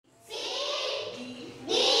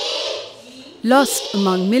Lost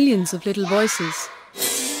among millions of little voices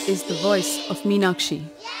is the voice of Meenakshi.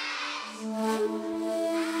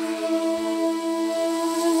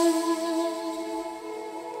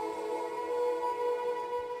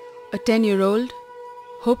 A 10-year-old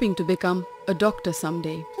hoping to become a doctor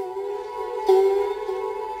someday.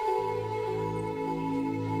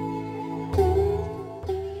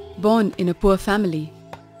 Born in a poor family,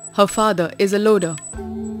 her father is a loader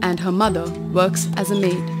and her mother works as a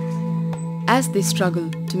maid. As they struggle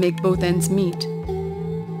to make both ends meet,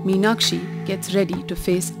 Meenakshi gets ready to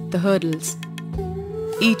face the hurdles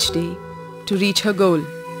each day to reach her goal.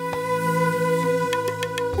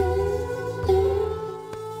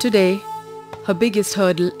 Today, her biggest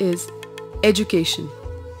hurdle is education.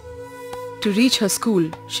 To reach her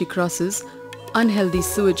school, she crosses unhealthy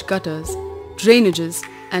sewage gutters, drainages,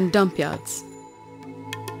 and dump yards.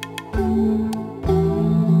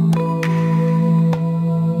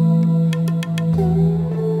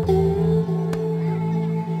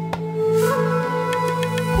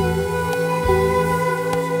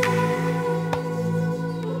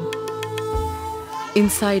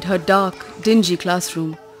 Inside her dark, dingy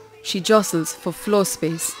classroom, she jostles for floor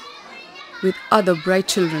space with other bright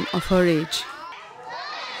children of her age.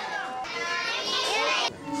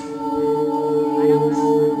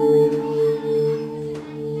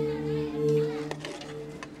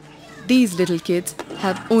 These little kids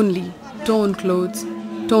have only torn clothes,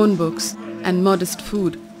 torn books, and modest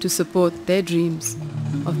food to support their dreams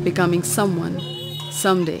of becoming someone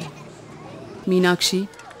someday. Meenakshi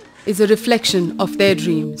is a reflection of their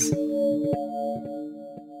dreams.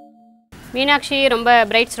 Meenakshi ரொம்ப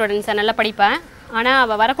bright students நல்லா படிப்பேன். ஆனால்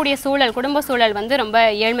அவள் வரக்கூடிய சூழல் குடும்ப சூழல் வந்து ரொம்ப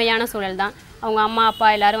ஏழ்மையான சூழல் தான். அவங்க அம்மா அப்பா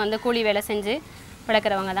எல்லாரும் வந்து கூலி வேலை செஞ்சு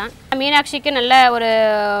பழக்கிறவங்க தான். மீனாட்சிக்கு நல்ல ஒரு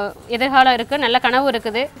எதிர்காலம் இருக்குது, நல்ல கனவு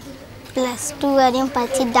இருக்குது. +2 வரையும்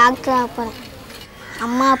படித்து டாக்டர் ஆகப்போகிறேன்.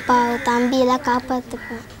 அம்மா அப்பா தம்பி எல்லாம்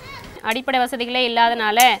காப்பாற்றுப்பேன். அடிப்படை வசதிகளே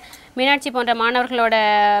இல்லாதனால மீனாட்சி போன்ற மாணவர்களோட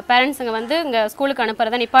பேரண்ட்ஸுங்க வந்து இங்கே ஸ்கூலுக்கு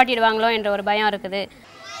அனுப்புறதை நிப்பாட்டிடுவாங்களோ என்ற ஒரு பயம் இருக்குது.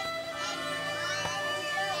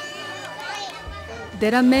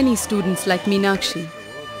 There are many students like Meenakshi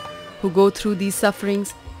who go through these sufferings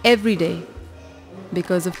every day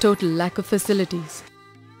because of total lack of facilities.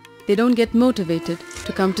 They don't get motivated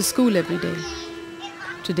to come to school every day.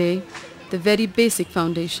 Today, the very basic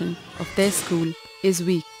foundation of their school is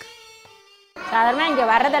weak. சாதாரணமாக இங்கே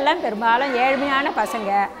வர்றதெல்லாம் பெரும்பாலும் ஏழ்மையான பசங்க.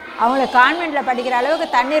 அவங்கள கான்வெண்ட்டில் படிக்கிற அளவுக்கு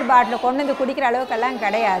தண்ணீர் பாட்டில் கொண்டு வந்து குடிக்கிற அளவுக்கெல்லாம்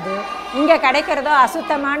கிடையாது. இங்கே கிடைக்கிறதோ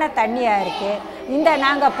அசுத்தமான தண்ணியாக இருக்குது. இந்த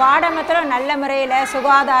நாங்கள் பாடமத்திலும் நல்ல முறையில்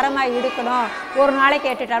சுகாதாரமாக இருக்கணும், ஒரு நாளைக்கு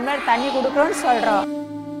 8 டம்ளர் தண்ணி கொடுக்குறோன்னு சொல்கிறோம்.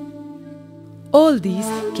 All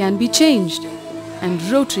these can be changed, and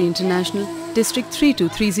Rotary International District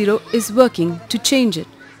 3230 is working to change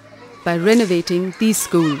it by renovating these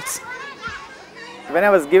schools. When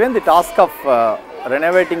I was given the task of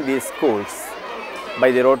renovating these schools by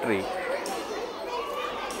the Rotary,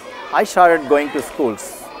 I started going to schools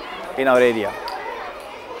in our area.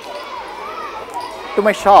 To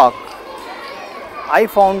my shock, I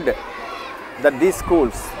found that these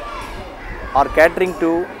schools are catering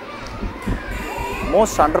to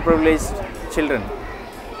most underprivileged children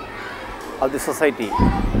of the society,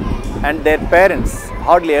 and their parents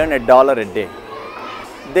hardly earn $1 a day.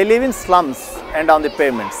 They live in slums and on the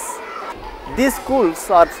pavements. These schools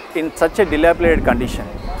are in such a dilapidated condition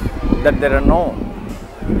that there are no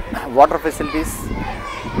water facilities,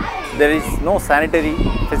 there is no sanitary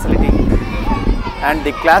facility, and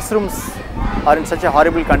the classrooms are in such a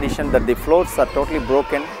horrible condition that the floors are totally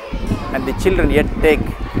broken, and the children yet take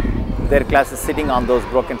their classes sitting on those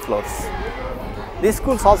broken floors. These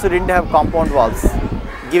schools also didn't have compound walls,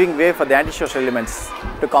 giving way for the antisocial elements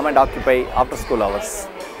to come and occupy after school hours.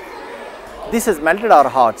 This has melted our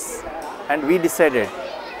hearts, and we decided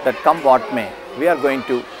that come what may, we are going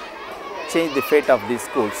to change the fate of these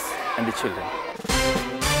schools and the children.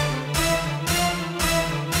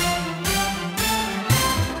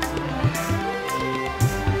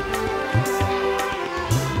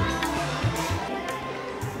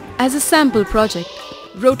 As a sample project,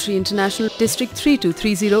 Rotary International District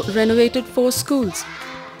 3230 renovated 4 schools.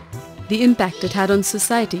 The impact it had on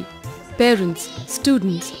society, parents,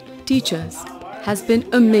 students, teachers has been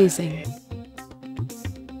amazing.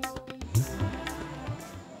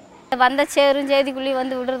 வந்த செய்திக்குள்ளே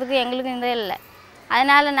வந்து விடுறதுக்கு எங்களுக்கு இந்த இல்லை.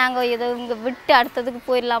 அதனால் நாங்கள் இதை இங்கே விட்டு அடுத்ததுக்கு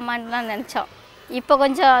போயிடலாமான்னு நினச்சோம். இப்போ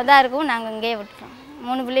கொஞ்சம் இதாக இருக்கும், நாங்கள் இங்கேயே விட்டுட்டோம்.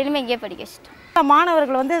 3 பிள்ளைகளுமே இங்கேயே படிக்க வச்சிட்டோம்.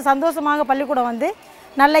 மாணவர்கள் வந்து சந்தோஷமாக பள்ளிக்கூடம் வந்து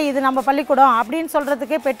நல்ல இது நம்ம பள்ளிக்கூடம் அப்படின்னு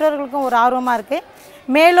சொல்கிறதுக்கு பெற்றோர்களுக்கும் ஒரு ஆர்வமாக இருக்குது.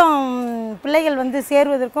 மேலும் பிள்ளைகள் வந்து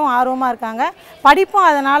சேருவதற்கும் ஆர்வமாக இருக்காங்க. படிப்பும்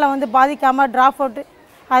அதனால் வந்து பாதிக்காமல் ட்ராப் அவுட்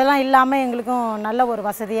அதெல்லாம் இல்லாமல் எங்களுக்கும் நல்ல ஒரு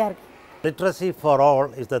வசதியாக இருக்குது. Literacy for all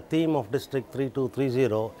is the theme of District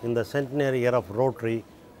 3230 in the centenary year of Rotary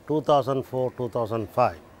 2004-2005.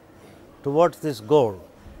 Towards this goal,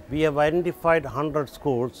 we have identified 100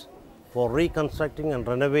 schools for reconstructing and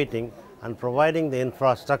renovating and providing the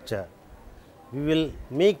infrastructure. We will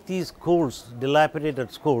make these schools, dilapidated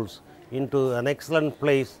schools, into an excellent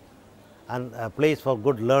place and a place for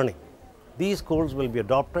good learning. These schools will be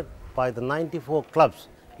adopted by the 94 clubs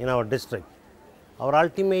in our district. Our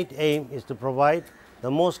ultimate aim is to provide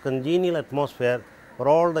the most congenial atmosphere for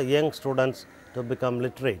all the young students to become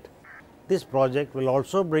literate. This project will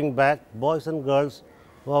also bring back boys and girls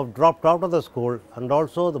who have dropped out of the school and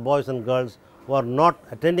also the boys and girls who are not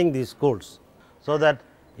attending these schools, so that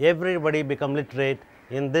everybody become literate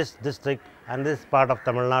in this district and this part of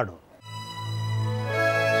Tamil Nadu.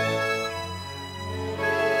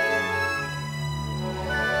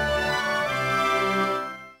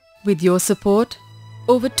 With your support,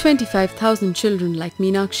 over 25,000 children like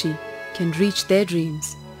Meenakshi can reach their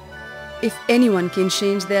dreams. If anyone can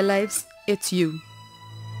change their lives, it's you.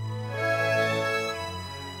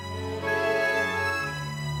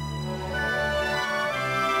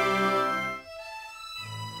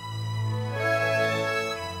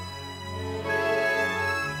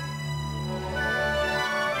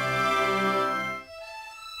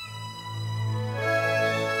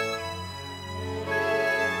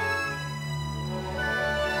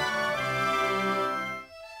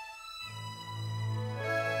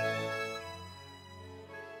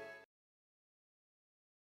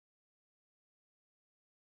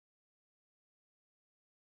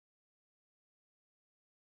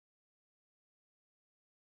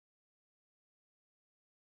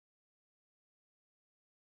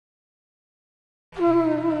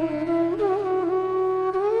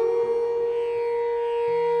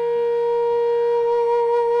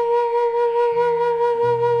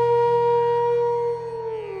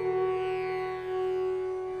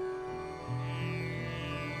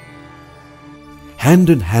 Hand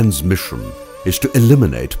in Hand's mission is to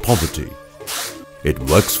eliminate poverty. It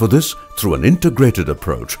works for this through an integrated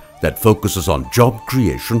approach that focuses on job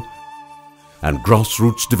creation and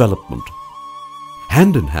grassroots development.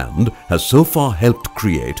 Hand in Hand has so far helped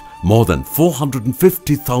create more than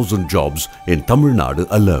 450,000 jobs in Tamil Nadu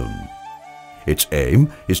alone. Its aim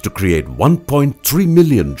is to create 1.3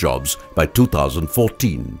 million jobs by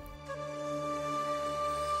 2014.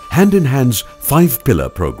 Hand in Hand's 5-pillar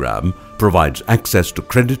program provides access to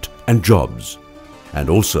credit and jobs, and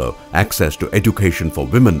also access to education for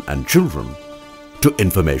women and children, to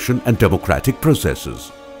information and democratic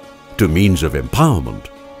processes, to means of empowerment,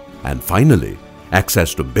 and finally,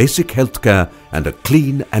 access to basic healthcare and a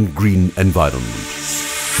clean and green environment.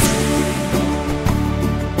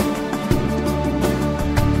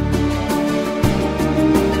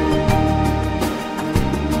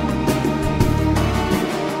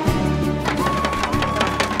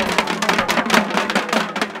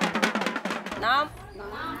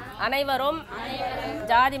 அனைவரும்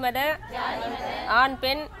ஜாதி மத ஆண்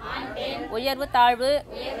பெண் உயர்வு தாழ்வு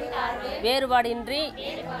வேறுபாடின்றி.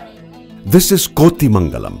 This is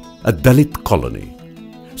Kotimangalam, a Dalit colony.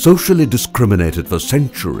 Socially discriminated for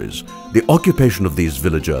centuries, the occupation of these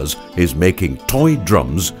villagers is making toy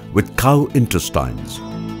drums with cow intestines.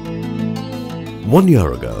 1 year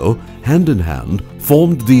ago, Hand in Hand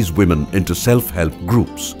formed these women into self-help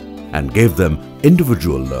groups and gave them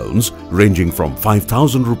individual loans ranging from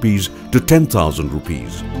 5,000 rupees to 10,000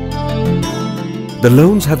 rupees. The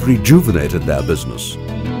loans have rejuvenated their business.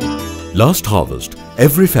 Last harvest,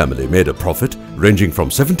 every family made a profit ranging from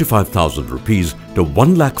 75,000 rupees to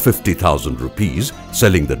 1,50,000 rupees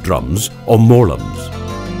selling the drums or molams.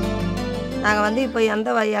 நாங்கள் வந்து இப்போ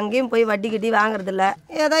எங்கேயும் போய் வட்டி கட்டி வாங்குறதில்ல.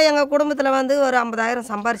 ஏதோ எங்கள் குடும்பத்தில் வந்து ஒரு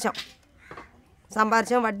 50,000 சம்பாரித்தோம்.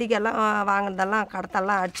 வட்டிக்கெல்லாம் வாங்கினதெல்லாம்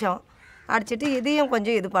கடத்தெல்லாம் அடிச்சிட்டு இதையும்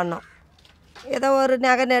கொஞ்சம் இது பண்ணோம். ஏதோ ஒரு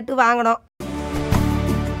நகை நட்டு வாங்கினோம்.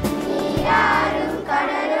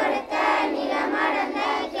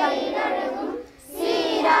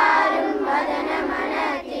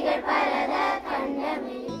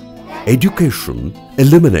 Education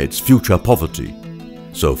eliminates future poverty.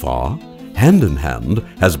 So far, Hand in Hand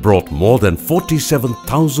has brought more than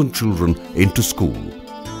 47,000 children into school.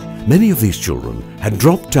 Many of these children had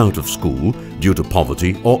dropped out of school due to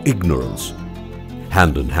poverty or ignorance.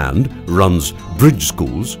 Hand in Hand runs bridge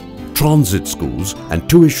schools, transit schools and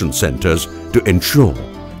tuition centers to ensure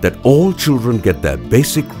that all children get their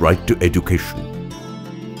basic right to education.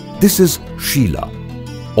 This is Sheila.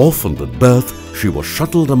 Orphaned at birth, she was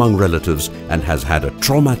shuttled among relatives and has had a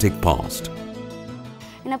traumatic past.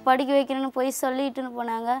 என்னை படிக்க வைக்கிறேன்னு போய் சொல்லிட்டுன்னு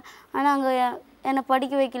போனாங்க. ஆனால் அங்கே என்னை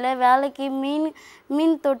படிக்க வைக்கல. வேலைக்கு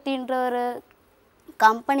மீன் தொட்டின்ற ஒரு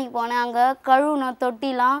கம்பெனிக்கு போனேன். அங்கே கழுவுன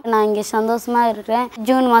தொட்டிலாம். நான் இங்கே சந்தோஷமாக இருக்கிறேன்.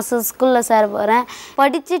 ஜூன் மாதம் ஸ்கூலில் சேர போகிறேன்.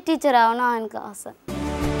 படித்து டீச்சர் ஆகணும் எனக்கு ஆசை.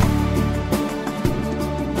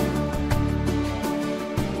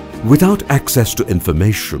 Without access to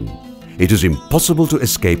information, it is impossible to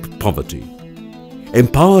escape poverty.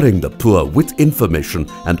 Empowering the poor with information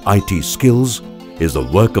and IT skills is the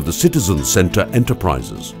work of the Citizen Centre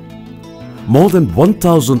enterprises. More than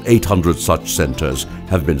 1,800 such centres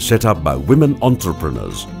have been set up by women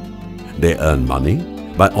entrepreneurs. They earn money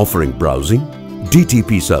by offering browsing,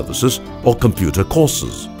 DTP services or computer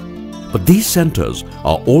courses. But these centres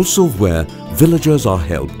are also where villagers are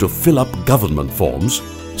helped to fill up government forms,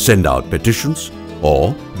 send out petitions or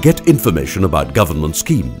get information about government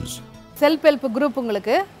schemes. Self help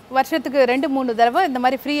குரூப்புங்களுக்கு வருஷத்துக்கு 2-3 தடவை இந்த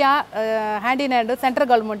மாதிரி ஃப்ரீயாக hand in hand central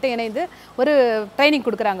government இணைந்து ஒரு training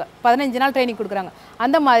கொடுக்குறாங்க. 15 நாள் training கொடுக்குறாங்க.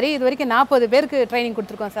 அந்த மாதிரி இது வரைக்கும் 40 பேருக்கு ட்ரைனிங்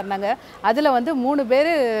கொடுத்துருக்கோம் சார். நாங்கள் அதில் வந்து 3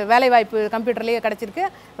 பேர் வேலைவாய்ப்பு கம்ப்யூட்டர்லேயே கிடச்சிருக்கு,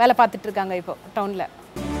 வேலை பார்த்துட்ருக்காங்க இப்போ டவுனில்.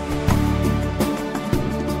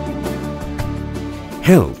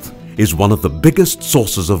 Health is one of the biggest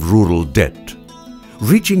sources of rural debt.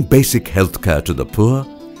 Reaching basic health care to the poor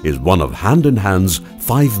is one of Hand in Hand's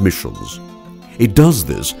 5 missions. It does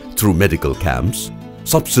this through medical camps,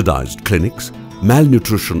 subsidized clinics,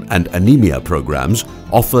 malnutrition and anemia programs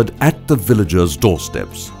offered at the villagers'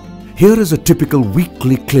 doorsteps. Here is a typical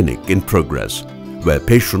weekly clinic in progress, where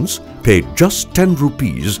patients pay just 10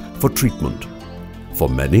 rupees for treatment. For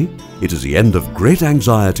many, it is the end of great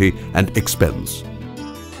anxiety and expense.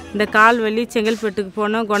 இந்த கால் வலி செங்கல்பட்டுக்கு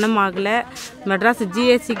போனோம், குணமாகலை. மெட்ராஸ்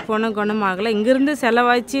ஜிஹெச்சிக்கு போனோம், குணமாகலை. இங்கேருந்து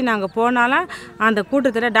செலவாச்சு நாங்கள் போனாலும் அந்த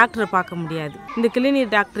கூட்டத்தில் டாக்டரை பார்க்க முடியாது. இந்த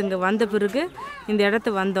கிளினிக் டாக்டர் இங்கே வந்த பிறகு இந்த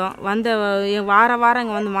இடத்த வந்தோம். வாரம்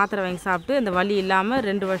இங்கே வந்து மாத்திரை வாங்கி சாப்பிட்டு இந்த வலி இல்லாமல்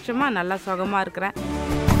 2 வருஷமாக நல்லா சுகமாக இருக்கிறேன்.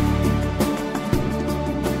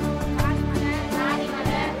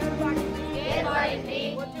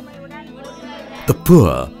 The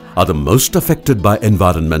poor are the most affected by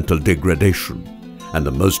environmental degradation and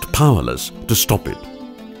the most powerless to stop it.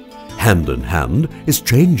 Hand in Hand is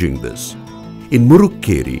changing this. In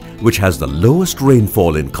Murukkeri, which has the lowest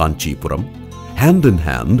rainfall in Kanchipuram, Hand in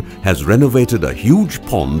Hand has renovated a huge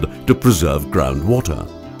pond to preserve groundwater.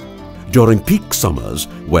 During peak summers,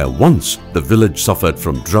 where once the village suffered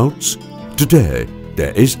from droughts, today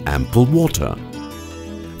there is ample water.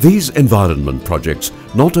 These environment projects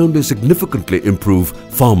not only significantly improve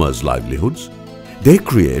farmers' livelihoods, they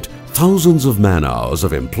create thousands of man hours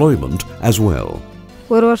of employment as well.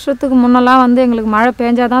 ஒரு வருஷத்துக்கு முன்னெல்லாம் வந்து எங்களுக்கு மழை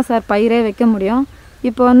பெஞ்சாதான் sir பயிரே வைக்க முடியும்.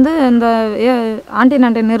 இப்போ வந்து இந்த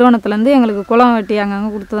ஆண்டிநாண்டி நிறுவனத்துலேருந்து எங்களுக்கு குளம் வெட்டி அங்கங்கே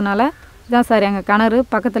கொடுத்ததுனால இதான் சார் எங்கள் கிணறு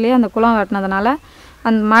பக்கத்துலேயே அந்த குளம் வெட்டினதுனால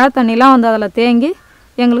அந்த மழை தண்ணிலாம் வந்து அதில் தேங்கி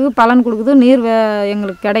எங்களுக்கு பலன் கொடுக்குது. நீர்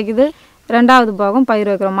எங்களுக்கு கிடைக்குது. 2வது பாகம்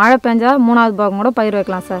பயிர் வைக்கிறோம். மழை பெஞ்சா 3வது பாகம் கூட பயிர்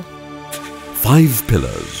வைக்கலாம் sir. 5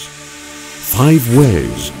 pillars, 5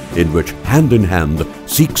 ways in which Hand in Hand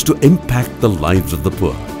seeks to impact the lives of the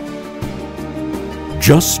poor.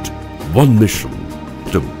 Just one mission: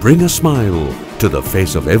 to bring a smile to the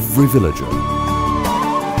face of every villager.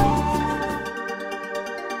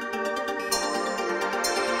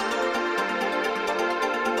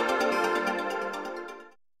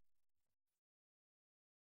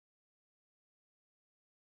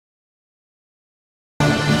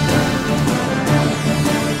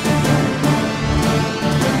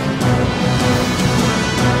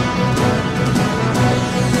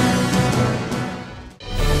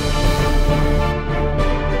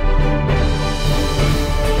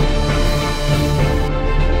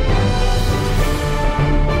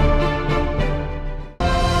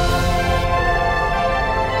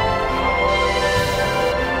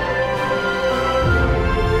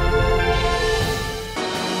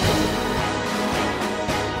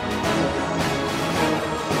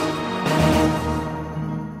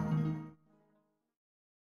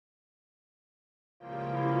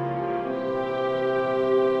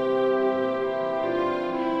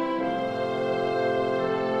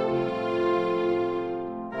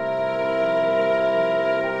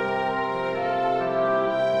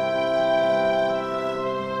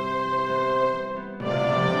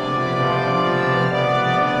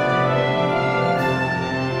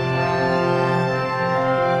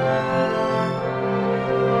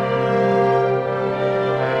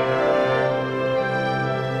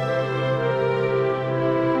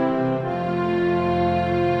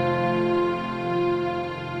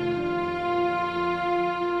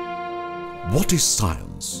 What is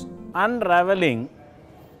science? Unraveling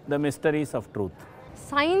the mysteries of truth.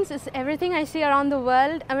 science is everything I see around the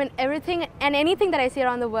world. I mean, everything and anything that I see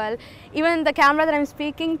around the world. Even the camera that I'm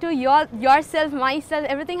speaking to, yourself, myself,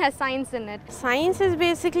 everything has science in it. Science is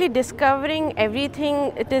basically discovering everything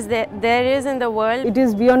there is in the world. It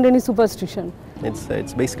is beyond any superstition.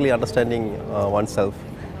 It's basically understanding oneself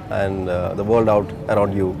and the world out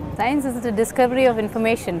around you. Science is the discovery of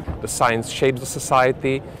information. The science shapes the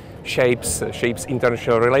society, shapes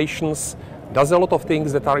international relations, does a lot of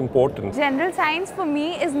things that are important. General science for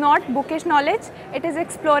me is not bookish knowledge, it is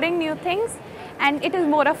exploring new things and it is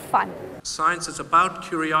more of fun. Science is about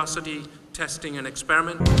curiosity, testing and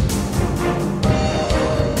experiment.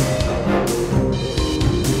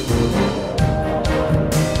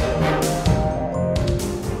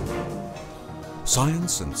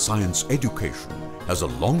 Science and science education has a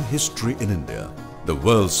long history in India. The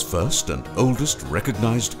world's first and oldest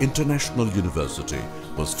recognized international university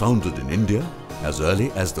was founded in India as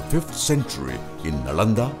early as the 5th century in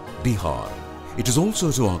Nalanda, Bihar. It is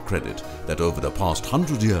also to our credit that over the past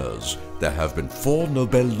 100 years there have been 4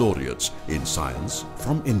 Nobel laureates in science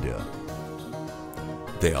from India.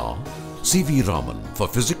 They are C.V. Raman for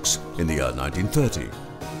physics in the year 1930,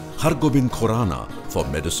 Hargobind Khorana for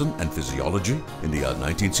medicine and physiology in the year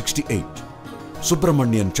 1968,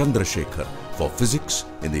 Subramanian Chandrasekhar for physics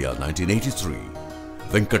in the year 1983,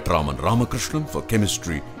 Venkatraman Ramakrishnan for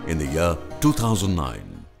chemistry in the year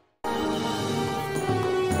 2009.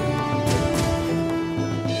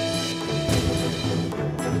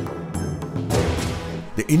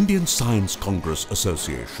 The Indian Science Congress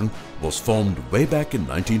Association was formed way back in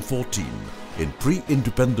 1914 in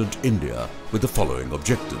pre-independent India with the following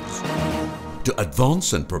objectives: to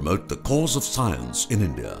advance and promote the cause of science in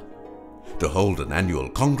India, to hold an annual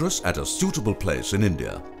congress at a suitable place in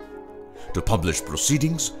India, to publish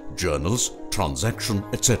proceedings, journals, transaction,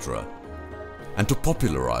 etc., and to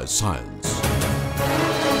popularize science.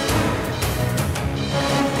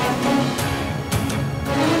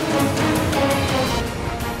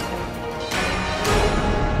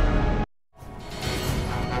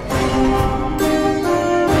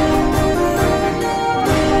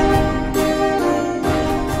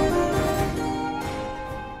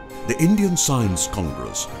 The Indian Science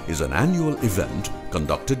Congress is an annual event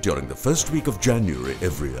conducted during the first week of January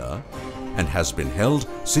every year and has been held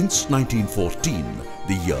since 1914,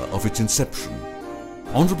 the year of its inception.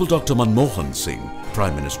 Honorable Dr. Manmohan Singh,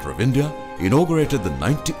 Prime Minister of India, inaugurated the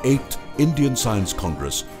 98th Indian Science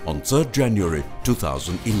Congress on 3rd January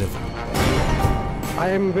 2011. I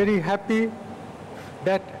am very happy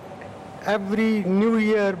that every new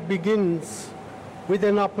year begins with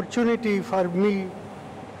an opportunity for me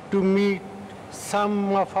to meet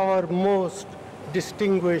some of our most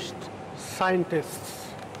distinguished scientists.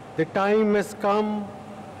 The time has come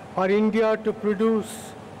for India to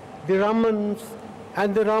produce the Ramans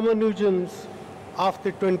and the Ramanujans of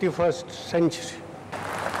the 21st century.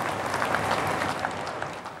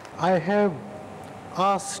 I have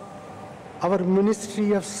asked our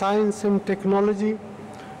Ministry of Science and Technology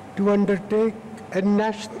to undertake a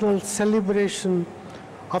national celebration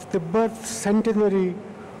of the birth centenary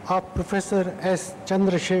of Professor S.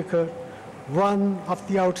 Chandrasekhar, one of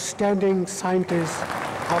the outstanding scientists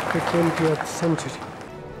of the 20th century.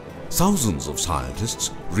 Thousands of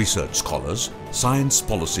scientists, research scholars, science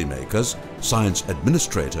policy makers, science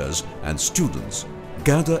administrators and students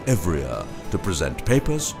gather every year to present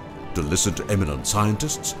papers, to listen to eminent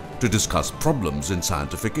scientists, to discuss problems in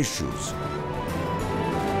scientific issues.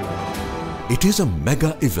 It is a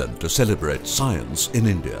mega event to celebrate science in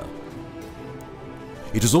India.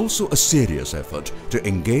 It is also a serious effort to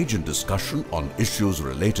engage in discussion on issues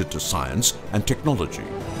related to science and technology.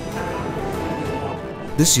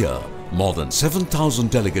 This year, more than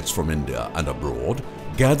 7,000 delegates from India and abroad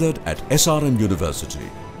gathered at SRM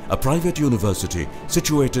University, a private university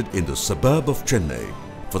situated in the suburb of Chennai,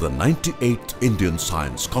 for the 98th Indian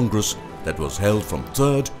Science Congress that was held from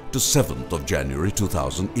 3rd to 7th of January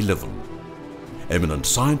 2011. Eminent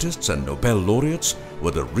scientists and Nobel laureates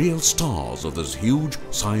were the real stars of this huge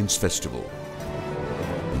science festival.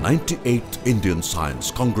 The 98th Indian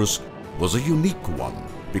Science Congress was a unique one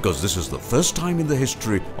because this is the first time in the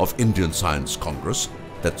history of Indian Science Congress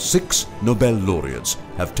that 6 Nobel laureates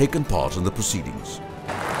have taken part in the proceedings.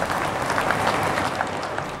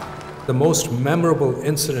 The most memorable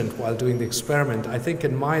incident while doing the experiment, I think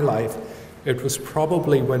in my life, it was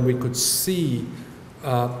probably when we could see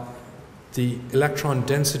the electron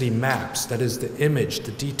density maps, that is the image,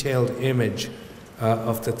 the detailed image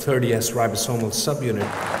of the 30S ribosomal subunit.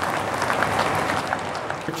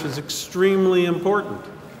 Which is extremely important.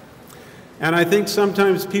 And I think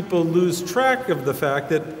sometimes people lose track of the fact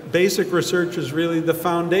that basic research is really the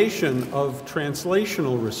foundation of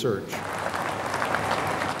translational research.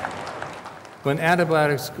 When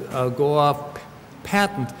antibiotics go off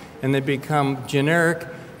patent and they become generic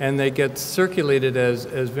and they get circulated, as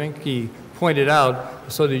Venki pointed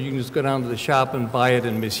out, so that you can just go down to the shop and buy it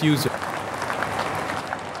and misuse it.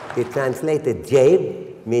 They translated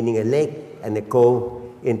jade, meaning a lake, and a cove,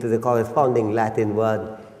 into the corresponding Latin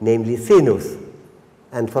word, namely sinus.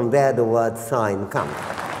 And from there the word sine comes.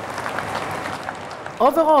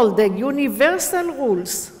 Overall, the universal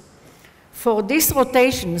rules for these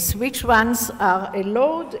rotations, which ones are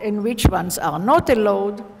allowed and which ones are not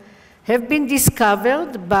allowed, have been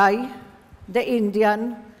discovered by the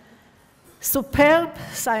Indian superb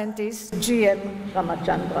scientist G.M.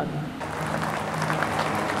 Ramachandran.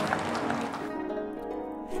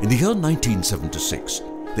 In the year 1976,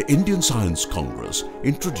 the Indian Science Congress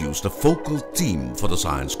introduced a focal theme for the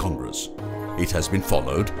Science Congress. It has been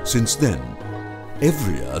followed since then.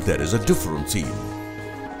 Every year there is a different theme.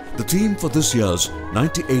 The theme for this year's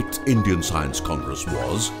 98th Indian Science Congress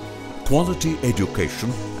was Quality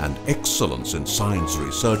Education and Excellence in Science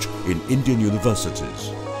Research in Indian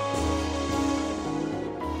Universities.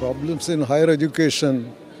 Problems in higher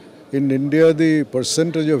education. In India, the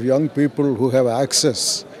percentage of young people who have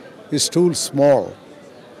access is too small.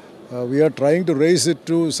 We are trying to raise it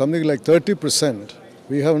to something like 30%.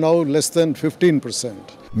 We have now less than 15%.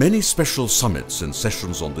 Many special summits and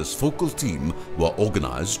sessions on this focal theme were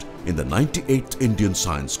organized in the 98th Indian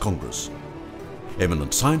Science Congress.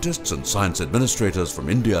 Eminent scientists and science administrators from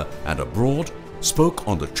India and abroad spoke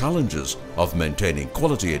on the challenges of maintaining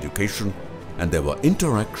quality education, and there were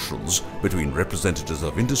interactions between representatives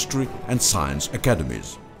of industry and science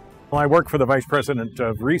academies. Well, I work for the Vice President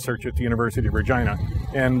of Research at the University of Regina,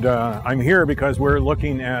 and I'm here because we're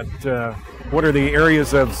looking at what are the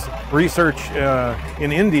areas of research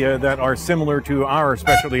in India that are similar to our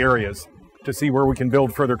specialty areas, to see where we can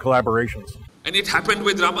build further collaborations. And it happened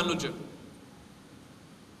with Ramanujan.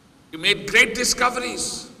 He made great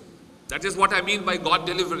discoveries. That is what I mean by God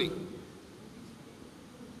delivering.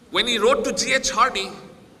 When he wrote to G.H. Hardy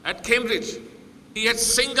at Cambridge, he had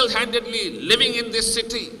single-handedly, living in this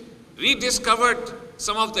city, rediscovered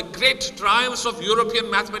some of the great triumphs of European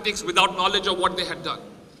mathematics without knowledge of what they had done.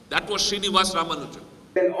 That was Srinivas Ramanujan.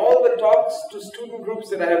 In all the talks to student groups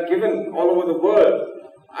that I have given all over the world,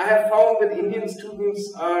 I have found that Indian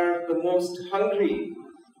students are the most hungry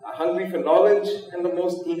for knowledge and the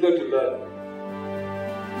most eager to learn.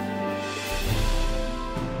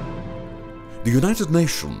 The United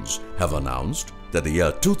Nations have announced that the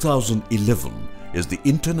year 2011 is the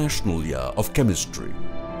International Year of Chemistry.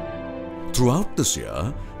 Throughout this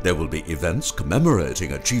year, there will be events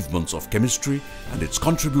commemorating achievements of chemistry and its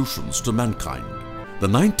contributions to mankind. The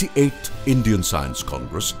 98th Indian Science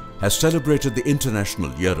Congress has celebrated the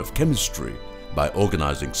International Year of Chemistry by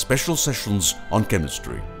organizing special sessions on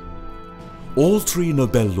chemistry. All 3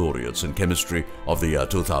 Nobel laureates in chemistry of the year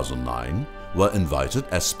 2009 were invited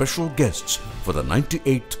as special guests for the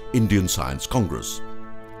 98th Indian Science Congress.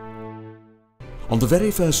 On the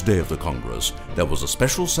very first day of the Congress, there was a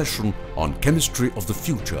special session on chemistry of the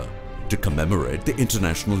future to commemorate the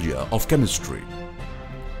International Year of Chemistry.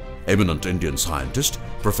 Eminent Indian scientist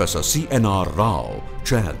Professor C.N.R. Rao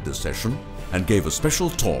chaired this session and gave a special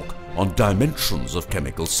talk on dimensions of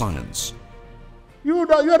chemical science. You are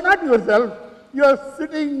not yourself, you are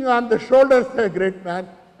sitting on the shoulders of a great man.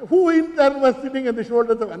 Who in turn was sitting on the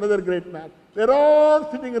shoulders of another great man? We are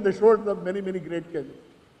all sitting on the shoulders of many, many great chemists.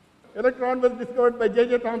 Electron was discovered by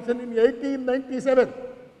J.J. Thomson in 1897.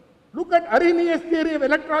 Look at Arrhenius' theory of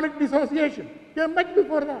electronic dissociation. Came much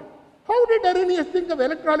before that. How did Arrhenius think of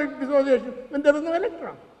electronic dissociation when there was no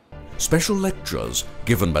electron? Special lectures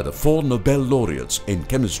given by the 4 Nobel laureates in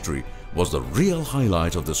chemistry was the real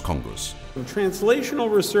highlight of this Congress. Translational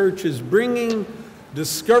research is bringing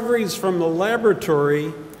discoveries from the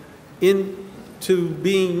laboratory into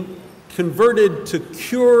being converted to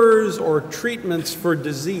cures or treatments for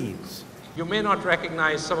disease. You may not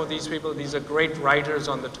recognize some of these people. These are great writers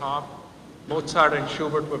on the top. Mozart and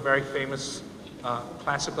Schubert were very famous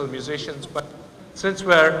classical musicians. But since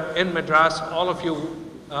we're in Madras, all of you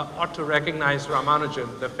ought to recognize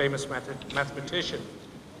Ramanujan, the famous mathematician.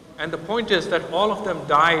 And the point is that all of them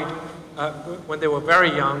died when they were very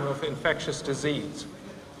young of infectious disease.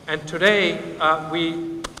 And today,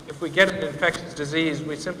 if we get an infectious disease,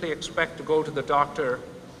 we simply expect to go to the doctor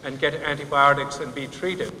and get antibiotics and be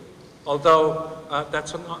treated. Although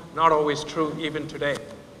that's not always true even today.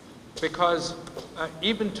 Because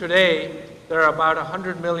even today, there are about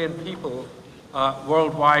 100 million people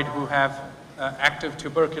worldwide who have active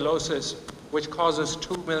tuberculosis, which causes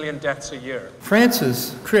 2 million deaths a year.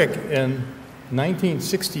 Francis Crick in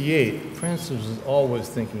 1968, Francis was always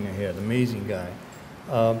thinking ahead, amazing guy.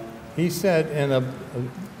 He said in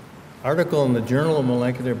an article in the Journal of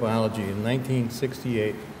Molecular Biology in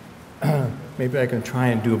 1968, maybe I can try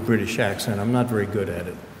and do a British accent, I'm not very good at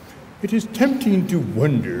it. It is tempting to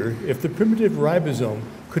wonder if the primitive ribosome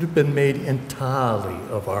could have been made entirely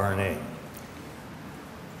of RNA.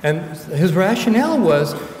 And his rationale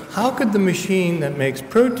was, how could the machine that makes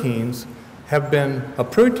proteins have been a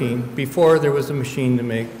protein before there was a machine to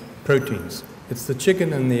make proteins? It's the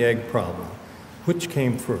chicken and the egg problem. Which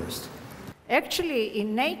came first? Actually,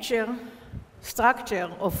 in nature, structure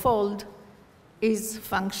or fold is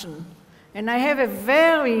function. And I have a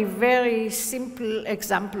very, very simple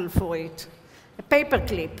example for it. A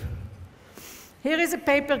paperclip. Here is a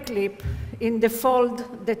paperclip in the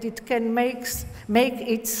fold that it can make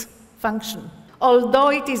its function. Although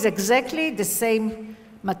it is exactly the same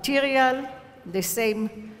material, the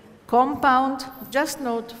same compound, just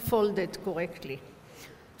not folded correctly.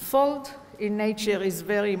 Fold in nature is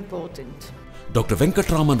very important. Dr.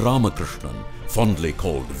 Venkatraman Ramakrishnan, fondly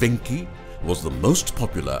called Venki, was the most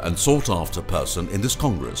popular and sought-after person in this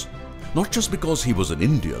Congress, not just because he was an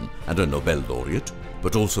Indian and a Nobel laureate,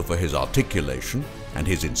 but also for his articulation and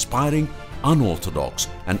his inspiring, unorthodox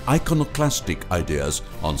and iconoclastic ideas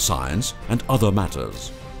on science and other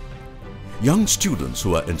matters. Young students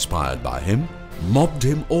who were inspired by him mobbed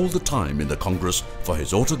him all the time in the Congress for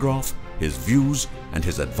his autograph, his views and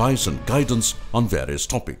his advice and guidance on various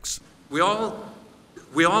topics. We all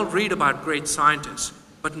read about great scientists,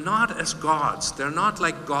 but not as gods. They're not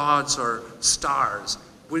like gods or stars.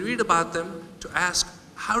 We read about them to ask,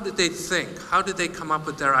 how did they think? How did they come up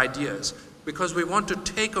with their ideas? Because we want to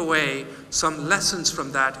take away some lessons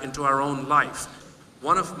from that into our own life.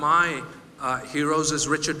 One of my heroes is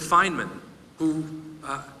Richard Feynman, who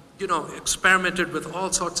experimented with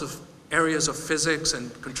all sorts of areas of physics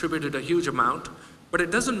and contributed a huge amount. But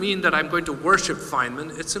it doesn't mean that I'm going to worship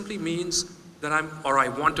Feynman. It simply means that I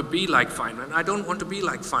want to be like Feynman. I don't want to be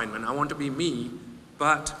like Feynman. I want to be me.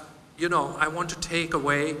 But, I want to take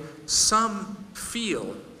away some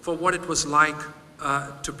feel for what it was like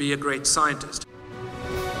to be a great scientist.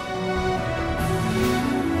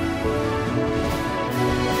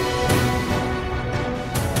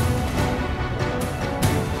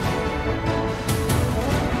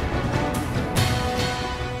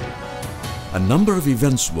 A number of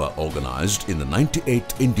events were organized in the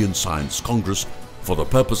 98th Indian Science Congress for the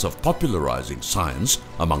purpose of popularizing science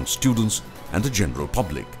among students and the general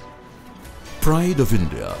public. Pride of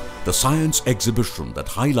India, the science exhibition that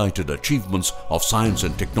highlighted achievements of science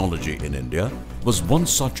and technology in India, was one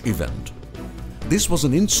such event. This was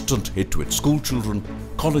an instant hit with school children,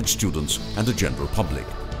 college students and the general public.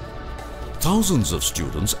 Thousands of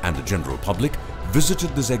students and the general public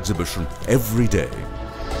visited this exhibition every day.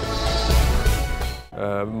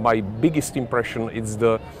 My biggest impression is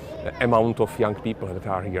the amount of young people that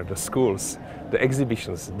are here, the schools, the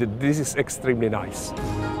exhibitions. This is extremely nice.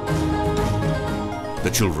 The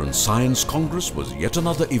Children's Science Congress was yet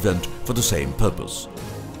another event for the same purpose.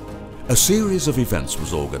 A series of events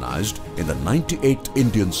was organized in the 98th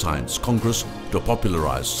Indian Science Congress to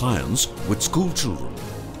popularize science with school children.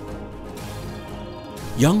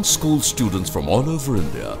 Young school students from all over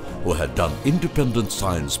India who had done independent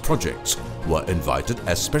science projects were invited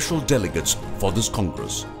as special delegates for this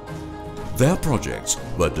Congress. Their projects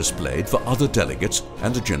were displayed for other delegates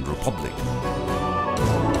and the general public.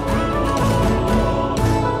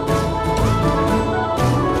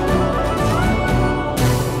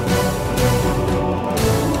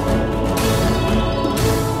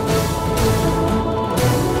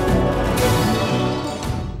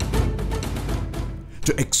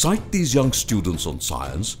 To excite these young students on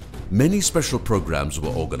science, many special programs were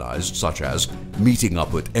organized, such as meeting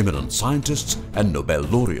up with eminent scientists and Nobel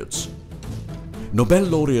laureates. Nobel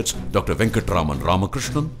laureates Dr. Venkatraman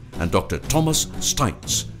Ramakrishnan and Dr. Thomas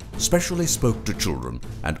Stites specially spoke to children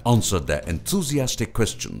and answered their enthusiastic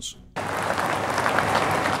questions.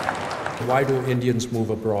 Why do Indians move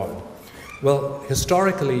abroad? Well,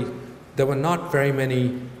 historically, there were not very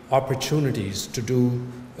many opportunities to do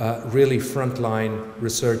really frontline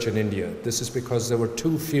research in India. This is because there were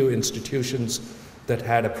too few institutions that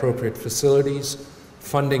had appropriate facilities,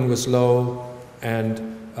 funding was low, and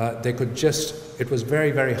it was very,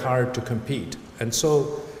 very hard to compete. And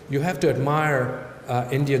so you have to admire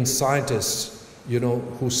Indian scientists,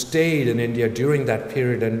 who stayed in India during that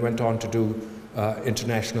period and went on to do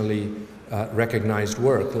internationally recognized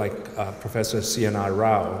work, like Professor C.N.R.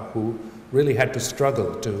 Rao, who really had to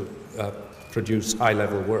struggle to produce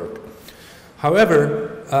high-level work.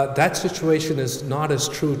 However, that situation is not as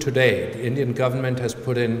true today. The Indian government has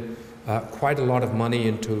put in quite a lot of money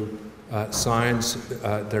into science.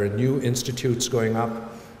 There are new institutes going up.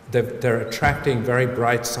 They're attracting very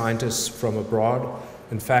bright scientists from abroad.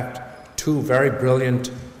 In fact, 2 very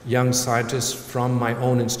brilliant young scientists from my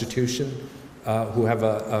own institution who have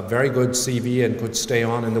a very good CV and could stay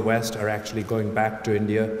on in the West are actually going back to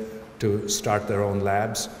India to start their own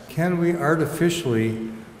labs. Can we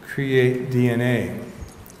artificially create DNA?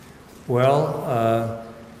 Well,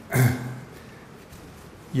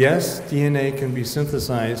 yes, DNA can be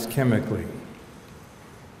synthesized chemically.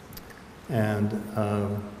 And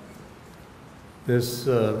this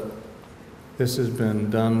has been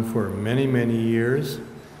done for many, many years,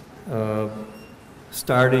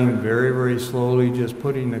 starting very, very slowly, just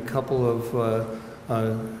putting a couple of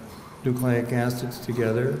nucleic acids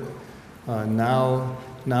together. Now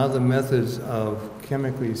the methods of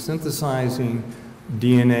chemically synthesizing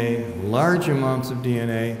DNA, large amounts of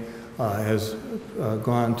DNA, has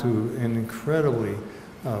gone to an incredibly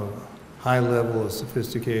high level of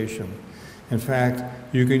sophistication. In fact,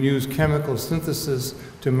 you can use chemical synthesis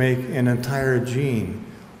to make an entire gene,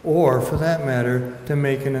 or for that matter, to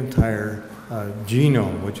make an entire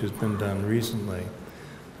genome, which has been done recently.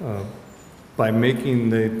 By making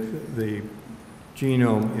the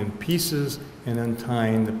genome in pieces and then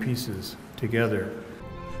tying the pieces together.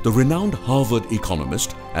 The renowned Harvard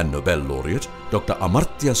economist and Nobel laureate Dr.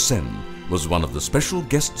 Amartya Sen was one of the special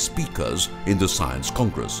guest speakers in the Science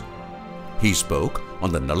Congress. He spoke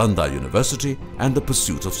on the Nalanda University and the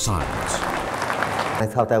pursuit of science. I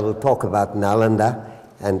thought I would talk about Nalanda,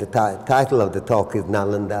 and the title of the talk is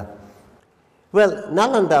Nalanda. Well,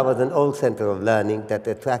 Nalanda was an old center of learning that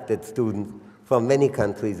attracted students from many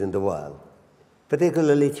countries in the world,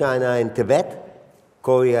 particularly China and Tibet,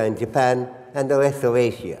 Korea and Japan, and the rest of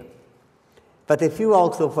Asia, but a few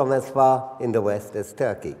also from as far in the West as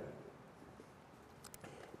Turkey.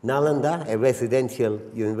 Nalanda, a residential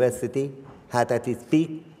university, had at its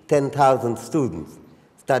peak 10,000 students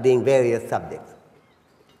studying various subjects.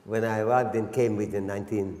 When I arrived in Cambridge in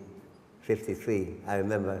 1953, I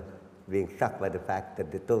remember being struck by the fact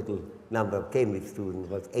that the total number of Cambridge students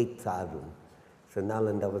was 8,000. So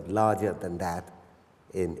Nalanda was larger than that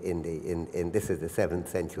this is the 7th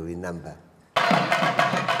century number.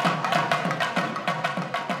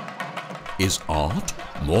 Is art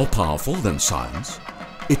more powerful than science?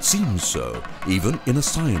 It seems so, even in a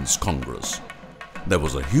science congress. There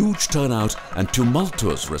was a huge turnout and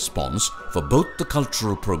tumultuous response for both the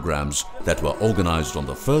cultural programs that were organized on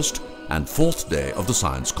the 1st and 4th day of the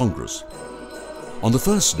Science Congress. On the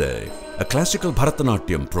first day, a classical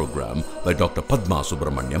Bharatanatyam program by Dr. Padma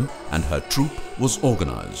Subramaniam and her troupe was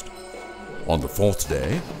organized. On the 4th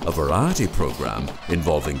day, a variety program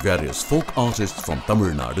involving various folk artists from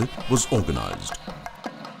Tamil Nadu was organized.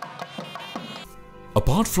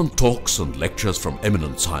 Apart from talks and lectures from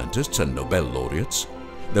eminent scientists and Nobel laureates,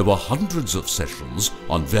 there were hundreds of sessions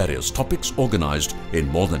on various topics organized in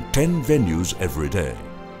more than 10 venues every day.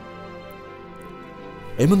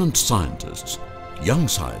 Eminent scientists, young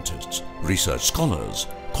scientists, research scholars,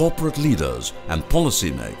 corporate leaders and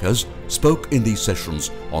policymakers spoke in these sessions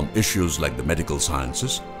on issues like the medical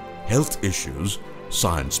sciences, health issues,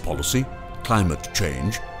 science policy, climate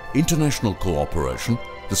change, international cooperation,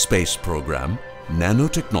 the space program,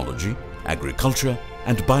 nanotechnology, agriculture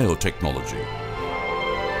and biotechnology.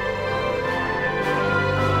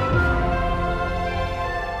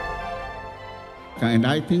 And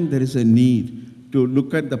I think there is a need to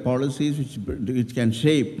look at the policies which can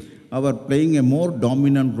shape our playing a more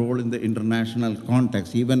dominant role in the international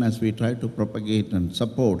context, even as we try to propagate and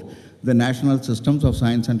support the national systems of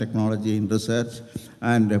science and technology in research,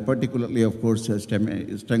 and particularly, of course,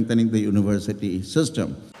 strengthening the university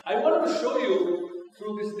system. I want to show you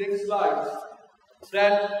through this next slide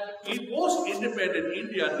that in post-independent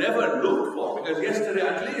India never looked for, because yesterday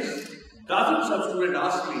at least dozens of students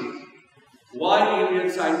asked me why Indian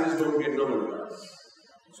scientists don't get Nobel Prize.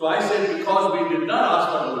 So I said because we did not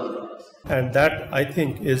ask for Nobel Prize. And that, I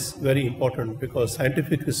think, is very important, because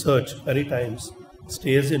scientific research many times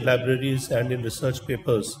stays in libraries and in research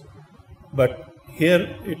papers. But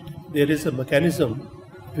here there is a mechanism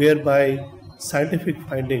whereby scientific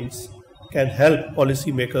findings can help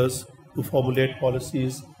policymakers to formulate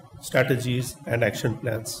policies, strategies and action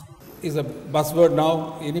plans. Is a buzzword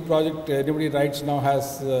now. Any project anybody writes now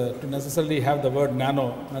has to necessarily have the word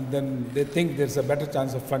nano, and then they think there's a better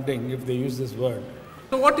chance of funding if they use this word.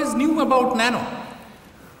 So what is new about nano?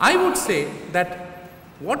 I would say that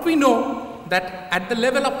what we know that at the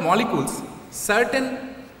level of molecules, certain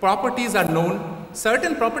properties are known,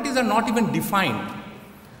 certain properties are not even defined.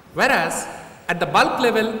 Whereas at the bulk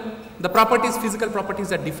level, the properties, physical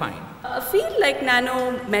properties are defined. A field like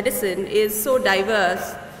nanomedicine is so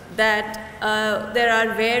diverse that there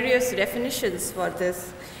are various definitions for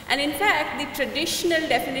this. And in fact, the traditional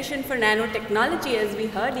definition for nanotechnology, as we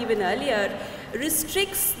heard even earlier,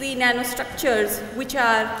 restricts the nanostructures which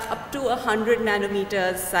are up to 100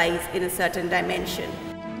 nanometers size in a certain dimension.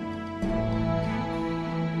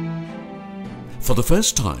 For the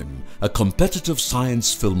first time, a competitive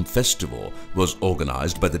science film festival was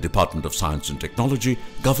organized by the Department of Science and Technology,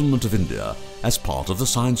 Government of India, as part of the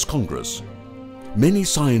Science Congress. Many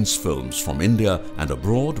science films from India and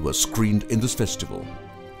abroad were screened in this festival.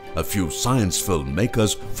 A few science film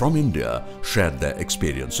makers from India shared their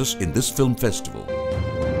experiences in this film festival.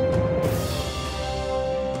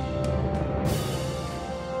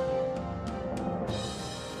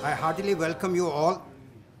 I heartily welcome you all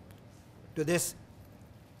to this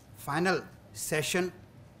final session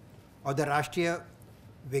of the Rashtriya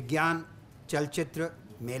Vigyan Chalchitra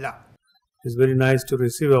Mela. It's very nice to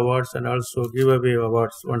receive awards and also give away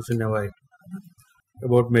awards once in a while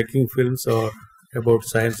about making films or about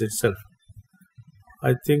science itself.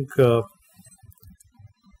 I think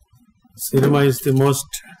cinema is the most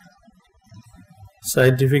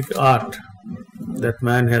scientific art that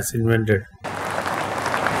man has invented.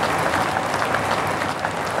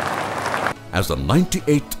 As the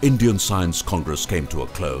 98th Indian Science Congress came to a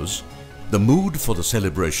close, the mood for the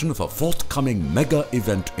celebration of a forthcoming mega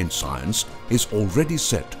event in science is already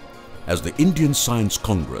set, as the Indian Science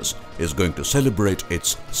Congress is going to celebrate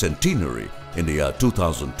its centenary in the year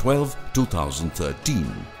 2012-2013.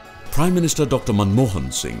 Prime Minister Dr.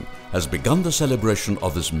 Manmohan Singh has begun the celebration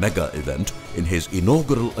of this mega event in his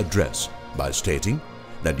inaugural address by stating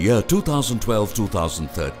that year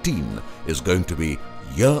 2012-2013 is going to be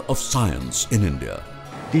Year of Science in India.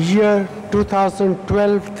 The year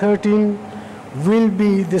 2012-13 will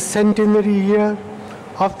be the centenary year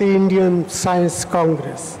of the Indian Science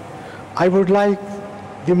Congress. I would like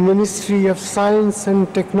the Ministry of Science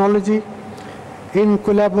and Technology, in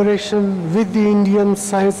collaboration with the Indian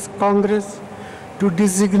Science Congress, to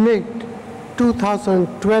designate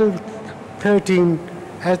 2012-13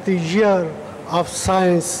 as the Year of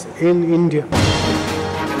Science in India.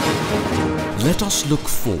 Let us look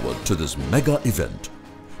forward to this mega event,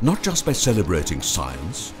 not just by celebrating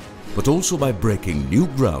science, but also by breaking new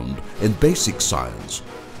ground in basic science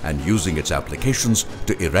and using its applications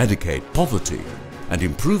to eradicate poverty and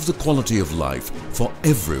improve the quality of life for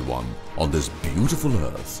everyone on this beautiful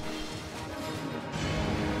earth.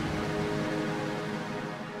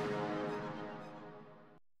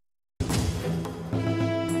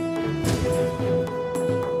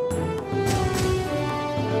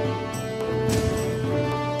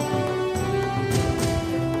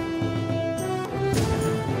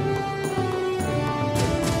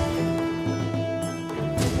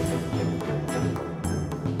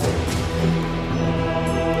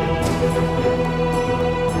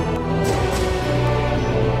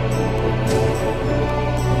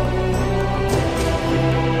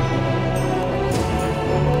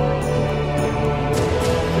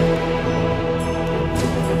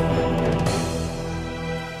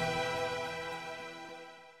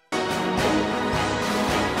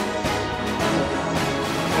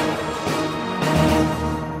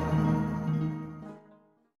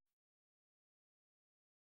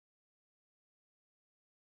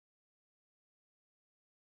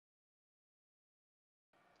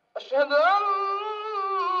 أشهد أن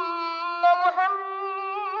محمد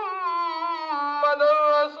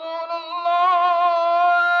رسول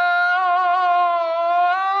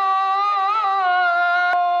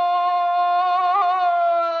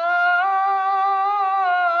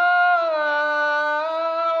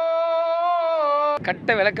கட்ட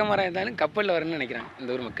விளக்கமரம் இருந்தாலும் கப்பலில் வரணும்னு நினைக்கிறாங்க இந்த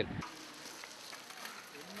ஊர் மக்கள்.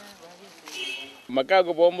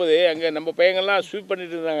 மக்காவுக்கு போகும்போது அங்கே நம்ம பையங்கள்லாம் ஸ்வீப்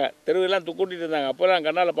பண்ணிட்டு இருந்தாங்க, தெருவெல்லாம் கூட்டிகிட்டு இருந்தாங்க. அப்போல்லாம்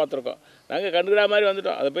கண்ணால் பார்த்துருக்கோம். நாங்கள் கண்டுக்கிற மாதிரி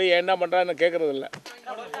வந்துட்டோம். அதை போய் என்ன பண்ணுறான்னு கேட்குறதில்ல.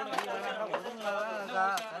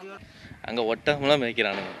 அங்கே ஒட்டகம்லாம்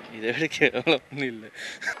மேய்க்கிறானுங்க, இதை விட எவ்வளோ ஒன்றும் இல்லை.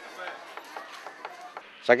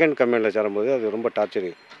 செகண்ட் கம்பெனியில் சேரும்போது அது ரொம்ப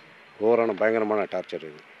டார்ச்சரு, ஓவரான பயங்கரமான டார்ச்சர்.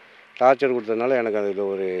 இது டார்ச்சர் கொடுத்ததுனால எனக்கு அதில்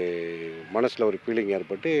ஒரு மனசில் ஒரு ஃபீலிங்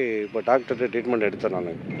ஏற்பட்டு இப்போ டாக்டர்கிட்ட ட்ரீட்மெண்ட் எடுத்தேன். நான்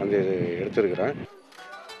வந்து எடுத்திருக்கிறேன்.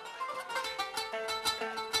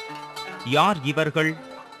 யார் இவர்கள்?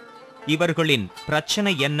 இவர்களின்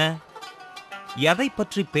பிரச்சனை என்ன? எதை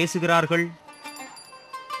பற்றி பேசுகிறார்கள்?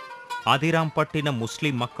 அதிராம்பட்டினம்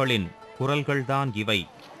முஸ்லிம் மக்களின் குரல்கள்தான் இவை.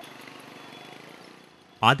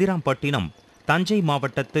 அதிராம்பட்டினம் தஞ்சை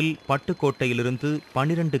மாவட்டத்தில் பட்டுக்கோட்டையிலிருந்து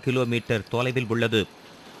 12 கிலோமீட்டர் தொலைவில் உள்ளது.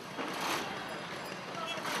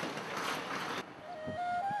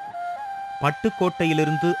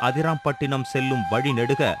 பட்டுக்கோட்டையிலிருந்து அதிராம்பட்டினம் செல்லும் வழி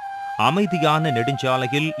நெடுக அமைதியான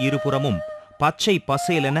நெடுஞ்சாலையில் இருபுறமும் பச்சை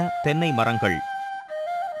பசேலென தென்னை மரங்கள்.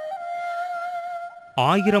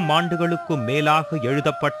 1000 ஆண்டுகளுக்கும் மேலாக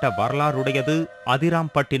எழுதப்பட்ட வரலாறுடையது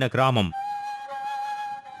அதிராம்பட்டின கிராமம்.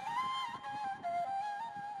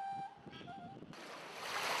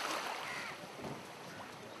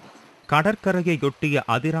 கடற்கரையொட்டிய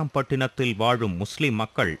அதிராம்பட்டினத்தில் வாழும் முஸ்லிம்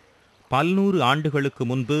மக்கள் பல்நூறு ஆண்டுகளுக்கு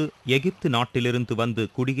முன்பு எகிப்து நாட்டிலிருந்து வந்து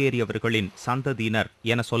குடியேறியவர்களின் சந்ததியினர்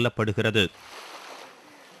என சொல்லப்படுகிறது.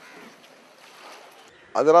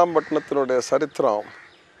 அதிராம்பட்டினத்தினுடைய சரித்திரம்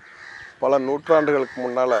பல நூற்றாண்டுகளுக்கு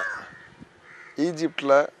முன்னால்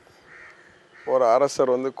ஈஜிப்டில் ஒரு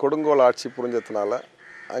அரசர் வந்து கொடுங்கோல் ஆட்சி புரிஞ்சதுனால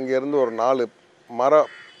அங்கேருந்து ஒரு 4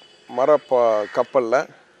 மர கப்பலில்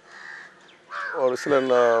ஒரு சில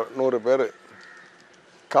 100 பேர்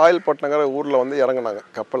காயல்பட்டினங்கிற ஊரில் வந்து இறங்கினாங்க.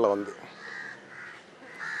 கப்பலில் வந்து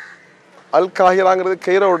அல் காஹிராங்கிறது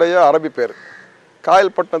கெய்ரோவுடைய அரபி பேர்.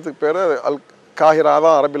 காயல்பட்டினத்துக்கு பேர் அல் காஹிரா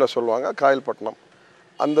தான் அரபியில் சொல்லுவாங்க, காயல்பட்டினம்.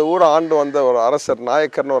 அந்த ஊரை ஆண்டு வந்த ஒரு அரசர்,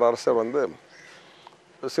 நாயக்கர்னு ஒரு அரசர் வந்து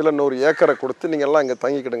சில 100 ஏக்கரை கொடுத்து நீங்கள்லாம் இங்கே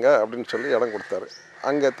தங்கிக்கிடுங்க அப்படின்னு சொல்லி இடம் கொடுத்தாரு.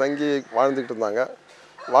 அங்கே தங்கி வாழ்ந்துக்கிட்டு இருந்தாங்க.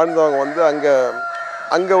 வாழ்ந்தவங்க வந்து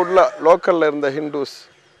அங்கே உள்ள லோக்கலில் இருந்த ஹிந்துஸ்,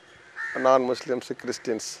 நான் முஸ்லீம்ஸு,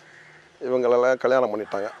 கிறிஸ்டின்ஸ் இவங்களெல்லாம் கல்யாணம்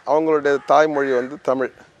பண்ணிட்டாங்க. அவங்களுடைய தாய்மொழி வந்து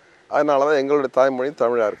தமிழ். அதனால தான் எங்களுடைய தாய்மொழி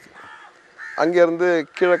தமிழாக இருக்குது. அங்கேருந்து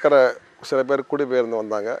கீழக்கரை சில பேர் குடிபெயர்ந்து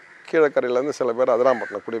வந்தாங்க. கீழக்கரையிலேருந்து சில பேர்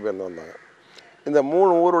அதிராம்பட்டினம் குடிபெயர்ந்து வந்தாங்க. இந்த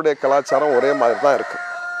 3 ஊருடைய கலாச்சாரம் ஒரே மாதிரி தான் இருக்குது.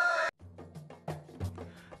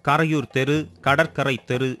 கரையூர் தெரு, கடற்கரை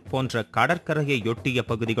தெரு போன்ற கடற்கரையை ஒட்டிய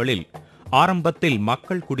பகுதிகளில் ஆரம்பத்தில்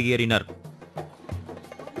மக்கள் குடியேறினர்.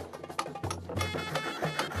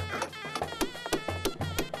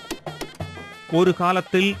 ஒரு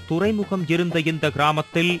காலத்தில் துறைமுகம் இருந்த இந்த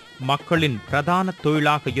கிராமத்தில் மக்களின் பிரதான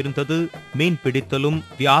தொழிலாக இருந்தது மீன் பிடித்தலும்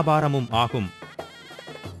வியாபாரமும் ஆகும்.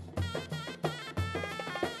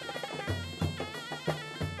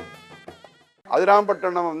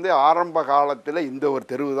 அதிராம்பட்டினம் வந்து ஆரம்ப காலத்தில் இந்த ஒரு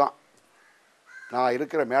தெருவு தான், நான்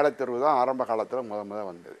இருக்கிற மேலே தெருவு தான் ஆரம்ப காலத்தில் முத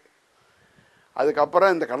வந்தது.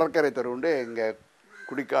 அதுக்கப்புறம் இந்த கடற்கரை தெருவுண்டு இங்கே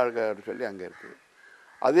குடிக்கால்கள் சொல்லி அங்கே இருக்குது.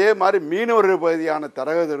 அதே மாதிரி மீனவர்கள் பகுதியான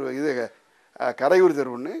தரக தெரு, இது கரையூர்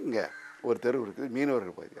தெருவுன்னு இங்கே ஒரு தெருவு இருக்குது,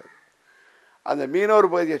 மீனவர்கள் பகுதி. அது அந்த மீனவர்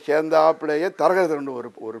பகுதியை சேர்ந்தாப்பிலேயே தரக தெருவுண்டு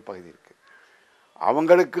ஒரு பகுதி இருக்குது.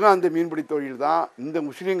 அவங்களுக்கும் அந்த மீன்பிடி தொழில் தான், இந்த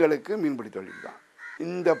முஸ்லீம்களுக்கும் மீன்பிடி தொழில் தான்.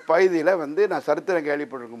 இந்த பகுதியில் வந்து நான் சரித்திரம்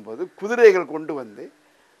கேள்விப்பட்டிருக்கும் போது குதிரைகள் கொண்டு வந்து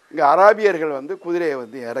இங்கே அராபியர்கள் வந்து குதிரையை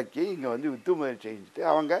வந்து இறக்கி இங்கே வந்து வித்துமுறை செஞ்சுட்டு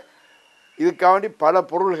அவங்க இதுக்காண்டி பல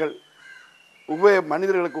பொருள்கள்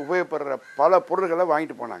மனிதர்களுக்கு உபயோகப்படுற பல பொருள்களை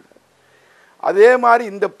வாங்கிட்டு போனாங்க. அதே மாதிரி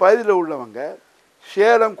இந்த பகுதியில் உள்ளவங்க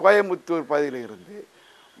சேலம், கோயம்புத்தூர் பகுதியில் இருந்து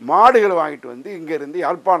மாடுகளை வாங்கிட்டு வந்து இங்கேருந்து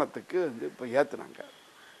யாழ்ப்பாணத்துக்கு வந்து இப்போ ஏற்றுனாங்க.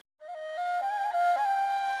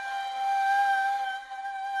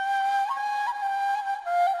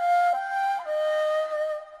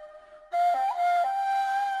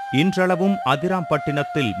 இன்றளவும்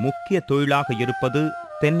அதிராம்பட்டினத்தில் முக்கிய தொழிலாக இருப்பது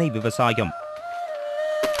தென்னை விவசாயம்.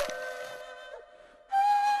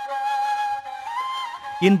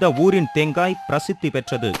 இந்த ஊரின் தேங்காய் பிரசித்தி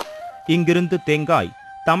பெற்றது. இங்கிருந்து தேங்காய்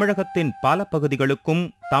தமிழகத்தின் பல பகுதிகளுக்கும்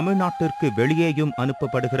தமிழ்நாட்டிற்கு வெளியேயும்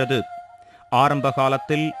அனுப்பப்படுகிறது. ஆரம்ப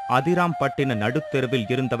காலத்தில் அதிராம்பட்டின நடுத்தெருவில்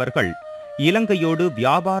இருந்தவர்கள் இலங்கையோடு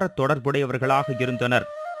வியாபார தொடர்புடையவர்களாக இருந்தனர்.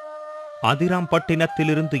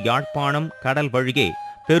 அதிராம்பட்டினத்திலிருந்து யாழ்ப்பாணம் கடல் வழியே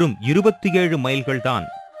பெரும் 27 மைல்கள்தான்.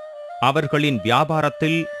 அவர்களின்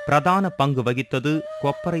வியாபாரத்தில் பிரதான பங்கு வகித்தது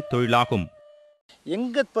கொப்பரை தொழிலாகும்.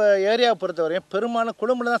 எங்கள் இப்போ ஏரியாவை பொறுத்தவரையும் பெரும்பாலும்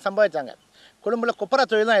கொழும்புல தான் சம்பாதிச்சாங்க. கொழும்புல கொப்பரை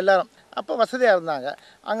தொழில் தான் எல்லாரும். அப்போ வசதியாக இருந்தாங்க.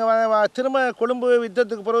 அங்கே திரும்ப கொழும்பு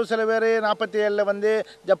யுத்தத்துக்கு பிறகு சில பேர் 47 வந்து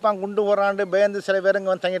ஜப்பான் குண்டு போராண்டு பயந்து சில பேர்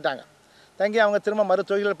இங்கே வந்து தங்கிட்டாங்க. தங்கி அவங்க திரும்ப மறு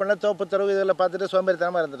தொழில்கள் பண்ண தோப்பு தரவு இதில் பார்த்துட்டு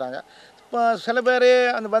சோம்பேறித்தனமாக இருந்துட்டாங்க. இப்போ சில பேர்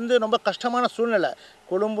அந்த வந்து ரொம்ப கஷ்டமான சூழ்நிலை.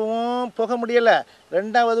 கொழும்பும் போக முடியலை.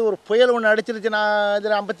 ரெண்டாவது ஒரு புயல் ஒன்று அடிச்சிருச்சு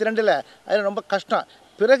இதில் 52. அதில் ரொம்ப கஷ்டம்.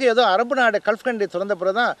 பிறகு ஏதோ அரபு நாடு கல்ஃப் கண்ட்ரி திறந்த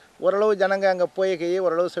பிறகு தான் ஓரளவு ஜனங்க அங்கே போய்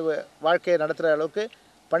ஓரளவு வாழ்க்கையை நடத்துகிற அளவுக்கு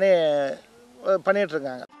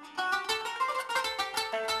பண்ணிகிட்ருக்காங்க.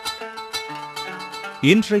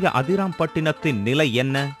 இன்றைய அதிராம்பட்டினத்தின் நிலை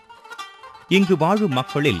என்ன? இங்கு வாழும்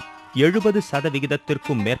மக்களில்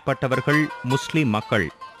 70% மேற்பட்டவர்கள் முஸ்லிம் மக்கள்.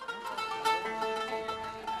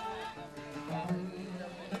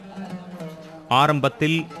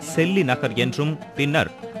 ஆரம்பத்தில் செல்லி நகர் என்றும்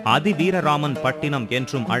பின்னர் அதிவீரராமன் பட்டினம்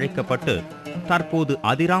என்றும் அழைக்கப்பட்டு தற்போது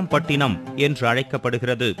அதிராம்பட்டினம் என்று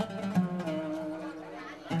அழைக்கப்படுகிறது.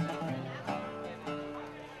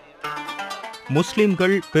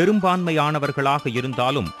 முஸ்லிம்கள் பெரும்பான்மையானவர்களாக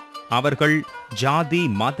இருந்தாலும் அவர்கள் ஜாதி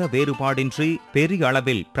மத வேறுபாடின்றி பெரிய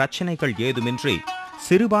அளவில் பிரச்சனைகள் ஏதுமின்றி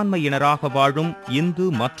சிறுபான்மையினராக வாழும் இந்து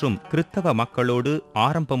மற்றும் கிறித்தவ மக்களோடு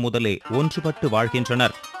ஆரம்பம் முதலே ஒன்றுபட்டு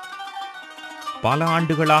வாழ்கின்றனர். பல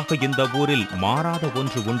ஆண்டுகளாக இந்த ஊரில் மாறாத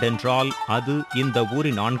ஒன்று உண்டென்றால் அது இந்த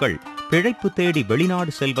ஊரின் ஆண்கள் பிழைப்பு தேடி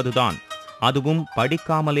வெளிநாடு செல்வதுதான். அதுவும்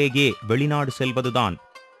படிக்காமலேயே வெளிநாடு செல்வதுதான்.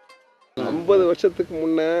 50 வருஷத்துக்கு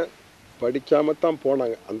முன்னே படிக்காம தான்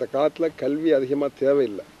போனாங்க. அந்த காலத்தில் கல்வி அதிகமாக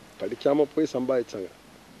தேவையில்லை, படிக்காம போய் சம்பாதிச்சாங்க.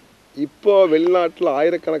 இப்போ வெளிநாட்டில்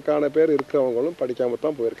ஆயிரக்கணக்கான பேர் இருக்கிறவங்களும் படிக்காம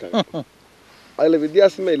தான் போயிருக்காங்க. அதில்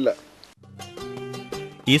வித்தியாசமே இல்லை.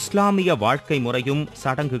 இஸ்லாமிய வாழ்க்கை முறையும்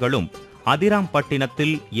சடங்குகளும்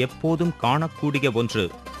அதிராம்பட்டினத்தில் எப்போதும் காணக்கூடிய ஒன்று.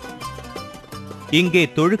 இங்கே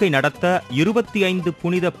தொழுகை நடத்த 25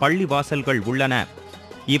 புனித பள்ளிவாசல்கள் உள்ளன.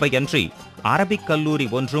 இவையன்றி அரபிக் கல்லூரி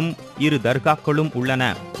ஒன்றும் 2 தர்காக்களும் உள்ளன.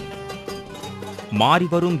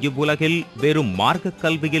 மாறிவரும் இவ்வுலகில் வெறும் மார்க்க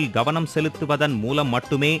கல்வியில் கவனம் செலுத்துவதன் மூலம்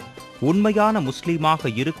மட்டுமே உண்மையான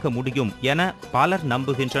முஸ்லீமாக இருக்க முடியும் என பலர்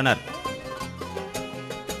நம்புகின்றனர்.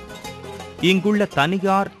 இங்குள்ள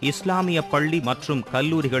தனியார் இஸ்லாமிய பள்ளி மற்றும்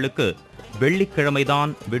கல்லூரிகளுக்கு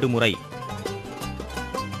வெள்ளிக்கிழமைதான் விடுமுறை.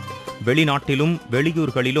 வெளிநாட்டிலும்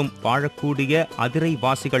வெளியூர்களிலும் வாழக்கூடிய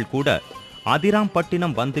அதிரைவாசிகள் கூட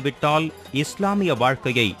அதிராம்பட்டினம் வந்துவிட்டால் இஸ்லாமிய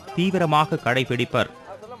வாழ்க்கையை தீவிரமாக கடைபிடிப்பர்.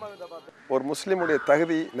 ஒரு முஸ்லீமுடைய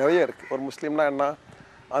தகுதி நிறைய இருக்குது. ஒரு முஸ்லீம்னா என்ன?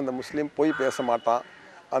 அந்த முஸ்லீம் பொய் பேச மாட்டான்,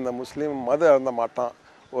 அந்த முஸ்லீம் மது அருந்த மாட்டான்,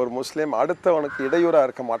 ஒரு முஸ்லீம் அடுத்தவனுக்கு இடையூறாக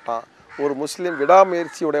இருக்க மாட்டான், ஒரு முஸ்லீம்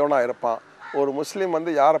விடாமுயற்சி உடையவனாக இருப்பான், ஒரு முஸ்லீம்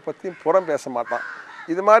யாரை பற்றியும் புறம் பேச மாட்டான்.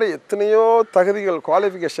 இது மாதிரி எத்தனையோ தகுதிகள்,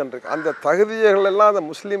 குவாலிஃபிகேஷன் இருக்குது. அந்த தகுதிகள் எல்லாம் அந்த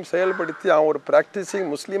முஸ்லீம் செயல்படுத்தி அவன் ஒரு ப்ராக்டிஸிங்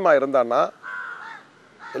முஸ்லீமாக இருந்தான்னா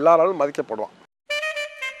எல்லாராலும் மதிக்கப்படுவான்.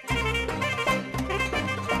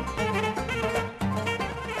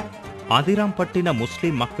 அதிராம்பட்டின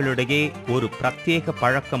முஸ்லிம் மக்களிடையே ஒரு பிரத்யேக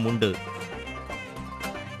பழக்கம் உண்டு.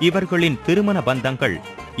 இவர்களின் திருமண பந்தங்கள்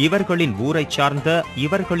இவர்களின் ஊரைச் சார்ந்த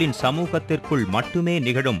இவர்களின் சமூகத்திற்குள் மட்டுமே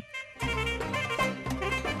நிகழும்.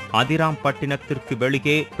 அதிராம்பட்டினத்திற்கு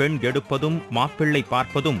வெளியே பெண் எடுப்பதும் மாப்பிள்ளை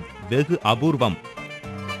பார்ப்பதும் வெகு அபூர்வம்.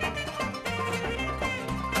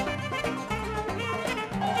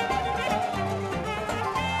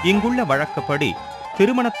 இங்குள்ள வழக்கப்படி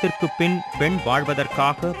திருமணத்திற்கு பின் பெண்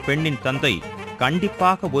வாழ்வதற்காக பெண்ணின் தந்தை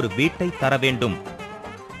கண்டிப்பாக ஒரு வீட்டை தர வேண்டும்.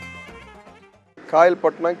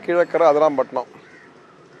 காயல்பட்டினம், கீழக்கரை, அதிராம்பட்டினம்,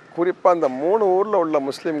 குறிப்பாக இந்த 3 ஊரில் உள்ள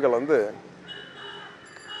முஸ்லீம்கள்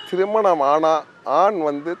திருமணம் ஆனால் ஆண்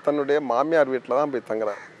தன்னுடைய மாமியார் வீட்டில் தான் போய்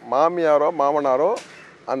தங்குறார். மாமியாரோ மாமனாரோ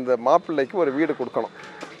அந்த மாப்பிள்ளைக்கு ஒரு வீடு கொடுக்கணும்.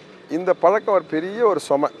 இந்த பழக்கம் ஒரு பெரிய ஒரு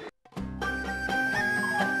சுமை.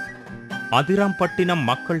 அதிராம்பட்டினம்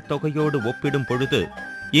மக்கள் தொகையோடு ஒப்பிடும் பொழுது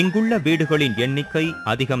இங்குள்ள வீடுகளின் எண்ணிக்கை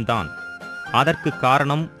அதிகம்தான். அதற்கு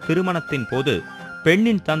காரணம் திருமணத்தின் போது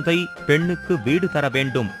பெண்ணின் தந்தை பெண்ணுக்கு வீடு தர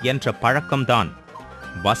வேண்டும் என்ற பழக்கம்தான்.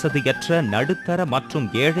 வசதியற்ற நடுத்தர மற்றும்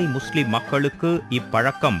ஏழை முஸ்லிம் மக்களுக்கு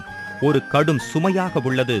இப்பழக்கம் ஒரு கடும் சுமையாக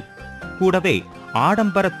உள்ளது. கூடவே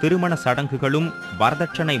ஆடம்பர திருமண சடங்குகளும்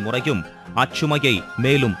வரதட்சணை முறையும் அச்சுமையை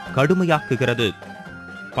மேலும் கடுமையாக்குகிறது.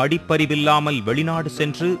 படிப்பறிவில்லாமல் வெளிநாடு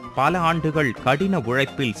சென்று பல ஆண்டுகள் கடின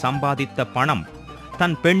உழைப்பில் சம்பாதித்த பணம்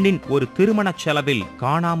தன் பெண்ணின் ஒரு திருமணச் செலவில்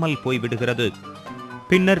காணாமல் போய்விடுகிறது.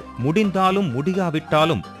 பின்னர் முடிந்தாலும்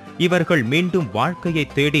முடியாவிட்டாலும் இவர்கள் மீண்டும் வாழ்க்கையை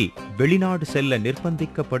தேடி வெளிநாடு செல்ல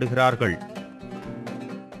நிர்பந்திக்கப்படுகிறார்கள்.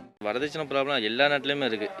 வரதட்சணை ப்ராப்ளம் எல்லா நாட்டிலையுமே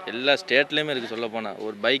இருக்குது, எல்லா ஸ்டேட்லேயுமே இருக்குது. சொல்ல போனால்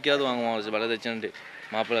ஒரு பைக்காவது வாங்குவான் வரதட்சணைட்டு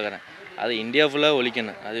மாப்பிள்ளைக்காரன். அது இந்தியா ஃபுல்லாக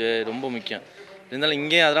ஒழிக்கணும், அது ரொம்ப முக்கியம். இருந்தாலும்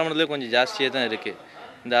இங்கேயும் அதிராம்பட்டினத்துலேயே கொஞ்சம் ஜாஸ்தியாக தான் இருக்குது.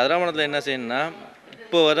 இந்த அதிராம்பட்டினத்தில் என்ன செய்யணும்னா,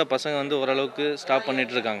 இப்போ வர பசங்க ஓரளவுக்கு ஸ்டாப்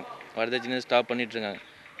பண்ணிகிட்ருக்காங்க, வரதட்சணையை ஸ்டாப் பண்ணிகிட்ருக்காங்க.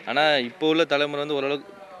 ஆனால் இப்போ உள்ள தலைமுறை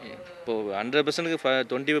ஓரளவுக்கு இப்போது 100%க்கு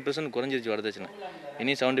 25% குறைஞ்சிருச்சு வரதட்சணை.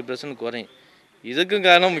 இனி 70% குறையும். இதுக்கும்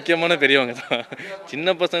காரணம் முக்கியமான பெரியவங்க தான்.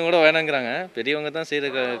 சின்ன பசங்க கூட வேணாங்கிறாங்க, பெரியவங்க தான்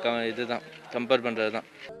செய்கிற இதுதான் கம்பேர் பண்ணுறது தான்.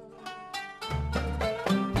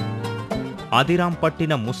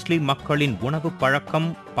 அதிராம்பட்டினம் முஸ்லிம் மக்களின் உணவு பழக்கம்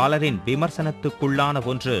பலரின் விமர்சனத்துக்குள்ளான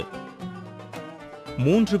ஒன்று.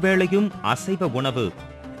 3 வேளையும் அசைவ உணவு,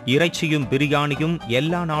 இறைச்சியும் பிரியாணியும்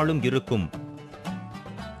எல்லா நாளும் இருக்கும்.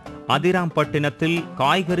 அதிராம்பட்டினத்தில்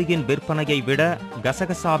காய்கறியின் விற்பனையை விட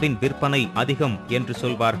கசகசாவின் விற்பனை அதிகம் என்று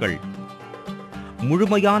சொல்வார்கள்.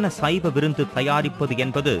 முழுமையான சைவ விருந்து தயாரிப்பது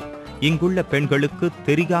என்பது இங்குள்ள பெண்களுக்கு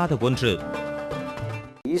தெரியாத ஒன்று.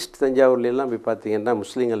 ஈஸ்ட் தஞ்சாவூர்லாம் போய் பார்த்தீங்கன்னா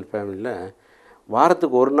முஸ்லீம்கள் ஃபேமிலியில்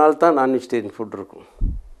வாரத்துக்கு ஒரு நாள் தான் நான் வெஜிடேரியன் ஃபுட் இருக்கும்.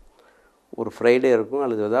 ஒரு ஃப்ரைடே இருக்கும்,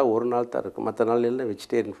 அல்லது ஏதாவது ஒரு நாள் தான் இருக்கும். மற்ற நாள் எல்லாம்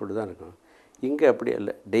வெஜிடேரியன் ஃபுட்டு தான் இருக்கும். இங்கே அப்படி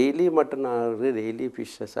இல்லை, டெய்லி மட்டன் ஆகுது, டெய்லி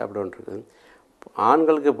ஃபிஷ்ஷை சாப்பிட வேண்டியிருக்குது.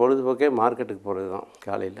 ஆண்களுக்கு பொழுதுபோக்கே மார்க்கெட்டுக்கு போகிறது தான்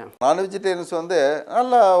காலையில். நான் வெஜிடேரியன்ஸ் வந்து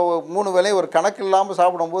நல்லா 3 வேளையும் ஒரு கணக்கு இல்லாமல்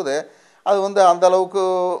சாப்பிடும்போது அது வந்து அந்த அளவுக்கு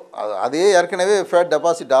அதே ஏற்கனவே ஃபேட்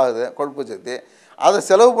டெபாசிட் ஆகுது, கொழுப்பு சக்தி. அதை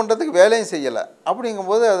செலவு பண்ணுறதுக்கு வேலையும் செய்யலை.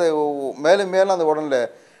 அப்படிங்கும்போது அது மேலும் மேலும் அந்த உடலில்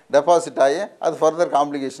டெபாசிட் ஆகி அது ஃபர்தர்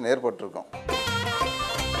காம்ப்ளிகேஷன் ஏற்பட்டிருக்கும்.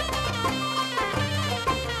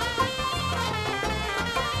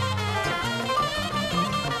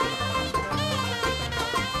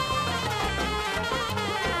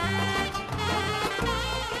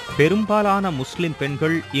 பெரும்பாலான முஸ்லிம்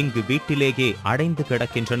பெண்கள் இங்கு வீட்டிலேயே அடைந்து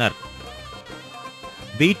கிடக்கின்றனர்.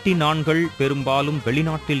 வீட்டின் ஆண்கள் பெரும்பாலும்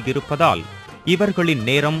வெளிநாட்டில் இருப்பதால் இவர்களின்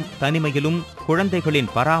நேரம் தனிமையிலும்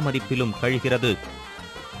குழந்தைகளின் பராமரிப்பிலும் கழிகிறது.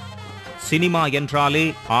 சினிமா என்றாலே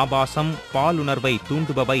ஆபாசம், பாலுணர்வை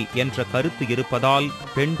தூண்டுபவை என்ற கருத்து இருப்பதால்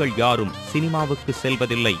பெண்கள் யாரும் சினிமாவுக்கு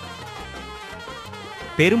செல்வதில்லை.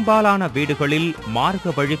 பெரும்பாலான வீடுகளில்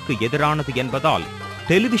மார்க்க வழிக்கு எதிரானது என்பதால்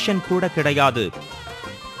டெலிவிஷன் கூட கிடையாது.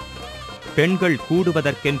 பெண்கள்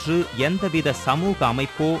கூடுவதற்கென்று எந்தவித சமூக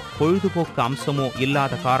அமைப்போ பொழுதுபோக்கு அம்சமோ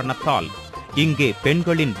இல்லாத காரணத்தால் இங்கே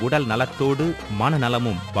பெண்களின் உடல் நலத்தோடு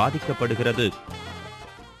மனநலமும் பாதிக்கப்படுகிறது.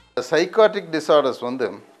 சைக்காட்ரிக் டிசார்டர்ஸ் வந்து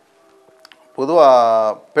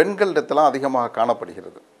பொதுவாக பெண்களிடத்தெல்லாம் அதிகமாக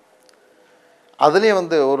காணப்படுகிறது. அதுலேயும்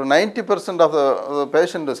வந்து ஒரு 90% of the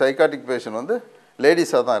patient, psychiatric patient வந்து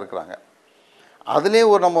லேடிஸாக தான் இருக்கிறாங்க.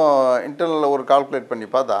 அதுலேயும் ஒரு நம்ம இன்டர்னலில் ஒரு கால்குலேட் பண்ணி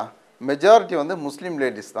பார்த்தா மெஜாரிட்டி வந்து முஸ்லீம்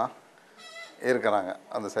லேடிஸ் தான் இருக்கிறாங்க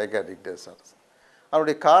அந்த சைக்காட்ரிக் டிசார்டர்ஸ்.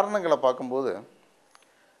 அதனுடைய காரணங்களை பார்க்கும்போது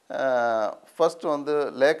ஃபஸ்ட்டு வந்து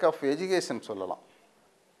லேக் ஆஃப் எஜுகேஷன் சொல்லலாம்.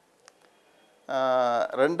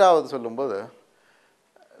 ரெண்டாவது சொல்லும்போது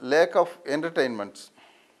லேக் ஆஃப் என்டர்டெயின்மெண்ட்ஸ்.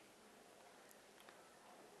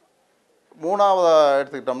 மூணாவதாக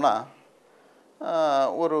எடுத்துக்கிட்டோம்னா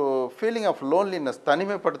ஒரு ஃபீலிங் ஆஃப் லோன்லினஸ்,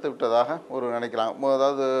 தனிமைப்படுத்தி விட்டதாக ஒரு நினைக்கிறாங்க.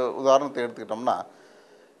 அதாவது உதாரணத்தை எடுத்துக்கிட்டோம்னா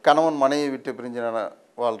கணவன் மனைவி விட்டு பிரிஞ்சு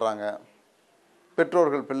வாழ்கிறாங்க,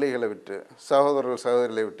 பெற்றோர்கள் பிள்ளைகளை விட்டு, சகோதரர்கள்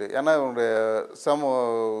சகோதரிகளை விட்டு. ஏன்னா இவனுடைய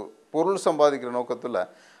பொருள் சம்பாதிக்கிற நோக்கத்தில்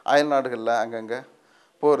அயல் நாடுகளில் அங்கங்கே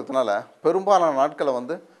போகிறதுனால பெரும்பாலான நாட்களை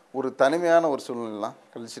வந்து ஒரு தனிமையான ஒரு சூழ்நிலாம்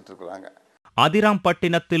கழிச்சிட்டு இருக்கிறாங்க.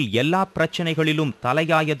 அதிராம்பட்டினத்தில் எல்லா பிரச்சனைகளிலும்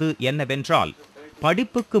தலையாயது என்னவென்றால்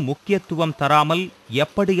படிப்புக்கு முக்கியத்துவம் தராமல்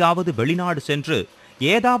எப்படியாவது வெளிநாடு சென்று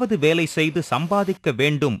ஏதாவது வேலை செய்து சம்பாதிக்க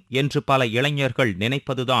வேண்டும் என்று பல இளைஞர்கள்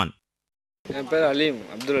நினைப்பதுதான். என் பேர் அலீம்,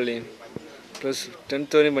 அப்துல் அலீம். ப்ளஸ்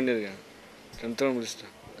 10th வரையும் பண்ணியிருக்கேன். 10th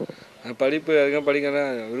முடிச்சிட்டேன். படிப்பு அதுக்காக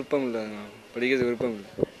படிக்கிறேன் விருப்பம் இல்லை, படிக்கிறது விருப்பம் இல்லை.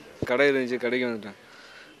 கடை இருந்துச்சு, கடைக்கு வந்துட்டேன்.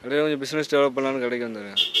 கடையில் கொஞ்சம் பிஸ்னஸ் டெவலப் பண்ணலான்னு கடைக்கு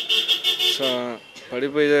வந்துடுறேன். ஸோ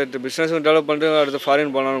படிப்பு இதை பிஸ்னஸ் டெவலப் பண்ணிட்டு அடுத்து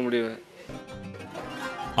ஃபாரின் போகலான்னு முடிவு.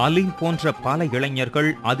 அலீம் போன்ற பல இளைஞர்கள்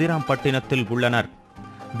அதிராம்பட்டினத்தில் உள்ளனர்.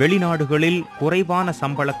 வெளிநாடுகளில் குறைவான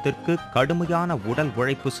சம்பளத்திற்கு கடுமையான உடல்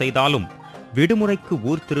உழைப்பு செய்தாலும் விடுமுறைக்கு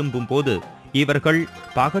ஊர் திரும்பும் போது இவர்கள்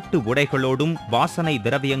பகட்டு உடைகளோடும் வாசனை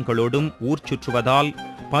திரவியங்களோடும் ஊர் சுற்றுவதால்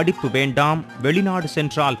படிப்பு வேண்டாம், வெளிநாடு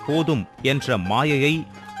சென்றால் போதும் என்ற மாயையை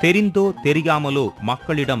தெரிந்தோ தெரியாமலோ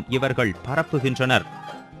மக்களிடம் இவர்கள் பரப்புகின்றனர்.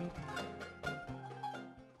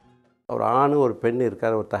 ஒரு ஆணு ஒரு பெண்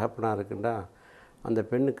இருக்கார், ஒரு தகப்பனாக இருக்குன்னா அந்த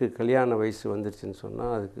பெண்ணுக்கு கல்யாண வயசு வந்துருச்சுன்னு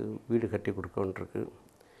சொன்னால் அதுக்கு வீடு கட்டி கொடுக்க வேண்டியிருக்கு,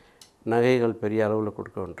 நகைகள் பெரிய அளவில்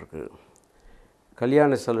கொடுக்க வேண்டியிருக்கு,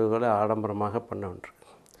 கல்யாண செலவுகளை ஆடம்பரமாக பண்ண வேண்டியிருக்கு.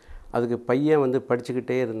 அதுக்கு பையன் வந்து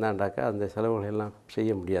படிச்சுக்கிட்டே இருந்தாண்டாக்கா அந்த செலவுகளை எல்லாம்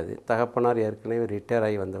செய்ய முடியாது. தகப்பனார் ஏற்கனவே ரிட்டையர்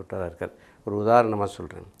ஆகி வந்துவிட்டாராக இருக்கார், ஒரு உதாரணமாக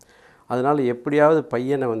சொல்கிறேன். அதனால் எப்படியாவது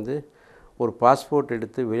பையனை வந்து ஒரு பாஸ்போர்ட்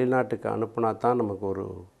எடுத்து வெளிநாட்டுக்கு அனுப்புனா தான் நமக்கு ஒரு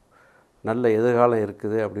நல்ல எதிர்காலம்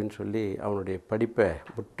இருக்குது அப்படின்னு சொல்லி அவனுடைய படிப்பை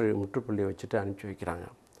முற்றுப்புள்ளி வச்சுட்டு அனுப்பிச்சி வைக்கிறாங்க.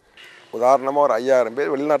 உதாரணமாக ஒரு 5000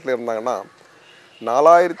 பேர் வெளிநாட்டில் இருந்தாங்கன்னா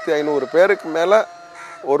 4500 பேருக்கு மேலே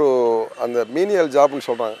ஒரு அந்த மீனியல் ஜாப்னு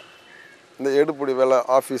சொல்கிறாங்க. இந்த எடுப்புடி வேலை,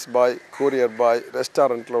 ஆஃபீஸ் பாய், கூரியர் பாய்,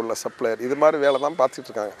 ரெஸ்டாரண்ட்டில் உள்ள சப்ளையர், இது மாதிரி வேலை தான் பார்த்துட்டு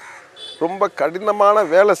இருக்காங்க. ரொம்ப கடினமான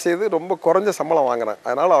வேலை செய்து ரொம்ப குறைஞ்ச சம்பளம் வாங்குறாங்க.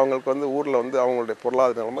 அதனால் அவங்களுக்கு வந்து ஊரில் வந்து அவங்களுடைய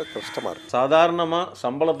பொருளாதார நிலைமை கஷ்டமாக இருக்குது. சாதாரணமாக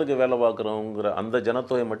சம்பளத்துக்கு வேலை பார்க்குறவங்கிற அந்த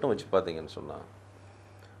ஜனத்தொகை மட்டும் வச்சு பார்த்தீங்கன்னு சொன்னால்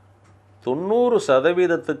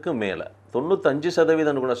 90% மேலே,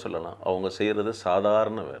 95% கூட சொல்லலாம், அவங்க செய்கிறது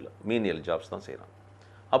சாதாரண வேலை, மீனியல் ஜாப்ஸ் தான் செய்கிறாங்க.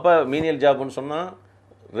 அப்போ மீனியல் ஜாப்னு சொன்னால்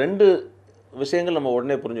 2 விஷயங்கள் நம்ம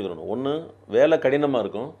உடனே புரிஞ்சுக்கணும். ஒன்று, வேலை கடினமாக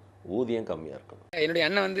இருக்கும், ஊதியம் கம்மியாக இருக்கும். என்னுடைய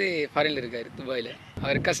அண்ணன் வந்து ஃபாரினில் இருக்கார், துபாயில்.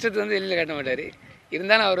 அவர் கஷ்டத்தை வந்து வெளியில் காட்ட மாட்டார்.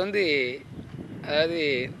 இருந்தாலும் அவர் வந்து அதாவது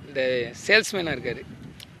இந்த சேல்ஸ்மேனாக இருக்கார்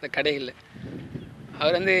இந்த கடைகளில்.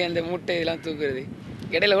 அவர் வந்து அந்த மூட்டை இதெல்லாம் தூக்குறது,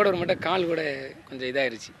 இடையில கூட ஒரு மூட்டை கால் கூட கொஞ்சம்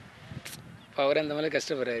இதாகிடுச்சு. இப்போ அவர் அந்த மாதிரி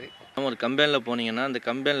கஷ்டப்படுறாரு. ஒரு கம்பெனியில் போனீங்கன்னா அந்த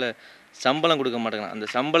கம்பெனியில் சம்பளம் கொடுக்க மாட்டேங்கிறான். அந்த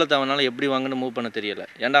சம்பளத்தை அவனால் எப்படி வாங்கன்னு மூவ் பண்ண தெரியலை.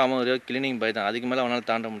 ஏன்டா அவன் ஒரு கிளீனிங் பாய் தான், அதுக்கு மேலே அவனால்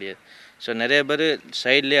தாண்ட முடியாது. ஸோ நிறைய பேர்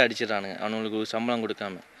சைட்லேயே அடிச்சிடறானுங்க அவனுங்களுக்கு சம்பளம்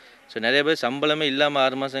கொடுக்காம. ஸோ நிறைய பேர் சம்பளமே இல்லாமல்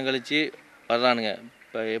 6 மாதம் கழித்து வர்றானுங்க.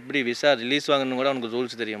 இப்போ எப்படி விசா ரிலீஸ் வாங்கணும்னு கூட அவனுக்கு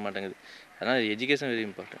ரூல்ஸ் தெரிய மாட்டேங்குது. அதனால் எஜுகேஷன் வெரி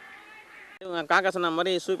இம்பார்ட்டன்ட். இவங்க காக்கா சொன்ன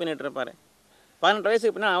மாதிரி சூப் பண்ணிட்டு இருப்பார். 18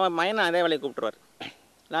 வயசுக்கு பின்னா அவன் மையனை அதே வேலையை கூப்பிட்டுருவார்.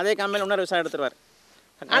 அதே கம்பெனியில் இன்னொரு விசா எடுத்துருவார்.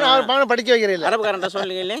 ஆனால் அவர் பணம் படிக்க வைக்கிறீங்க. அரபுக்காரன்ட்ட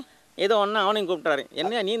சொல்லிங்களே ஏதோ ஒன்று அவனையும் கூப்பிட்டாரு.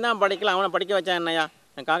 என்ன நீ தான் படிக்கல, அவனை படிக்க வச்சா என்னையா?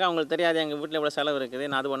 காக்கா உங்களுக்கு தெரியாது எங்கள் வீட்டில் இவ்வளோ செலவு இருக்குது,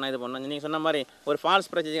 நான் அது பண்ணேன் இது பண்ணேன். நீங்கள் சொன்ன மாதிரி ஒரு ஃபால்ஸ்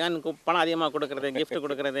பிரச்சனைக்காக பணம் அதிகமாக கொடுக்குறது, கிஃப்ட்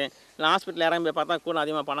கொடுக்குறது, இல்லை ஹாஸ்பிட்டல் இறங்கி போய் பார்த்தா கூட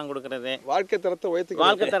அதிகமாக பணம் கொடுக்குறது, வாழ்க்கை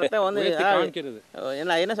தரத்தை வந்து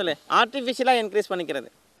என்ன சொல்லு ஆர்டிஃபிஷியலாக இன்க்ரீஸ் பண்ணிக்கிறது.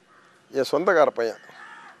 என் சொந்தக்கார பையன்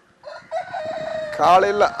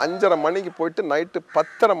காலையில் 5:30 மணிக்கு போயிட்டு நைட்டு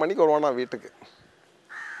 10:30 மணிக்கு வருவானா வீட்டுக்கு.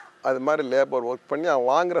 அது மாதிரி லேபர் ஒர்க் பண்ணி அவன்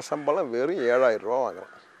வாங்குகிற சம்பளம் வெறும் 7,000 ரூபா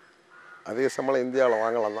வாங்குறான். அதே சம்பளம் இந்தியாவில்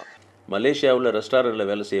வாங்கலாம் தான். மலேசியாவில் ரெஸ்டாரண்ட்டில்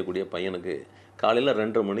வேலை செய்யக்கூடிய பையனுக்கு காலையில்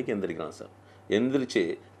 2:30 மணிக்கு எந்திரிக்கிறான் சார். எந்திரிச்சு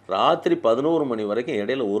ராத்திரி 11 மணி வரைக்கும்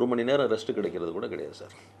இடையில 1 மணி நேரம் ரெஸ்ட்டு கிடைக்கிறது கூட கிடையாது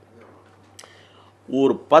சார்.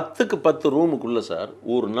 ஒரு 10க்கு 10 ரூமுக்குள்ளே சார்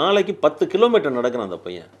ஒரு நாளைக்கு 10 கிலோமீட்டர் நடக்கிறான் அந்த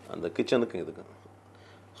பையன். அந்த கிச்சனுக்கு இதுக்கு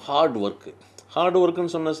ஹார்ட்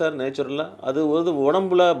ஒர்க்குன்னு சொன்னேன் சார். நேச்சுரலாக அது ஒரு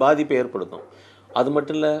உடம்புல பாதிப்பை ஏற்படுத்தும். அது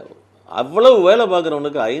மட்டும் இல்லை, அவ்வளவு வேலை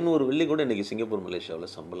பார்க்குறவனுக்கு 500 வெள்ளி கூட இன்றைக்கி சிங்கப்பூர்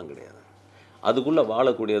மலேசியாவில் சம்பளம் கிடையாது. அதுக்குள்ளே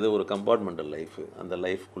வாழக்கூடியது ஒரு கம்பார்ட்மெண்டல் லைஃபு. அந்த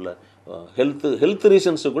லைஃப்குள்ளே ஹெல்த்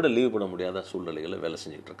ரீசன்ஸு கூட லீவ் பண்ண முடியாத சூழ்நிலைகளை வேலை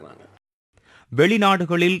செஞ்சுட்டு இருக்கிறாங்க.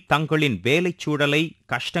 வெளிநாடுகளில் தங்களின் வேலைச் சூழலை,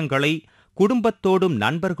 கஷ்டங்களை குடும்பத்தோடும்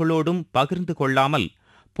நண்பர்களோடும் பகிர்ந்து கொள்ளாமல்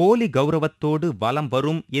போலி கௌரவத்தோடு வலம்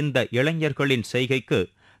வரும் இந்த இளைஞர்களின் செய்கைக்கு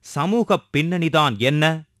சமூக பின்னணிதான் என்ன?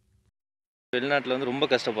 வெளிநாட்டில் வந்து ரொம்ப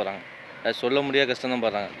கஷ்டப்படுறாங்க. அது சொல்ல முடியாத கஷ்டம் தான்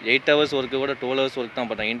படுறாங்க. 8 ஹவர்ஸ் ஒர்க்கு கூட 12 ஹவர்ஸ் ஒர்க் தான்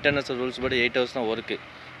பண்ணுறாங்க. இன்டர்நேஷனல் ரூல்ஸ் படி 8 ஹவர்ஸ் தான் ஒர்க்கு.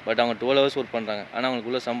 பட் அவங்க 12 ஹவர்ஸ் ஒர்க் பண்ணுறாங்க. ஆனால்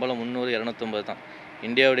அவங்களுக்குள்ள சம்பளம் 300, 250 தான்.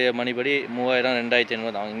 இந்தியாவுடைய மணிப்படி 3000,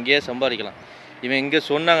 2500 தான். அவங்க இங்கேயே சம்பாதிக்கலாம். இவன் இங்கே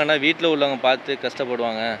சொன்னாங்கன்னா வீட்டில் உள்ளவங்க பார்த்து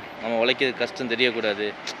கஷ்டப்படுவாங்க, நம்ம உழைக்கிறது கஷ்டம் தெரியக்கூடாது,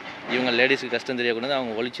 இவங்க லேடிஸுக்கு கஷ்டம் தெரியக்கூடாது,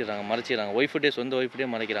 அவங்க ஒழிச்சிடுறாங்க, மறைச்சிடுறாங்க. சொந்த ஒய்ஃப்டே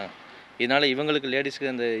மறைக்கிறாங்க. இதனால் இவங்களுக்கு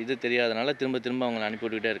லேடிஸ்க்கு அந்த இது தெரியாதனால திரும்ப அவங்களை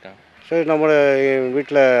அனுப்பிவிட்டுக்கிட்டே இருக்காங்க. சரி, நம்மளை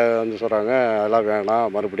வீட்டில் வந்து சொல்கிறாங்க அதெல்லாம் வேணாம்,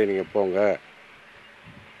 மறுபடியும் நீங்கள் போங்க,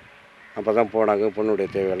 அப்போ தான் போனாங்க பொண்ணுடைய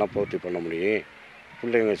தேவையெல்லாம் பூர்த்தி பண்ண முடியும்.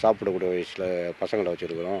 பிள்ளைங்க சாப்பிடக்கூடிய வயசில் பசங்களை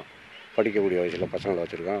வச்சுருக்குறோம், படிக்கக்கூடிய வயசில் பசங்களை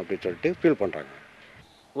வச்சுருக்கோம் அப்படின்னு சொல்லிட்டு ஃபீல் பண்ணுறாங்க.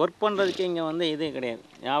 ஒர்க் பண்ணுறதுக்கு இங்கே வந்து இது கிடையாது.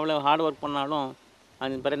 எவ்வளோ ஹார்ட் ஒர்க் பண்ணாலும்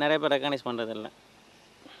அது பிறகு நிறைய பேர் ரெக்கக்னைஸ் பண்ணுறதில்ல.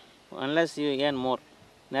 Unless you earn more.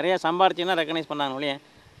 நிறையா சம்பாரிச்சிங்கன்னா ரெக்கக்னைஸ் பண்ணாங்க இல்லையா.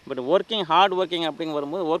 பட் ஹார்ட் ஒர்க்கிங் அப்படின்னு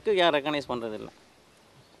வரும்போது ஒர்க்குக்கு யாரும் ரெக்கக்னைஸ் பண்ணுறதில்ல.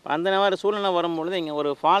 அந்த மாதிரி சூழ்நிலை வரும்பொழுது இங்கே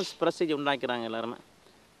ஒரு ஃபால்ஸ் ப்ரெஸ்டீஜ் உண்டாக்கிறாங்க எல்லாருமே.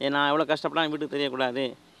 நான் எவ்வளோ கஷ்டப்படாமல் வீட்டுக்கு தெரியக்கூடாது,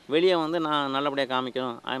 வெளியே வந்து நான் நல்லபடியாக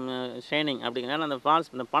காமிக்கணும், ஐம் ஷைனிங் அப்படிங்கிறனால அந்த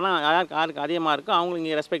இந்த பணம் யாருக்கு அதிகமாக இருக்கோ அவங்களுக்கு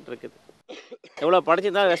இங்கே ரெஸ்பெக்ட் இருக்குது. எவ்வளோ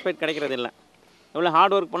படிச்சிருந்தால் ரெஸ்பெக்ட் கிடைக்கிறது இல்லை, எவ்வளோ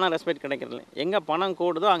ஹார்ட் ஒர்க் பண்ணால் ரெஸ்பெக்ட் கிடைக்கிறதில்ல. எங்கே பணம்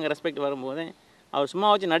கூடுதோ அங்கே ரெஸ்பெக்ட் வரும்போது அவர் சும்மா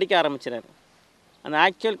வச்சு நடிக்க ஆரம்பிச்சிடாரு. அந்த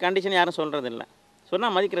ஆக்சுவல் கண்டிஷன் யாரும் சொல்கிறதில்ல,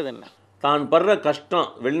 சொன்னால் மதிக்கிறது இல்லை. தான் படுற கஷ்டம்,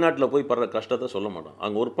 வெளிநாட்டில் போய் படுற கஷ்டத்தை சொல்ல மாட்டோம்.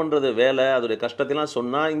 அங்கே ஒர்க் பண்ணுறது வேலை, அதோடைய கஷ்டத்தெல்லாம்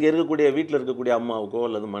சொன்னால் இங்கே வீட்டில் இருக்கக்கூடிய அம்மாவுக்கோ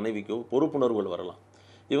அல்லது மனைவிக்கோ பொறுப்புணர்வுகள் வரலாம்.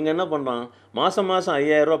 இவங்க என்ன பண்ணுறான், மாதம்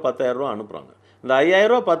 5,000 ரூபா 10,000 ரூபா அனுப்புகிறாங்க. இந்த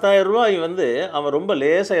 5,000 ரூபா 10,000 ரூபா வந்து அவன் ரொம்ப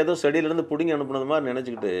லேசாக ஏதோ செடியிலேருந்து பிடிங்கி அனுப்புனது மாதிரி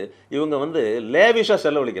நினச்சிக்கிட்டு இவங்க வந்து லேவிஷாக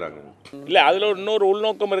செலவழிக்கிறாங்க. இல்லை, அதில் இன்னொரு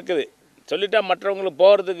உள்நோக்கம் இருக்குது. சொல்லிட்டா மற்றவங்களுக்கு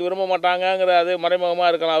போகிறதுக்கு விரும்ப மாட்டாங்கங்கிற அது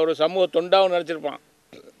மறைமுகமாக இருக்கலாம். அவர் சமூக தொண்டாகவும் நினச்சிருப்பான்.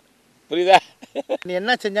 புரியுதா? நீ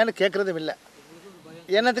என்ன செஞ்சாலும் கேட்குறதும் இல்லை.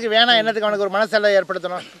 என்னத்துக்கு வேணாம், என்னத்துக்கு அவனுக்கு ஒரு மனசெல்லை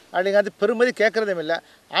ஏற்படுத்தணும் அப்படிங்கிறது பெருமதி கேட்குறதும் இல்லை.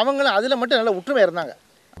 அவங்களும் அதில் மட்டும் நல்லா ஒற்றுமை இருந்தாங்க.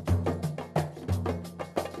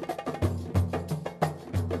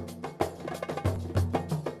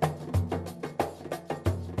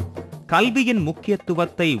 கல்வியின்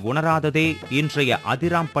முக்கியத்துவத்தை உணராததே இன்றைய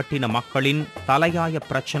அதிராம்பட்டின மக்களின் தலையாய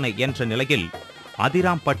பிரச்சனை என்ற நிலையில்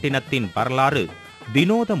அதிராம்பட்டினத்தின் வரலாறு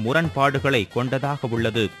வினோத முரண்பாடுகளை கொண்டதாக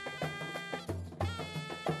உள்ளது.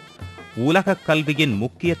 உலக கல்வியின்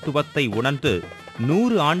முக்கியத்துவத்தை உணர்ந்து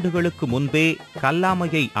 100 ஆண்டுகளுக்கு முன்பே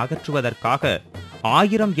கல்லாமையை அகற்றுவதற்காக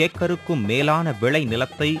 1000 ஏக்கருக்கும் மேலான விளை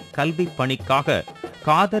நிலத்தை கல்வி பணிக்காக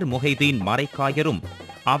காதர் முஹைதீன் மரைக்காயரும்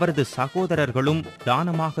அவரது சகோதரர்களும்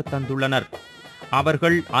தானமாக தந்துள்ளனர்.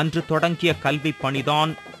 அவர்கள் அன்று தொடங்கிய கல்வி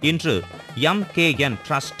பணிதான் இன்று MKN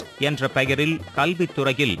ட்ரஸ்ட் என்ற பெயரில்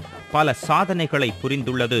கல்வித்துறையில் பல சாதனைகளை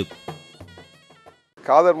புரிந்துள்ளது.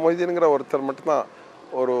 காதர் மொய்தீன்கிற ஒருத்தர் மட்டும்தான்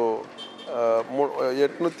ஒரு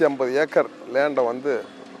 850 ஏக்கர் லேண்டை வந்து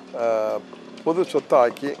பொது சொத்தை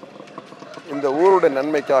ஆக்கி இந்த ஊருடைய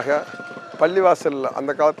நன்மைக்காக பள்ளிவாசலில்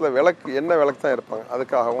அந்த காலத்தில் எண்ணெய் விளக்கு தான் இருப்பாங்க,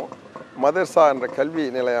 அதுக்காகவும் மதர்சா என்ற கல்வி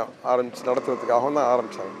நிலையம் நடத்துறதுக்காகவும் தான்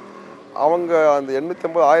ஆரம்பித்தாங்க. அவங்க அந்த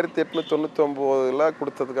 1899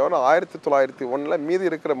 கொடுத்ததுக்கப்புறம் 1901 மீதி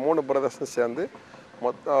இருக்கிற 3 பிரதர்ஸும் சேர்ந்து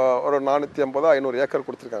ஒரு 450 500 ஏக்கர்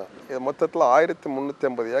கொடுத்துருக்காங்க. இது மொத்தத்தில்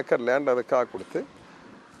 1350 ஏக்கர் லேண்ட் அதுக்காக கொடுத்து,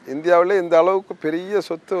 இந்தியாவிலே இந்த அளவுக்கு பெரிய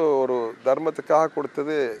சொத்து ஒரு தர்மத்துக்காக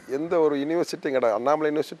கொடுத்தது எந்த ஒரு யூனிவர்சிட்டியும் கிடையாது. அண்ணாமலை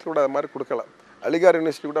யூனிவர்சிட்டி கூட அது மாதிரி கொடுக்கல, அலிகார்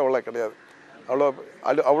யூனிவர்சிட்டி கூட அவ்வளோ கிடையாது.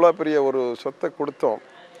 அவ்வளோ பெரிய ஒரு சொத்தை கொடுத்தோம்.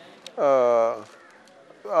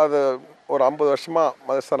 அது ஒரு 50 வருஷமாக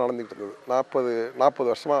மதரசா நடந்துக்கிட்டு இருந்தது. 40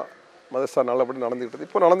 வருஷமாக மதரசா நல்லபடி நடந்துக்கிட்டு இருக்குது.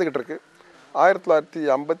 இப்போ நடந்துக்கிட்டு இருக்குது.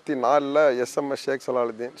 1954 எஸ்எம்எஸ்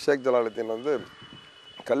ஷேக் ஜலாலுத்தீன் வந்து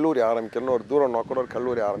கல்லூரி ஆரம்பிக்கணும்னு ஒரு தூரம் நோக்கோட ஒரு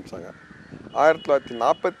கல்லூரி ஆரம்பித்தாங்க.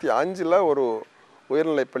 1945 ஒரு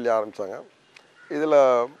உயர்நிலைப்பள்ளி ஆரம்பித்தாங்க. இதில்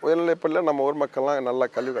உயர்நிலைப்பள்ளியில் நம்ம ஊர் மக்கள்லாம் நல்லா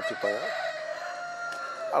கல்வி கற்றுப்பாங்க.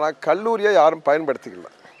 ஆனால் கல்லூரியை யாரும் பயன்படுத்திக்கல.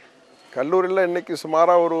 கல்லூரியில் இன்றைக்கி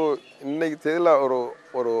சுமாராக இன்றைக்கி தேதியில் ஒரு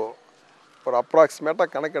ஒரு ஒரு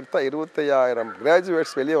அப்ராக்சிமேட்டாக கணக்கெடுத்தால் 25,000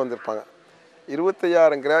 கிராஜுவேட்ஸ் வெளியே வந்திருப்பாங்க.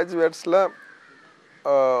 25,000 கிராஜுவேட்ஸில்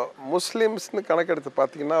முஸ்லீம்ஸ்னு கணக்கெடுத்து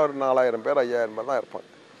பார்த்திங்கன்னா ஒரு 4,000 பேர் 5,000 பேர் தான் இருப்பாங்க.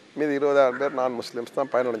 மீது 20,000 பேர் நான் முஸ்லீம்ஸ் தான்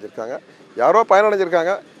பயனடைஞ்சிருக்காங்க. யாரோ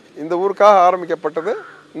பயனடைஞ்சிருக்காங்க. இந்த ஊருக்காக ஆரம்பிக்கப்பட்டது.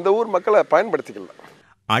 இந்த ஊர் மக்களை பயன்படுத்திக்கல.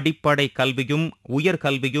 அடிப்படை கல்வியும்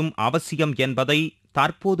உயர்கல்வியும் அவசியம் என்பதை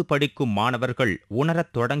தற்போது படிக்கும் மாணவர்கள்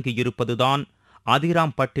உணரத் தொடங்கியிருப்பதுதான்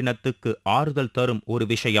அதிராம்பட்டினத்துக்கு ஆறுதல் தரும் ஒரு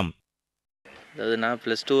விஷயம். அதாவது நான்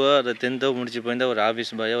 +2 அதை 10th முடிச்சு போயிருந்தால் ஒரு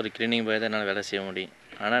ஆஃபீஸ் பாயோ ஒரு கிளீனிங் பாய் தான் என்னால் வேலை செய்ய முடியும்.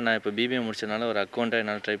 ஆனால் நான் இப்போ பிபிஏ முடிச்சதுனால ஒரு அக்கௌண்ட்டாக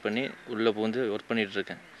என்னால் ட்ரை பண்ணி உள்ளே புகுந்து ஒர்க்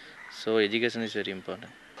பண்ணிகிட்ருக்கேன். So education is very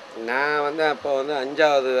important. நான் அப்போ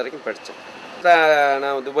 5வது வரைக்கும் படித்தேன்.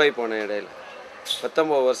 நான் துபாய் போனேன். இடையில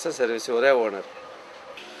 19 வருஷம் சர்வீஸ், ஒரே ஓனர்.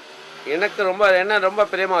 எனக்கு ரொம்ப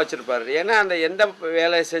பிரியமாக வச்சுருப்பார். ஏன்னா அந்த எந்த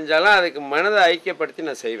வேலையை செஞ்சாலும் அதுக்கு மனதை ஐக்கியப்படுத்தி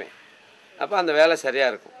நான் செய்வேன். அப்போ அந்த வேலை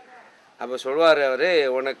சரியாக இருக்கும். அப்போ சொல்வார் அவர்,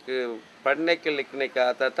 உனக்கு பன்னைக்கு லிக்னைக்கு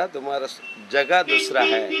ஆத்தாத்தா துமார ஜகா துஸ்ரா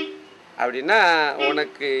ஹே அப்படின்னா,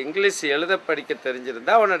 உனக்கு இங்கிலீஷ் எழுத படிக்க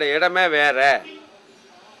தெரிஞ்சிருந்தா உன்னோட இடமே வேற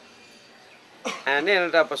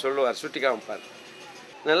என்கிட்ட அப்போ சொல்லுவார், சுட்டி காமிப்பார்.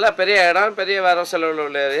 நல்லா பெரிய இடம், பெரிய வர செலவில்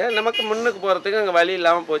உள்ள ஏரியா. நமக்கு முன்னுக்கு போகிறதுக்கு அங்கே வழி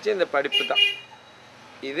இல்லாமல் போச்சு. இந்த படிப்பு தான்.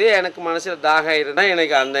 இதே எனக்கு மனசில் தாகம் இருந்தால்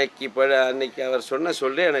எனக்கு அன்னைக்கு அவர்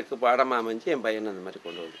சொல்லி எனக்கு பாடமாக அமைஞ்சு என் பையனை அந்த மாதிரி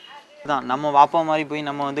கொண்டு வந்து தான். நம்ம வாப்பா மாதிரி போய்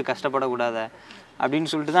நம்ம வந்து கஷ்டப்படக்கூடாது அப்படின்னு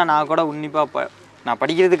சொல்லிட்டு தான் நான் கூட உன்னிப்பாக நான்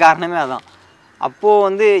படிக்கிறதுக்கு காரணமே அதான். அப்போது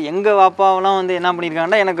வந்து எங்கள் வாப்பாவெல்லாம் வந்து என்ன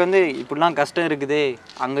பண்ணியிருக்காங்கன்னா, எனக்கு வந்து இப்படிலாம் கஷ்டம் இருக்குது,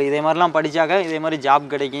 அங்கே இதே மாதிரிலாம் படித்தாக்க இதே மாதிரி ஜாப்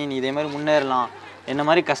கிடைக்கும், நீ இதே மாதிரி முன்னேறலாம், என்ன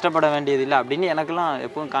மாதிரி கஷ்டப்பட வேண்டியதில்லை அப்படின்னு எனக்கெல்லாம்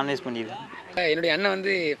எப்பவும் கான்வென்ஸ் பண்ணியிருக்காங்க. என்னுடைய அண்ணன்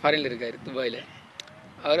வந்து ஃபாரினில் இருக்கார், துபாயில்.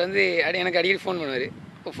 அவர் வந்து எனக்கு அடிக்கடி ஃபோன் பண்ணுவார்.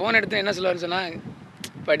 இப்போ ஃபோன் எடுத்து என்ன சொல்லுவார்னு சொன்னால்,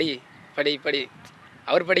 படி படி படி.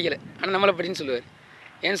 அவர் படிக்கலை, ஆனால் நம்மளை படின்னு சொல்லுவார்.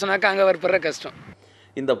 ஏன்னு சொன்னாக்கா அங்கே அவர் படுற கஷ்டம்.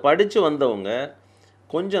 இந்த படித்து வந்தவங்க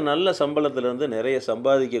கொஞ்சம் நல்ல சம்பளத்திலேருந்து நிறைய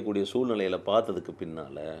சம்பாதிக்கக்கூடிய சூழ்நிலையில் பார்த்ததுக்கு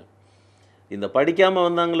பின்னால் இந்த படிக்காமல்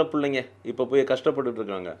வந்தாங்கள பிள்ளைங்க இப்போ போய்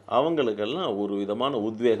கஷ்டப்பட்டுருக்காங்க, அவங்களுக்கெல்லாம் ஒரு விதமான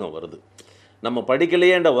உத்வேகம் வருது. நம்ம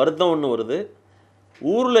படிக்கலையேன்ற வருத்தம் ஒன்று வருது.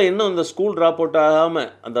 ஊரில் இன்னும் இந்த ஸ்கூல் ட்ராப் அவுட் ஆகாமல்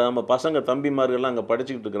அந்த நம்ம பசங்க தம்பிமார்கள்லாம் அங்கே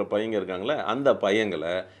படிச்சுக்கிட்டு இருக்கிற பையங்க இருக்காங்களே, அந்த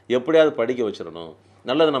பையங்களை எப்படியாவது படிக்க வச்சிடணும்,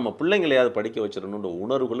 நல்லது நம்ம பிள்ளைங்களையாவது படிக்க வச்சிடணுன்ற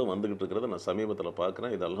உணர்வுகளும் வந்துக்கிட்டு இருக்கிறத நான் சமீபத்தில்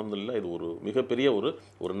பார்க்குறேன். இது அல்ஹம்துலில்லாஹ் இது ஒரு மிகப்பெரிய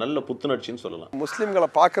ஒரு நல்ல புத்துணர்ச்சின்னு சொல்லலாம். முஸ்லீம்களை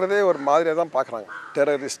பார்க்குறதே ஒரு மாதிரியாக தான் பார்க்குறாங்க.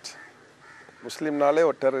 டெரரிஸ்ட், முஸ்லீம்னாலே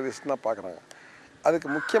ஒரு டெரரிஸ்ட் தான் பார்க்குறாங்க. அதுக்கு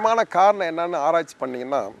முக்கியமான காரணம் என்னன்னு ஆராய்ச்சி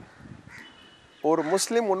பண்ணிங்கன்னா, ஒரு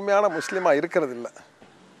முஸ்லீம் உண்மையான முஸ்லீமாக இருக்கிறது இல்லை.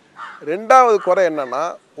 ரெண்டாவது குறை என்னென்னா,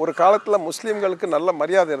 ஒரு காலத்தில் முஸ்லீம்களுக்கு நல்ல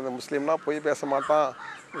மரியாதை இருந்தது. முஸ்லீம்னா பொய் பேச மாட்டான்,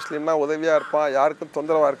 முஸ்லீம்னா உதவியாக இருப்பான், யாருக்கும்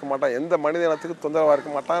தொந்தரவாக இருக்க மாட்டான், எந்த மனித இனத்துக்கும் தொந்தரவாக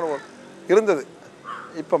இருக்க மாட்டான்னு இருந்தது.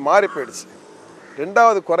 இப்போ மாறி போயிடுச்சு.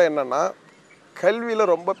 ரெண்டாவது குறை என்னென்னா,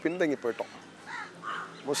 கல்வியில் ரொம்ப பின்தங்கி போயிட்டோம்.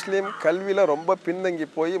 முஸ்லீம் கல்வியில் ரொம்ப பின்தங்கி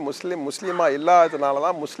போய் முஸ்லீமாக இல்லாததுனால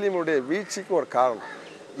தான் முஸ்லீமுடைய வீழ்ச்சிக்கு ஒரு காரணம்.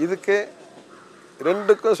 இதுக்கு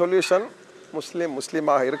ரெண்டுக்கும் சொல்யூஷன்,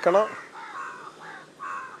 முஸ்லீமாக இருக்கணும்,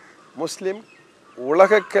 முஸ்லீம்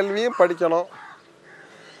உலக கல்வியும் படிக்கணும்,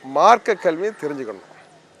 மார்க்க கல்வியும் தெரிஞ்சுக்கணும்.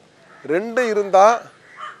 ரெண்டு இருந்தால்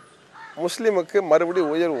முஸ்லீமுக்கு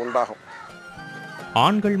மறுபடியும் உயர்வு உண்டாகும்.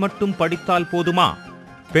 ஆண்கள் மட்டும் படித்தால் போதுமா?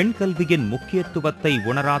 பெண் கல்வியின் முக்கியத்துவத்தை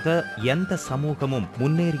உணராத எந்த சமூகமும்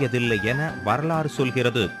முன்னேறியதில்லை என வரலாறு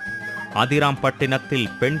சொல்கிறது. அதிராம்பட்டினத்தில்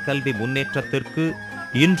பெண் கல்வி முன்னேற்றத்திற்கு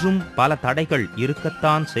இன்றும் பல தடைகள்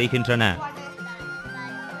இருக்கத்தான் செய்கின்றன.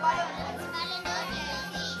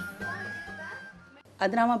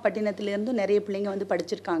 அதிராமப்பட்டினத்திலேருந்து நிறைய பிள்ளைங்க வந்து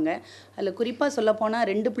படிச்சிருக்காங்க. அதில் குறிப்பாக சொல்லப்போனால்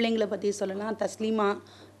 2 பிள்ளைங்களை பற்றி சொல்லலாம். தஸ்லீமா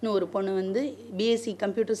இன்னும் ஒரு பொண்ணு வந்து பிஎஸ்சி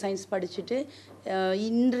கம்ப்யூட்டர் சயின்ஸ் படிச்சுட்டு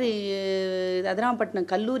இன்று அதிராம்பட்டினம்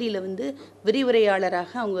கல்லூரியில் வந்து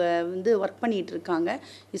விரிவுரையாளராக அவங்க வந்து ஒர்க் பண்ணிகிட்டு இருக்காங்க.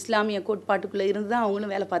 இஸ்லாமிய கோட்பாட்டுக்குள்ளே இருந்து தான்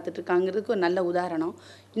அவங்களும் வேலை பார்த்துட்ருக்காங்கிறதுக்கு ஒரு நல்ல உதாரணம்.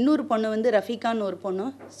 இன்னொரு பொண்ணு வந்து ரஃபீகான்னு ஒரு பொண்ணு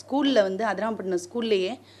ஸ்கூலில் வந்து அதிராம்பட்டினம்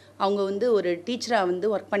ஸ்கூல்லையே அவங்க வந்து ஒரு டீச்சராக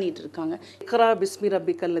வந்து ஒர்க் பண்ணிகிட்டு இருக்காங்க. இக்ரா பிஸ்மி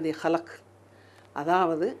ரப்பிக்கல்லதி ஹலக்,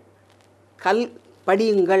 அதாவது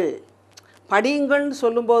படியுங்கள். படியுங்கள்னு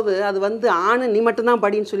சொல்லும்போது அது வந்து ஆணு நீ மட்டும்தான்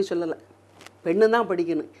படின்னு சொல்லலை, பெண்ணு தான்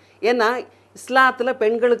படிக்கணும். ஏன்னா இஸ்லாத்தில்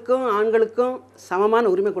பெண்களுக்கும் ஆண்களுக்கும் சமமான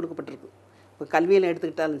உரிமை கொடுக்கப்பட்டிருக்கு. இப்போ கல்வியில்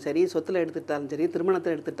எடுத்துக்கிட்டாலும் சரி, சொத்தில் எடுத்துக்கிட்டாலும் சரி,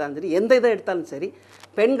 திருமணத்தில் எடுத்துக்கிட்டாலும் சரி, எந்த இதை எடுத்தாலும் சரி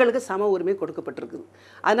பெண்களுக்கு சம உரிமை கொடுக்கப்பட்டிருக்குது.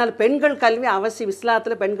 அதனால் பெண்கள் கல்வி அவசியம்.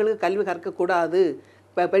 இஸ்லாத்தில் பெண்களுக்கு கல்வி கற்கக்கூடாது,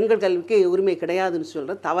 இப்போ பெண்கள் கல்விக்கு உரிமை கிடையாதுன்னு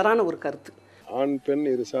சொல்கிற தவறான ஒரு கருத்து. ஆண் பெண்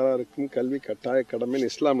இருசாராருக்கும் கல்வி கட்டாய கடமைன்னு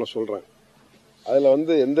இஸ்லாமில் சொல்கிறாங்க. அதில்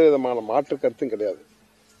வந்து எந்த விதமான மாற்று கருத்தும் கிடையாது.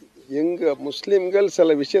 எங்கள் முஸ்லீம்கள்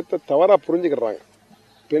சில விஷயத்தை தவறாக புரிஞ்சுக்கிறாங்க.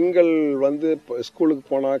 பெண்கள் வந்து இப்போ ஸ்கூலுக்கு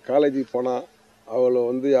போனால், காலேஜுக்கு போனால் அவளை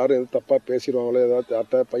வந்து யாரும் எதுவும் தப்பாக பேசிடுவாங்களோ, ஏதாவது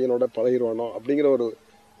யார்கிட்ட பையனோட பழகிடுவானோ அப்படிங்கிற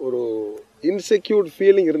ஒரு இன்செக்யூர்ட்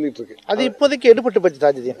ஃபீலிங் இருந்துட்டு இருக்கு. அது இப்போதைக்கு எடுபட்டு போச்சு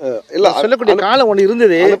தாஜி. இல்ல சொல்லக்கூடிய காலம் ஒன்று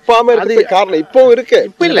இருந்தது. அனுப்பாம இருக்கிறது காரணம் இப்பவும் இருக்கு.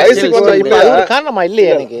 வயசுக்கு வந்த புள்ள காரணமா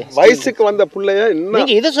இல்லையா? எனக்கு வயசுக்கு வந்த புள்ளைய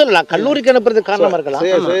நீங்க இதை சொல்லலாம், கல்லூரிக்கு அனுப்புறது காரணமா இருக்கலாம்.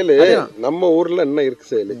 செயலு நம்ம ஊர்ல என்ன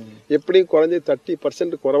இருக்கு செயலு எப்படியும் குறைஞ்சி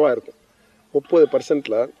 30% குறைவா இருக்கும்.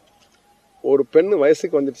 30%ல ஒரு பெண்ணு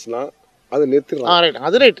வயசுக்கு வந்துடுச்சுன்னா அது நிறுத்திடலாம்.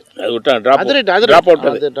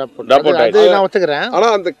 ஆனா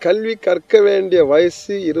அந்த கல்வி கற்க வேண்டிய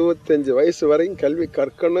வயசு 25 வயசு வரைக்கும் கல்வி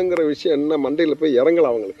கற்கணுங்கிற விஷயம் என்ன மண்டையில போய்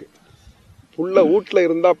இறங்கலாம். அவங்களுக்கு புள்ள வீட்டுல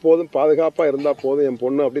இருந்தா போதும், பாதுகாப்பா இருந்தா போதும் என்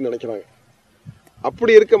பொண்ணு அப்படின்னு நினைக்கிறாங்க.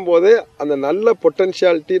 அப்படி இருக்கும்போது அந்த நல்ல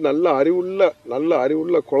பொட்டன்ஷியாலிட்டி, நல்ல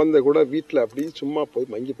அறிவுள்ள குழந்தை கூட வீட்டுல அப்படி சும்மா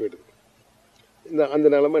போய் மங்கி போயிடுது. அந்த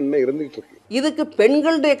நிலைமை இன்னும் இருந்துகிட்டு இருக்கு. இதுக்கு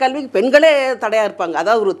பெண்களுடைய கல்விக்கு பெண்களே தடையாக இருப்பாங்க.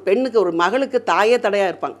 அதாவது ஒரு பெண்ணுக்கு, ஒரு மகளுக்கு தாயே தடையாக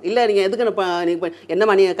இருப்பாங்க. இல்லை நீங்கள் எதுக்கு நீங்கள்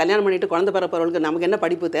என்னம்மா நீ கல்யாணம் பண்ணிட்டு குழந்தை பிறப்பவர்களுக்கு நமக்கு என்ன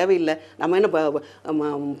படிப்பு தேவையில்லை, நம்ம என்ன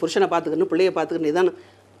புருஷனை பார்த்துக்கணும், பிள்ளையை பார்த்துக்கணும், இதான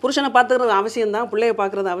புருஷனை பார்த்துக்கிறது அவசியம்தான், பிள்ளையை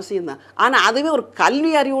பார்க்குறது அவசியம்தான். ஆனால் அதுவே ஒரு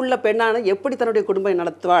கல்வி அறிவுள்ள பெண்ணான எப்படி தன்னுடைய குடும்பம்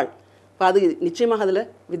நடத்துவாள்? இப்போ அது நிச்சயமாக அதில்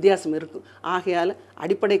வித்தியாசம் இருக்கும். ஆகையால்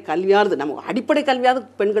அடிப்படை கல்வியாவது நம்ம அடிப்படை கல்வியாவது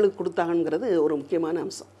பெண்களுக்கு கொடுத்தாங்கங்கிறது ஒரு முக்கியமான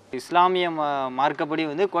அம்சம். இஸ்லாமிய மார்க்கப்படி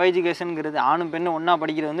வந்து கோஎஜுகேஷனுங்கிறது ஆணும் பெண்ணும் ஒன்றா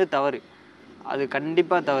படிக்கிறது வந்து தவறு. அது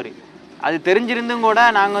கண்டிப்பாக தவறு. அது தெரிஞ்சிருந்தும் கூட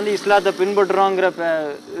நாங்கள் வந்து இஸ்லாத்தை பின்பற்றுறோங்கிற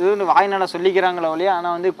இது வாய்நாள சொல்லிக்கிறாங்களோ இல்லையா,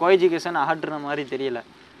 ஆனால் வந்து கோஎஜுகேஷன் அகற்றுற மாதிரி தெரியலை.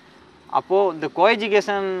 அப்போது இந்த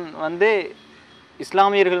கோஎஜுகேஷன் வந்து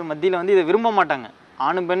இஸ்லாமியர்கள் மத்தியில் வந்து இதை விரும்ப மாட்டாங்க.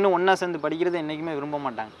 ஆணும் பெண்ணும் ஒன்றா சேர்ந்து படிக்கிறது என்றைக்குமே விரும்ப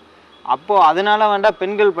மாட்டாங்க. அப்போது அதனால் வேண்டாம்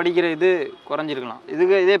பெண்கள் படிக்கிற இது குறைஞ்சிருக்கலாம்.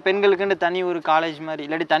 இதே பெண்களுக்குன்னு தனி ஒரு காலேஜ் மாதிரி,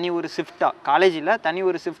 இல்லாட்டி தனி ஒரு ஷிஃப்டாக, காலேஜ் இல்லை தனி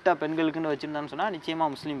ஒரு ஷிஃப்டாக பெண்களுக்குன்னு வச்சுருந்தான்னு சொன்னால் நிச்சயமாக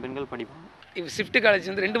முஸ்லீம் பெண்கள் படிப்பாங்க. இப்போ ஷிஃப்ட் காலேஜ்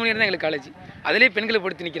வந்து 2 மணி நேரம் தான் எங்களுக்கு காலேஜ், அதிலே பெண்களை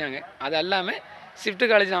படுத்து நிற்கிறாங்க. அது அல்லாமல் ஷிஃப்ட்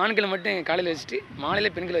காலேஜ் ஆண்களை மட்டும் காலையில் வச்சுட்டு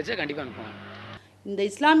மாலையில் பெண்களை வச்சா கண்டிப்பாக அனுப்புவாங்க. இந்த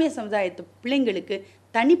இஸ்லாமிய சமுதாயத்து பிள்ளைங்களுக்கு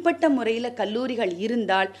தனிப்பட்ட முறையில் கல்லூரிகள்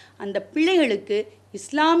இருந்தால் அந்த பிள்ளைகளுக்கு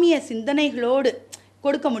இஸ்லாமிய சிந்தனைகளோடு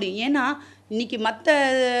கொடுக்க முடியும். ஏன்னா இன்றைக்கி மற்ற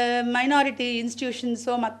மைனாரிட்டி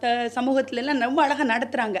இன்ஸ்டிடியூஷன்ஸோ மற்ற சமூகத்துலலாம் ரொம்ப அழகாக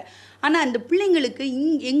நடத்துகிறாங்க. ஆனால் அந்த பிள்ளைங்களுக்கு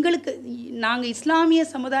எங்களுக்கு நாங்கள் இஸ்லாமிய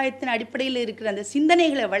சமுதாயத்தின் அடிப்படையில் இருக்கிற அந்த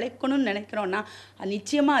சிந்தனைகளை வளர்க்கணும்னு நினைக்கிறோன்னா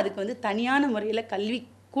நிச்சயமாக அதுக்கு வந்து தனியான முறையில் கல்வி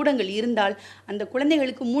கூடங்கள் இருந்தால் அந்த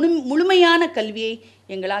குழந்தைகளுக்கு முழுமையான கல்வியை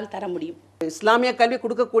எங்களால் தர முடியும். இஸ்லாமிய கல்வி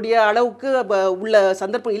கொடுக்கக்கூடிய அளவுக்கு உள்ள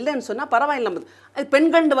சந்தர்ப்பம் இல்லைன்னு சொன்னால் பரவாயில்லை. அது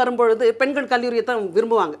பெண்கள் வரும்பொழுது பெண்கள் கல்லூரியை தான்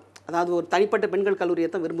விரும்புவாங்க. அதாவது ஒரு தனிப்பட்ட பெண்கள் கல்லூரியை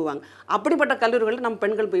தான் விரும்புவாங்க. அப்படிப்பட்ட கல்லூரிகளில் நம்ம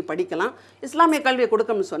பெண்கள் போய் படிக்கலாம். இஸ்லாமிய கல்வியை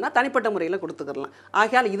கொடுக்கணும்னு சொன்னால் தனிப்பட்ட முறையில் கொடுத்துக்கலாம்.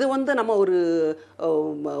 ஆகையால் இது வந்து நம்ம ஒரு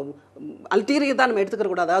அல்டீரியை தான் நம்ம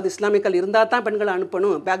எடுத்துக்கிற கூடாது. அதாவது இஸ்லாமிய கல்வி இருந்தால் தான் பெண்களை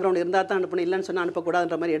அனுப்பணும், பேக்ரவுண்ட் இருந்தால் தான் அனுப்பணும், இல்லைன்னு சொன்னால்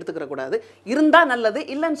அனுப்பக்கூடாதுன்ற மாதிரி எடுத்துக்கிற கூடாது. இருந்தால் நல்லது,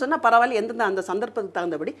 இல்லைன்னு சொன்னால் பரவாயில்ல. எந்தெந்த அந்த சந்தர்ப்பத்துக்கு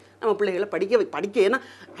தகுந்தபடி நம்ம பிள்ளைகளை படிக்க ஏன்னா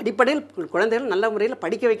அடிப்படையில் குழந்தைகள் நல்ல முறையில்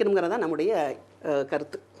படிக்க வைக்கணுங்கிறதா நம்முடைய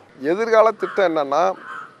கருத்து. எதிர்கால திட்டம் என்னென்னா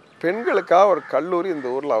பெண்களுக்காக ஒரு கல்லூரி இந்த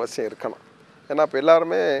ஊரில் அவசியம் இருக்கணும். ஏன்னா இப்போ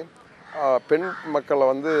எல்லாருமே பெண் மக்களை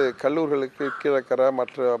வந்து கல்லூரிகளுக்கு கீழக்கிற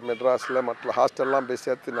மற்ற மெட்ராஸில் மற்ற ஹாஸ்டல்லாம் போய்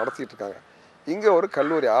சேர்த்து நடத்திட்டு இருக்காங்க. இங்கே ஒரு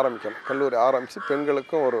கல்லூரி ஆரம்பிக்கணும். கல்லூரி ஆரம்பித்து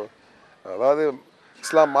பெண்களுக்கும் ஒரு, அதாவது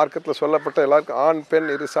இஸ்லாம் மார்க்கத்தில் சொல்லப்பட்ட எல்லாருக்கும் ஆண்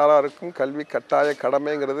பெண் இருசாராருக்கும் கல்வி கட்டாய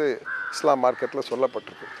கடமைங்கிறது இஸ்லாம் மார்க்கத்தில்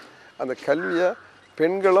சொல்லப்பட்டிருக்கு. அந்த கல்வியை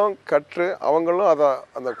பெண்களும் கற்று அவங்களும் அதை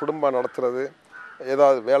அந்த குடும்பம் நடத்துறது,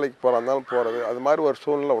 ஏதாவது வேலைக்கு போகிறாஇருந்தாலும் போகிறது, அது மாதிரி ஒரு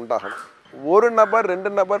சூழ்நிலை உண்டாகணும். ஒரு நபர் 2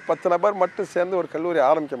 நபர் 10 நபர் மட்டும் சேர்ந்து ஒரு கல்லூரி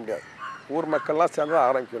ஆரம்பிக்க முடியாது. ஊர் மக்கள்லாம் சேர்ந்து தான்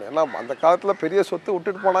ஆரம்பிக்கணும். ஏன்னா அந்த காலத்தில் பெரிய சொத்து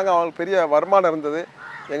விட்டுட்டு போனாங்க, அவங்களுக்கு பெரிய வருமானம் இருந்தது.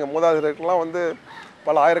 எங்கள் மூதாதையர்களுக்கெல்லாம் வந்து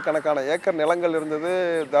பல ஆயிரக்கணக்கான ஏக்கர் நிலங்கள் இருந்தது,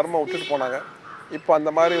 தர்மம் விட்டுட்டு போனாங்க. இப்போ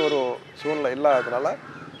அந்த மாதிரி ஒரு சூழ்நிலை இல்லாததுனால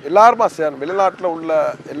எல்லாருமா சேரணும். வெளிநாட்டில் உள்ள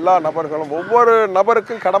எல்லா நபர்களும், ஒவ்வொரு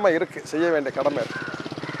நபருக்கும் கடமை இருக்குது, செய்ய வேண்டிய கடமை இருக்குது.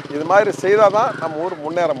 இது மாதிரி செய்தால் தான் நம்ம ஊர்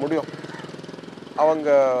முன்னேற முடியும். அவங்க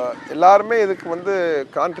எல்லாருமே இதுக்கு வந்து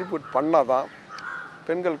கான்ட்ரிபியூட் பண்ணால் தான்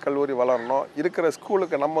பெண்கள் கல்லூரி வளரணும். இருக்கிற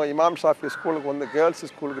ஸ்கூலுக்கு, நம்ம இமாம் ஷாஃபி ஸ்கூலுக்கு வந்து கேர்ள்ஸ்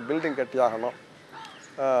ஸ்கூலுக்கு பில்டிங் கட்டி ஆகணும்.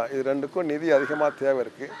 இது ரெண்டுக்கும் நிதி அதிகமாக தேவை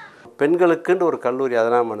இருக்குது. பெண்களுக்குன்னு ஒரு கல்லூரி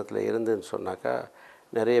அதனாமனத்தில் இருந்துன்னு சொன்னாக்கா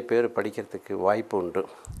நிறைய பேர் படிக்கிறதுக்கு வாய்ப்பு உண்டு.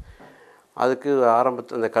 அதுக்கு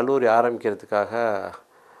அந்த கல்லூரி ஆரம்பிக்கிறதுக்காக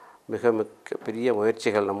மிக பெரிய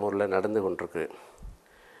முயற்சிகள் நம்ம ஊரில் நடந்து கொண்டிருக்கு.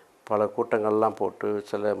 பல கூட்டங்கள்லாம் போட்டு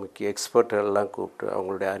சில முக்கிய எக்ஸ்பர்ட்டுகள்லாம் கூப்பிட்டு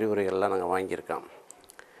அவங்களுடைய அறிவுரைகள்லாம் நாங்கள் வாங்கியிருக்கோம்.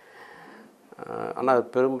 ஆனால்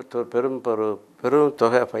பெரும்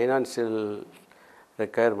தொகை ஃபைனான்சியல்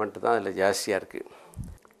ரெக்குயர்மெண்ட்டு தான் அதில் ஜாஸ்தியாக இருக்குது.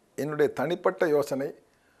 என்னுடைய தனிப்பட்ட யோசனை,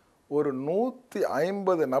 ஒரு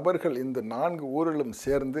 150 நபர்கள் இந்த 4 ஊரிலும்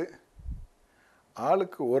சேர்ந்து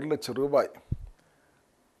ஆளுக்கு 1 லட்சம் ரூபாய்,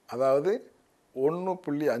 அதாவது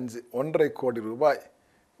 1.5 1.5 கோடி ரூபாய்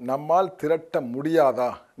நம்மால் திரட்ட முடியாதா?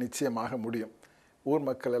 நிச்சயமாக முடியும். ஊர்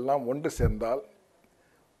மக்கள் எல்லாம் ஒன்று சேர்ந்தால்,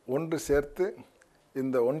 ஒன்று சேர்த்து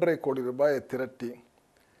இந்த 1.5 கோடி ரூபாயை திரட்டி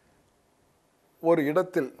ஒரு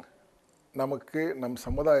இடத்தில் நமக்கு நம்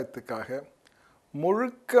சமுதாயத்துக்காக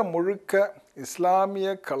முழுக்க இஸ்லாமிய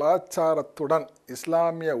கலாச்சாரத்துடன்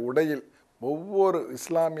இஸ்லாமிய உடையில், ஒவ்வொரு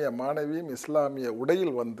இஸ்லாமிய மாணவியும் இஸ்லாமிய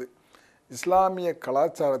உடையில் வந்து இஸ்லாமிய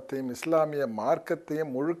கலாச்சாரத்தையும் இஸ்லாமிய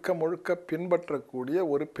மார்க்கத்தையும் முழுக்க பின்பற்றக்கூடிய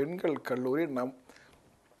ஒரு பெண்கள் கல்லூரி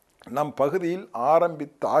நம் பகுதியில்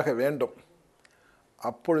ஆரம்பித்தாக வேண்டும்.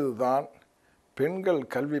 அப்பொழுதுதான் பெண்கள்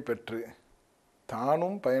கல்வி பெற்று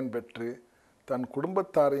தானும் பயன்பெற்று தன்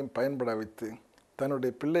குடும்பத்தாரையும் பயன்பட வைத்து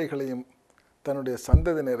தன்னுடைய பிள்ளைகளையும் தன்னுடைய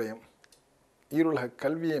சந்ததியினரையும் ஈருலக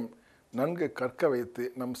கல்வியையும் நன்கு கற்க வைத்து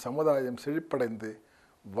நம் சமுதாயம் செழிப்படைந்து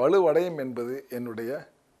வலுவடையும் என்பது என்னுடைய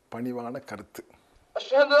பணிவான கருத்து.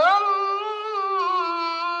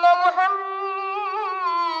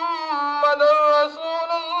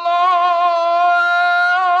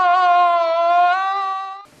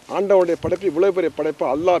 ஆண்டவனுடைய படைப்பு இவ்வளோ பெரிய படைப்பு,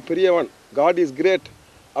 அல்லாஹ் பெரியவன், காட் இஸ் கிரேட்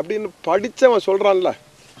அப்படின்னு படித்தவன் சொல்கிறான்ல,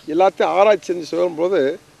 எல்லாத்தையும் ஆராய்ச்சி செஞ்சு சொல்லும்போது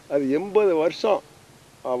அது 80 வருஷம்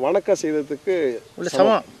வணக்கம் செய்ததுக்கு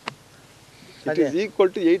சமம். It is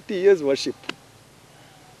equal to 80 years worship.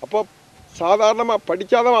 அப்போ சாதாரணமாக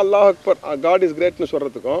படிக்காதவன் அல்லாஹ் அக்பர், காட் இஸ் கிரேட்னு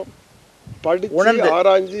சொல்கிறதுக்கும், படித்து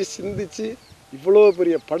ஆராய்ச்சி சிந்திச்சு இவ்வளோ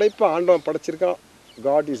பெரிய படைப்பை ஆண்டவன் படைச்சிருக்கான்,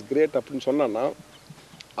 காட் இஸ் கிரேட் அப்படின்னு சொன்னான்னா,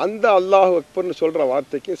 அந்த அல்லாஹ் அக்பர்னு சொல்கிற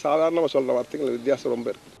வார்த்தைக்கு சாதாரணமாக சொல்கிற வார்த்தைக்கு வித்தியாசம் ரொம்ப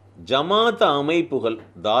இருக்குது. ஜமாத்த அமைப்புகள்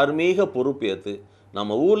தார்மீக பொறுப்பேற்று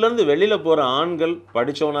நம்ம ஊர்லேருந்து வெளியில் போகிற ஆண்கள்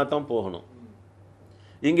படித்தவனா தான் போகணும்.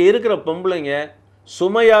 இங்கே இருக்கிற பொம்பளைங்க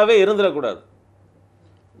சுமையாகவே இருந்துடக்கூடாது,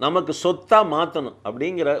 நமக்கு சொத்தாக மாற்றணும்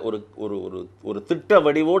அப்படிங்கிற ஒரு ஒரு ஒரு ஒரு திட்ட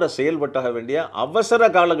வடிவோடு செயல்பட்டாக வேண்டிய அவசர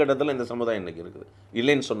காலகட்டத்தில் இந்த சமுதாயம் இன்றைக்கி இருக்குது.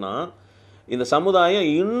 இல்லைன்னு சொன்னால் இந்த சமுதாயம்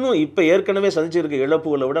இன்னும் இப்போ ஏற்கனவே சந்திச்சிருக்க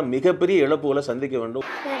இழப்புகளை விட மிகப்பெரிய இழப்புகளை சந்திக்க வேண்டும்.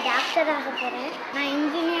 நான் டாக்டர் ஆக போகிறேன், நான்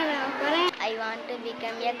இன்ஜினியர் ஆக போகிறேன், I want to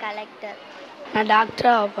become a collector. நான் டாக்டர்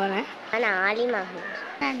ஆக போகிறேன், நான் ஆலிம் ஆகணும்,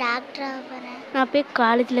 நான் டாக்டர் ஆக போகிறேன், நான் போய்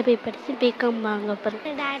காலேஜில் போய் படித்து பிகாம் வாங்க போகிறேன்,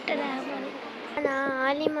 நான் டாக்டர் ஆக போகிறேன், நான்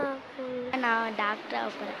ஆலிம் ஆக போகிறேன், நான் டாக்டர்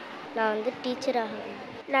ஆக போகிறேன், நான் வந்து டீச்சர் ஆகணும்,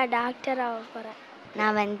 நான் டாக்டர் ஆக போகிறேன்,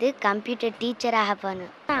 நான் வந்து கம்ப்யூட்டர் டீச்சர் ஆக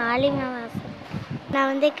போகணும், நான் ஆலிம் ஆக ஆசை, நான்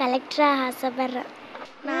வந்து கலெக்டராக ஆசைப்பட்றேன்,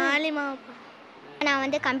 நான் ஆலிம் ஆக போகிறேன், நான்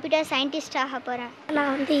வந்து கம்ப்யூட்டர் சயின்டிஸ்ட் ஆக போகிறேன்,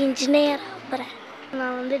 நான் வந்து இன்ஜினியர் ஆக போகிறேன்,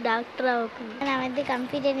 நான் வந்து டாக்டர் ஆக போகிறேன், நான் வந்து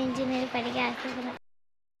கம்ப்யூட்டர் இன்ஜினியர் படிக்க ஆசைப்படுறேன்.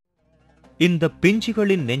 இந்த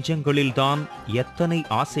பிஞ்சுகளின் நெஞ்சங்களில்தான் எத்தனை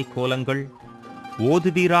ஆசை கோலங்கள்!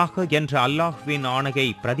 ஓதுவீராக என்ற அல்லாஹ்வின் ஆணையை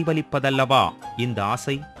பிரதிபலிப்பதல்லவா இந்த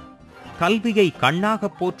ஆசை? கல்வியை கண்ணாக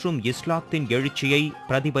போற்றும் இஸ்லாத்தின் எழுச்சியை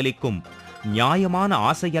பிரதிபலிக்கும் நியாயமான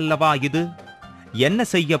ஆசையல்லவா இது? என்ன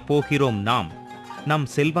செய்ய போகிறோம் நாம்? நம்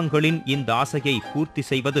செல்வங்களின் இந்த ஆசையை பூர்த்தி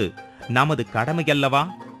செய்வது நமது கடமையல்லவா?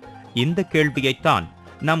 இந்த கேள்வியைத்தான்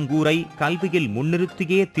நம் ஊரை கல்வியில்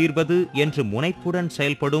முன்னிறுத்தியே தீர்வது என்று முனைப்புடன்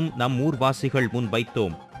செயல்படும் நம் ஊர்வாசிகள்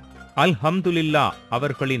முன்வைத்தோம். அல்ஹம்துலில்லா,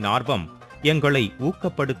 அவர்களின் ஆர்வம் எங்களை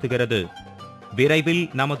ஊக்கப்படுத்துகிறது. விரைவில்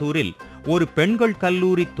நமதூரில் ஒரு பெண்கள்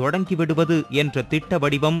கல்லூரி தொடங்கிவிடுவது என்ற திட்ட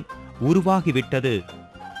வடிவம் உருவாகிவிட்டது.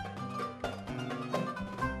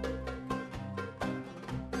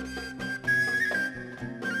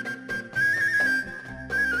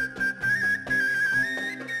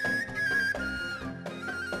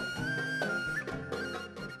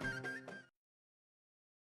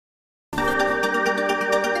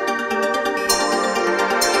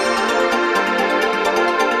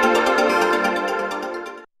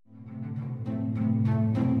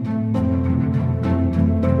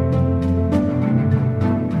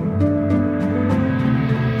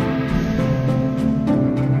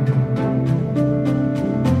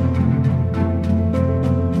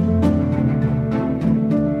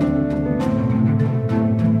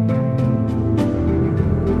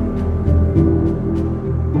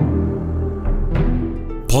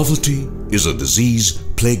 Poverty is a disease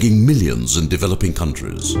plaguing millions in developing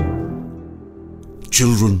countries.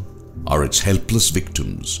 Children are its helpless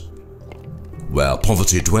victims. Where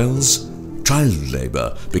poverty dwells, child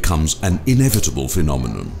labor becomes an inevitable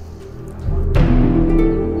phenomenon.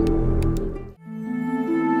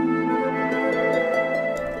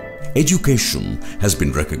 Education has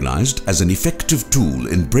been recognized as an effective tool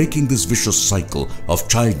in breaking this vicious cycle of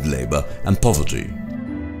child labor and poverty.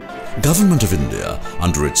 Government of India,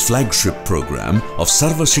 under its flagship program of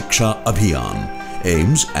Sarva Shiksha Abhiyan,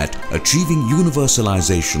 aims at achieving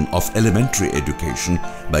universalization of elementary education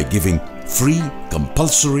by giving free,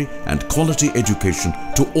 compulsory and quality education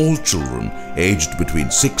to all children aged between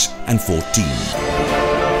 6 and 14.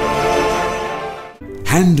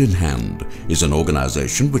 Hand in Hand is an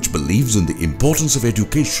organization which believes in the importance of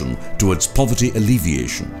education towards poverty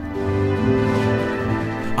alleviation.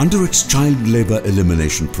 Under its child labor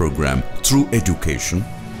elimination program through education,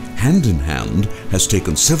 Hand in Hand has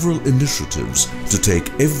taken several initiatives to take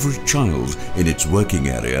every child in its working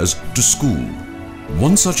areas to school.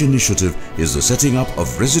 One such initiative is the setting up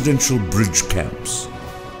of residential bridge camps.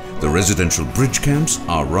 The residential bridge camps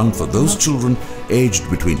are run for those children aged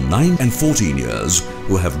between 9 and 14 years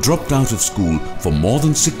who have dropped out of school for more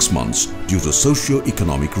than 6 months due to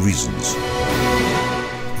socio-economic reasons.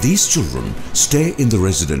 These children stay in the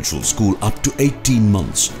residential school up to 18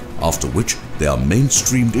 months, after which they are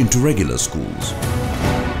mainstreamed into regular schools.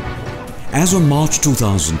 As on March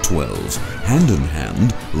 2012, Hand in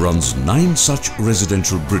Hand runs 9 such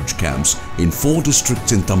residential bridge camps in 4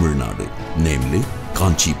 districts in Tamil Nadu, namely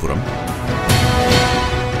Kanchipuram,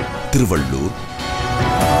 Tiruvallur,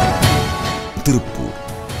 Tirupur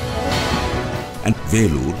and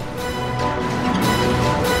Velur.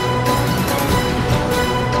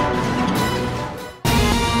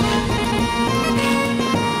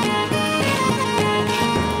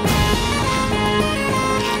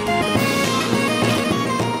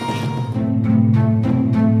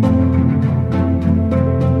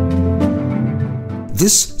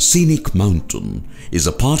 This scenic mountain is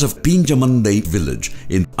a part of Pinjamandai village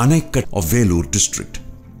in Anaikat of Velur district.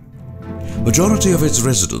 Majority of its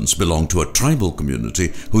residents belong to a tribal community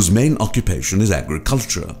whose main occupation is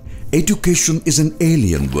agriculture. Education is an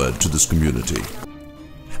alien word to this community.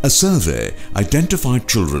 A survey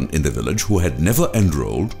identified children in the village who had never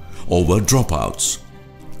enrolled or were dropouts.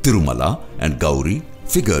 Tirumala and Gauri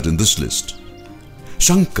figured in this list.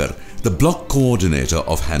 Shankar, the block coordinator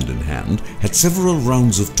of Hand in Hand, had several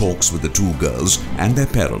rounds of talks with the 2 girls and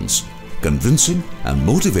their parents, convincing and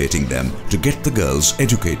motivating them to get the girls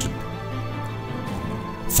educated.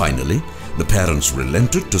 Finally, the parents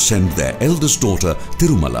relented to send their eldest daughter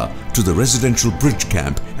Tirumala to the residential bridge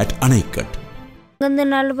camp at Anaikat.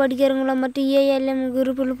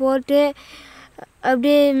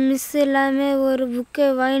 அப்படியே miss எல்லாமே ஒரு புக்கை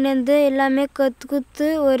வாங்கிட்டு வந்து எல்லாமே கற்றுக்குத்து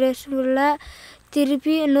ஒரு வருஷம் ஃபுல்லாக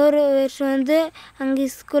திருப்பி இன்னொரு வருஷம் வந்து அங்கே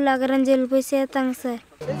ஸ்கூல் அகரஞ்சல் போய் சேர்த்தாங்க sir.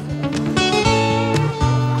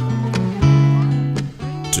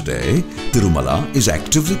 Today, Tirumala is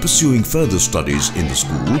actively pursuing further studies in the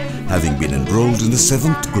school, having been enrolled in the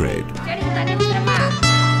 7th grade.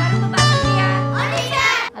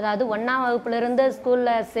 அதாவது 1ஆம் வகுப்புல இருந்து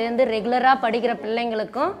ஸ்கூல்ல சேர்ந்து ரெகுலரா படிக்கிற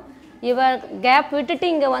பிள்ளைங்களுக்கும் இவ கேப் விட்டுட்டு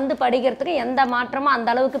இங்க வந்து படிக்கிறதுக்கு எந்த மாற்றமும் அந்த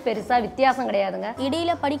அளவுக்கு பெருசா வித்தியாசம் கிடையாதுங்க.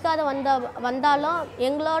 இடையில படிக்காத வந்தாலும்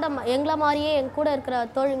எங்கள மாதிரியே எங்க கூட இருக்கிற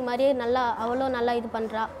தோழிங்க மாதிரியே நல்லா அவளோ நல்லா இது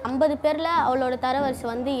பண்றா. 50 பேர்ல அவளோட தரவரிசை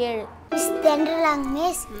வந்து 7.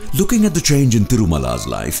 Looking at the change in Tirumala's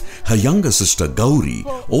life, her younger sister Gauri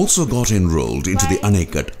also got enrolled into the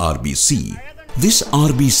Anaikat RBC. This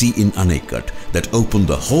RBC in Anaikat that opened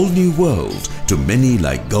a whole new world to many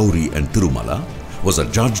like Gauri and Tirumala was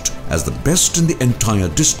adjudged as the best in the entire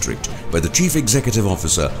district by the Chief Executive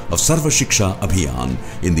Officer of Sarva Shiksha Abhiyan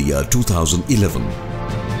in the year 2011.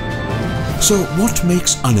 So what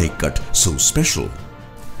makes Anaikat so special?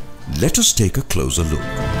 Let us take a closer look.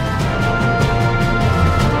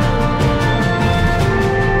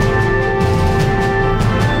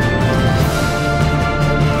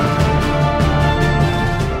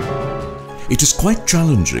 It is quite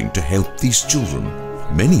challenging to help these children,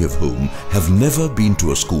 many of whom have never been to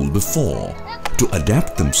a school before, to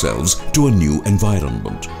adapt themselves to a new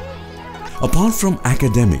environment. Apart from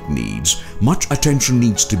academic needs, much attention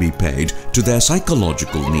needs to be paid to their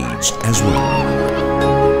psychological needs as well.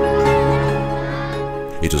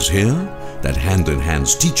 It is here that Hand in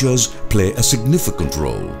Hand's teachers play a significant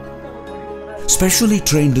role. Specially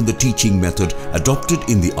trained in the teaching method adopted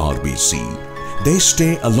in the RBC, they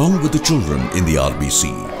stay along with the children in the RBC.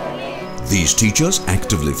 These teachers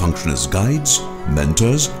actively function as guides,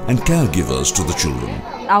 mentors and caregivers to the children.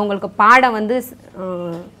 அவங்களுக்கு பாடம் வந்து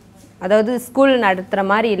அதாவது school நடத்துற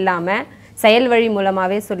மாதிரி இல்லாம செயல் வழி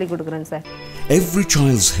மூலமாவே சொல்லி கொடுக்குறேன் sir. Every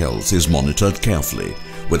child's health is monitored carefully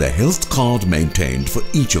with a health card maintained for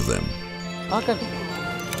each of them.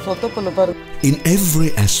 In every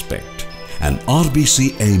aspect, an RBC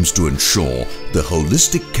aims to ensure the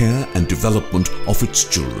holistic care and development of its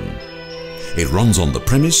children. It runs on the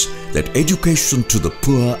premise that education to the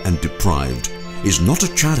poor and deprived is not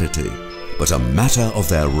a charity, but a matter of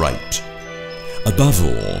their right. Above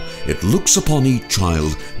all, it looks upon each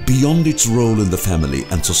child beyond its role in the family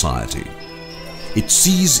and society. It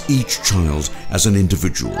sees each child as an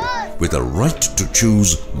individual with a right to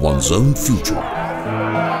choose one's own future.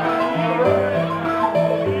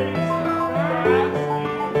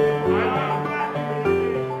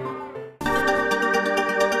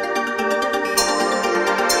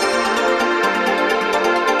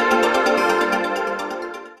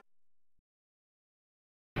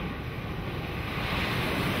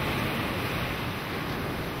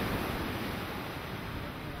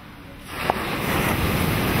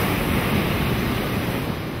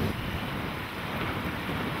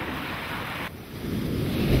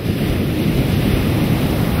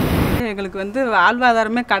 எங்களுக்கு வந்து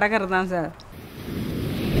வாழ்வாதாரமே கடற்கரை தான் sir.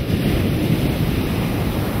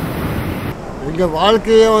 எங்கள்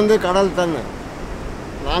வாழ்க்கையே வந்து கடல் தானே.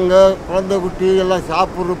 நாங்கள் குழந்தை குட்டி எல்லாம்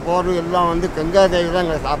சாப்பிட்ற போகிறது எல்லாம் வந்து கங்காதேவி தான்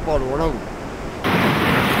எங்கள் சாப்பாடு உணவு.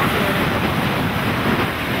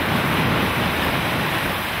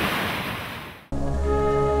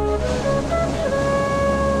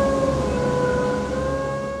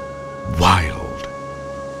 Wild,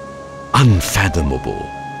 unfathomable.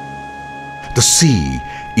 The sea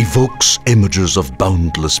evokes images of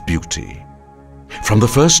boundless beauty. From the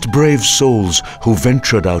first brave souls who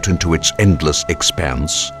ventured out into its endless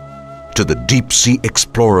expanse, to the deep-sea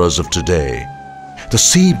explorers of today, the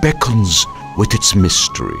sea beckons with its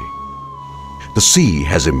mystery. The sea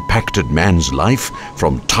has impacted man's life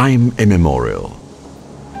from time immemorial.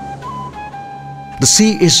 The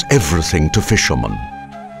sea is everything to fishermen,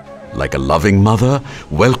 like a loving mother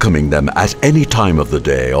welcoming them at any time of the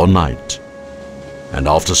day or night. And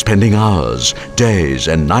after spending hours, days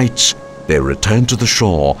and nights, they return to the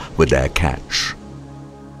shore with their catch,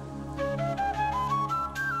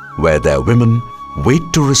 where their women wait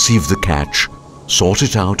to receive the catch, sort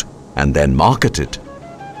it out and then market it,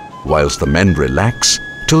 whilst the men relax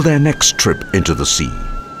till their next trip into the sea.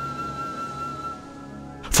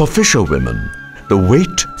 For fisherwomen, the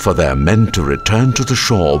wait for their men to return to the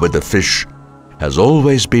shore with the fish has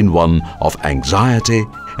always been one of anxiety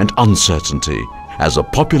and uncertainty, as a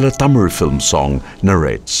popular Tamil film song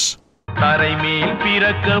narrates. தரைமேல்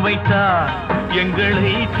பிறக்க வைத்தார்,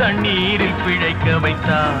 எங்களை தண்ணீரில் பிழைக்க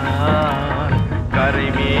வைத்தார்.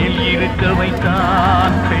 கரைமேல் இருக்க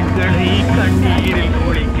வைத்தார், பெண்களை கண்ணீரில்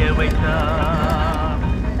குளிக்க வைத்தார்.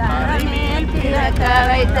 தரைமேல் பிறக்க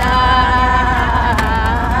வைத்தார்,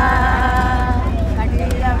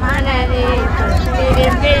 கட்டில மனதில்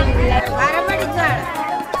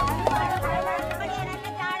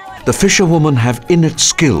The fisherwomen have innate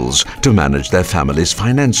skills to manage their family's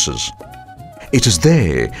finances. It is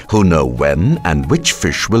they who know when and which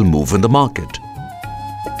fish will move in the market.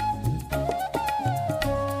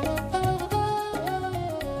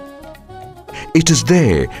 It is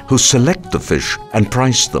they who select the fish and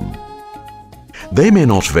price them. They may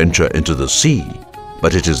not venture into the sea,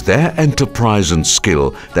 but it is their enterprise and skill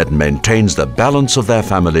that maintains the balance of their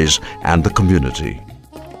families and the community.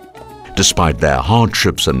 Despite their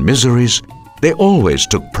hardships and miseries, they always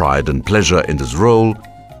took pride and pleasure in this role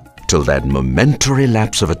till that momentary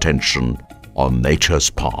lapse of attention on nature's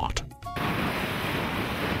part.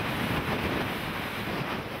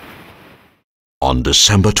 On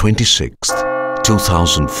December 26th,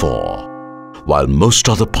 2004, while most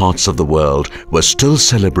other parts of the world were still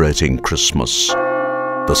celebrating Christmas,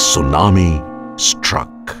 the tsunami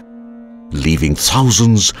struck, leaving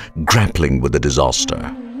thousands grappling with the disaster.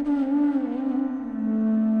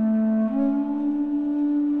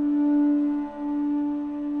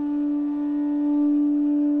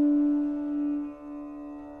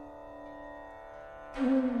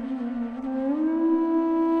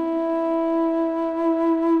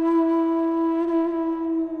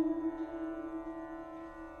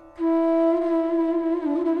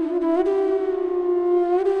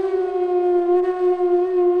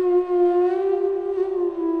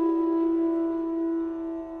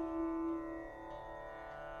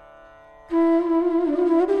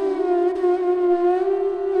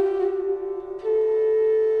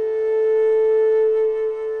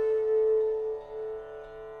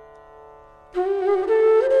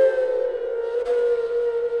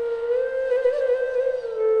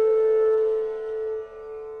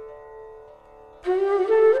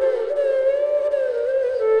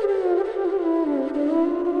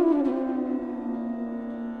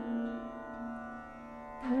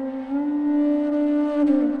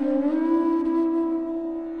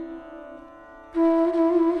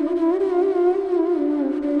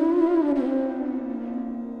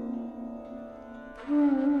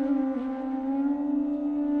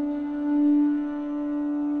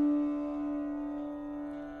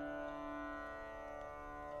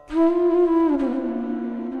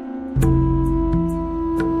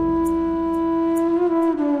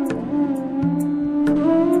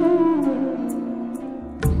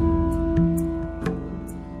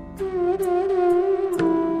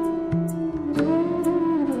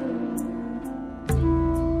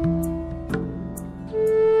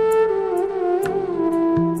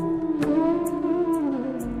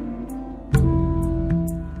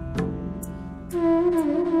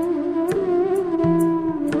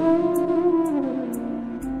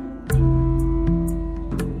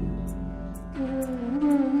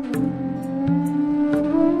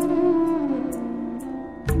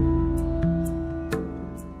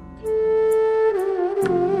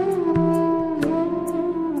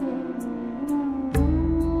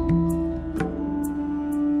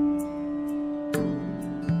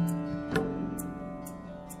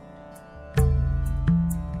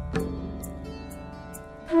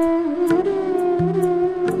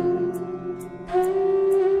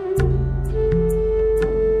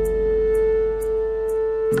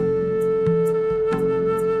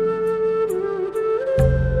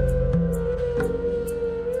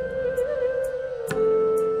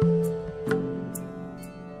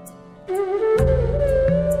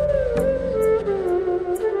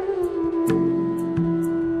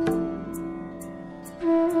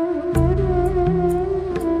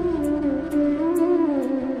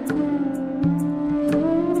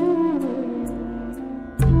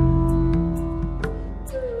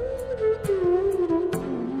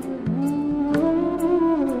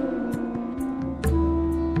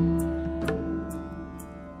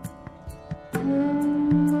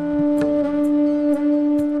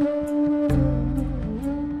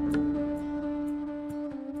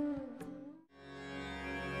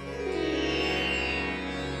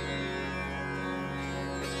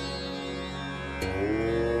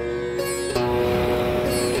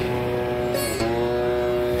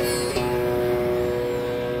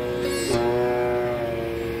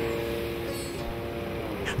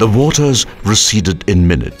 The waters receded in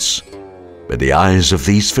minutes, but the eyes of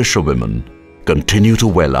these fisherwomen continue to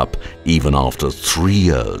well up even after 3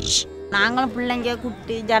 years. நாங்களும் பிள்ளைங்க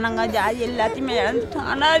குட்டி ஜனங்க ஜாதி எல்லாத்தையுமே இழந்துட்டோம்.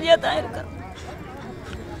 அனாதையாக தான் இருக்கோம்.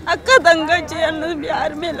 அக்கா தங்கச்சி அண்ணன்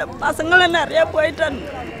யாருமே இல்லை. பசங்களும் நிறையா போயிட்டாங்க.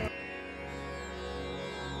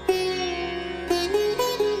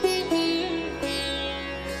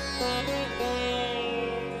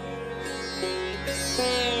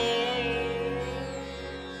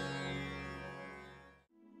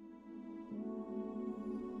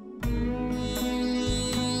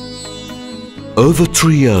 Over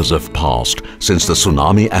 3 years have passed since the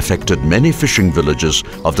tsunami affected many fishing villages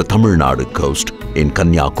of the Tamil Nadu coast in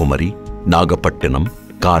Kanyakumari, Nagapattinam,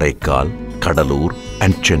 Karaikal, Kadalur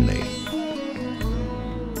and Chennai.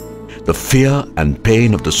 The fear and pain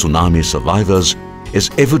of the tsunami survivors is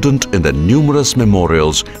evident in the numerous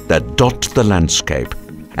memorials that dot the landscape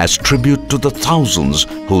as tribute to the thousands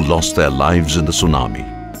who lost their lives in the tsunami.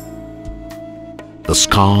 The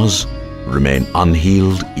scars remain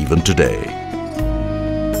unhealed even today.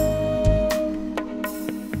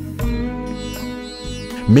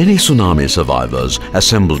 Many tsunami survivors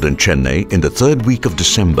assembled in Chennai in the 3rd week of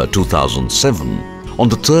December 2007 on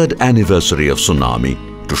the 3rd anniversary of tsunami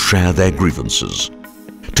to share their grievances,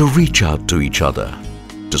 to reach out to each other,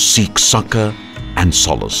 to seek succor and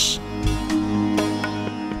solace.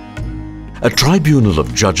 A tribunal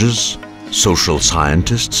of judges, social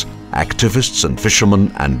scientists, activists and fishermen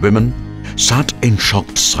and women sat in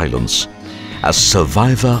shocked silence as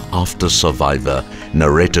survivor after survivor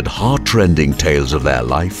narrated heart-rending tales of their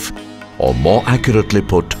life, or more accurately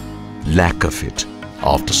put, lack of it,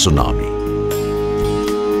 after tsunami.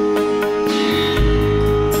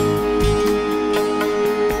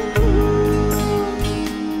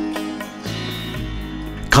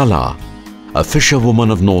 Kala, a fisherwoman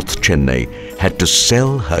of North Chennai, had to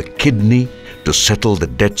sell her kidney to settle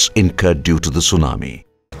the debts incurred due to the tsunami.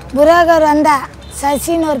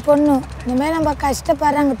 சசின்னு ஒரு பொண்ணு இந்தமாரி நம்ம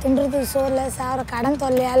கஷ்டப்படுறாங்க தின்றதுக்கு சோறில் சாப்பிட்ற கடன்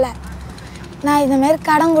தொல்லையால் நான் இந்தமாரி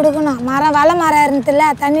கடன் கொடுக்கணும் வலை மரம் இருந்ததில்ல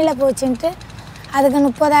தண்ணியில் போச்சுன்ட்டு அதுக்கு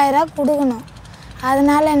 30,000 கொடுக்கணும்.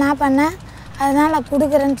 அதனால் என்ன பண்ணேன், அதனால் நான்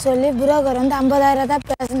கொடுக்குறேன்னு சொல்லி புரோக்கர் வந்து 50,000 தான்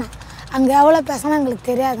பேசினேன். அங்கே எவ்வளோ பேசினா எங்களுக்கு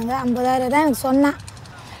தெரியாதுங்க. 50,000 தான் எனக்கு சொன்னான்.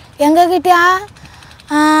 எங்ககிட்டயா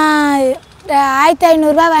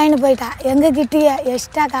 1500 வாங்கிட்டு போயிட்டா. எங்ககிட்டயே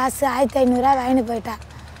எக்ஸ்ட்ரா காசு 1500 வாங்கிட்டு போயிட்டா.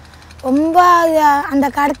 ரொம்ப அந்த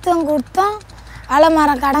கடத்தும் கொடுத்தோம், வலை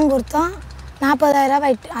மரம் கடன் கொடுத்தோம். 40,000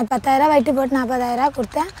 வட்டி 10,000 வட்டி போட்டு 40,000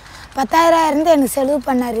 கொடுத்தேன். 10,000 இருந்து எனக்கு செலவு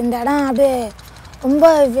பண்ணார். இந்த இடம் அப்படியே ரொம்ப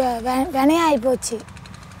வினையாகி போச்சு.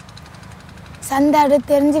 சந்தாடு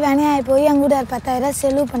தெரிஞ்சு வேணையாகி போய் என் கூட 10,000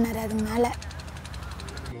 செலவு பண்ணார் அதுக்கு மேலே.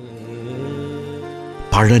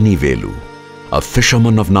 Palani Velu, a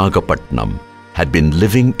fisherman of Nagapatnam, had been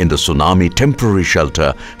living in the tsunami temporary shelter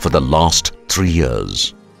for the last 3 years.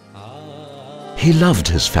 He loved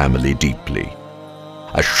his family deeply.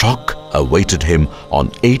 A shock awaited him on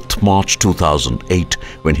 8th March 2008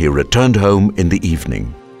 when he returned home in the evening.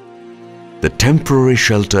 The temporary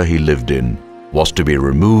shelter he lived in was to be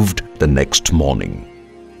removed the next morning.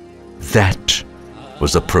 That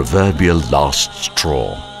was the proverbial last straw.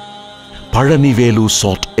 Palani Velu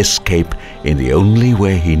sought escape in the only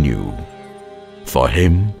way he knew. For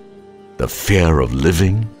him, the fear of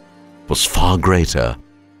living was far greater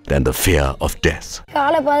than the fear of death.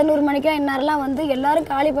 காலை 11 மணிக்கு இந்நேரம்லாம் வந்து எல்லாரும்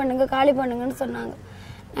காலி பண்ணுங்கன்னு சொன்னாங்க.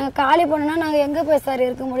 நாங்கள் காலி பண்ணோன்னா நாங்கள் எங்கே போய் சார்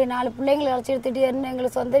இருக்க முடியும்? 4 பிள்ளைங்களை அழைச்சிட்டு திடீர்னு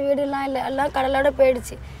எங்களுக்கு சொந்த வீடுலாம் இல்லை, எல்லாம் கடலோட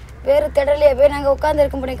போயிடுச்சு. வேறு திடலையே போய் நாங்கள் உட்காந்து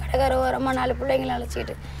இருக்க முடியும் கடைக்கார ஓரமாக 4 பிள்ளைங்களை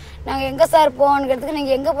அழைச்சிட்டு. நாங்கள் எங்கே சார் போகணுங்கிறதுக்கு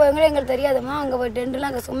நீங்கள் எங்கே போவீங்களோ எங்களுக்கு தெரியாதுமா, அங்கே போய் டென்ட்லாம்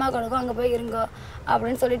அங்கே சும்மா கிடக்கும், அங்கே போய் இருங்கோ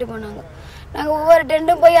அப்படின்னு சொல்லிட்டு போனாங்க. நாங்கள் ஒவ்வொரு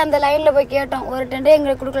டென்ட்டும் போய் அந்த லைனில் போய் கேட்டோம். ஒரு டென்ட்டே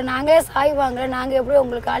எங்களுக்கு கொடுக்கல, நாங்களே சாய் வாங்கல, நாங்கள் எப்படி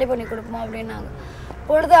உங்களுக்கு காலி பண்ணி கொடுப்போம் அப்படின்னாங்க.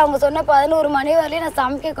 பொழுது அவங்க சொன்ன 11 மணி வரையிலும் நான்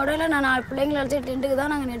சமைக்க கூட இல்லை, நான் 4 பிள்ளைங்களை அழைச்சி டென்ட்டுக்கு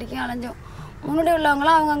தான் நாங்கள் நெடுக்கையும் அலைஞ்சோம். முன்னாடி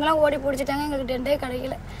உள்ளவங்களாம் அவங்கெல்லாம் ஓடி பிடிச்சிட்டாங்க, எங்களுக்கு டென்ட்டே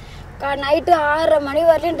கிடைக்கல. நைட்டு 6:30 மணி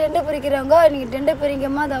வரையிலும் டென்ட்டு பிரிக்கிறவங்க நீங்கள் டென்ட்டு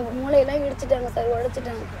பிரிங்கம்மா அதை மூளையெல்லாம் இடிச்சிட்டாங்க சார்,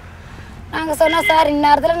 உடைச்சிட்டாங்க. நாங்கள் சொன்னோம் சார்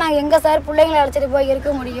இந்நேரத்தில் நாங்கள் எங்கே சார் பிள்ளைங்களை அழைச்சிட்டு போய்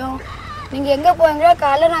இருக்க முடியும், நீங்கள் எங்கே போவீங்களோ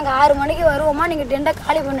காலைல நாங்கள் 6 மணிக்கு வருவோமா, நீங்கள் டென்ட்டை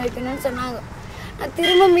காலி பண்ணி வைக்கணும்னு சொன்னாங்க. நான்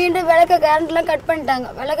திரும்ப மீண்டும் விளக்க கரண்ட்லாம் கட் பண்ணிட்டாங்க.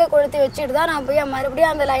 விளக்க கொளுத்தி வச்சுட்டு தான் நான் போய்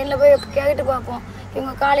மறுபடியும் அந்த லைனில் போய் கேட்டு பார்ப்போம்,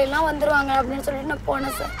 இவங்க காலையெல்லாம் வந்துடுவாங்க அப்படின்னு சொல்லிட்டு நான்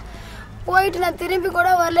போனேன் சார். போயிட்டு நான் திரும்பி கூட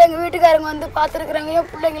வரல. எங்கள் வீட்டுக்காரங்க வந்து பார்த்துருக்குறாங்க,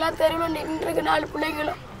 என் பிள்ளைங்களாம் தெருவில் நின்றுருக்கு 4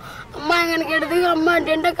 பிள்ளைங்களும். அம்மா எனக்கு எடுத்துக்கு அம்மா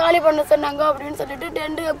டென்ட்டை காலி பண்ண சொன்னாங்க அப்படின்னு சொல்லிட்டு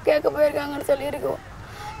டென்ட்டு கேட்க போயிருக்காங்கன்னு சொல்லியிருக்கோம்.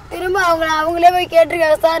 திரும்ப அவங்களே போய்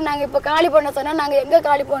கேட்டிருக்காங்க சார் நாங்கள் இப்போ காலி பண்ண சொன்னால் நாங்கள் எங்கே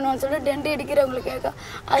காலி பண்ணுவோம்னு சொல்லிட்டு டென்ட்டு இடிக்கிறவங்களுக்கு கேட்க,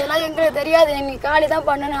 அதெல்லாம் எங்களுக்கு தெரியாது, நீங்கள் காலி தான்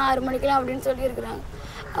பண்ணணும் 6 மணிக்கெலாம் அப்படின்னு சொல்லியிருக்கிறாங்க.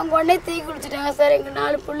 அவங்க உடனே தீ குளிச்சுட்டாங்க சார். எங்கள்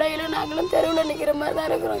 4 பிள்ளைகளும் நாங்களும் தெருவில் நிற்கிற மாதிரி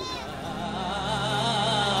தான் இருக்கிறோம்.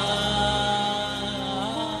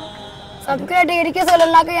 சப்ஸ்கிரைபர் இடிக்க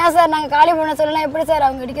சொல்லலாக்கா ஏன் சார் நாங்கள் காலி பண்ண சொல்லலாம், எப்படி சார்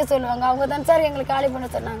அவங்க இடிக்க சொல்லுவாங்க? அவங்க தான் சார் எங்களுக்கு காலி பண்ண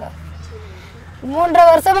சொன்னாங்க. 3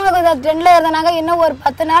 வருஷமாக கொஞ்சம் டென்ட்டில் இருந்தாங்க. இன்னும் ஒரு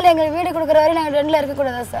 10 நாள் எங்களுக்கு வீடு கொடுக்குற வரையும் நாங்கள் டென்ட்டில்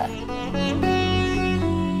இருக்கக்கூடாதா sir?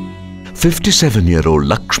 57-year-old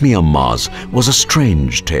Lakshmi Amma's was a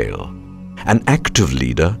strange tale. An active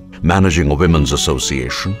leader managing a women's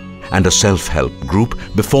association and a self-help group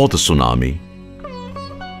before the tsunami.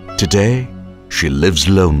 Today, she lives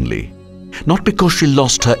lonely. Not because she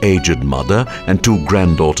lost her aged mother and 2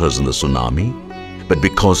 granddaughters in the tsunami, but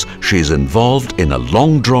because she is involved in a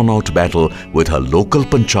long drawn-out battle with her local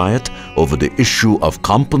panchayat over the issue of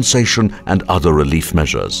compensation and other relief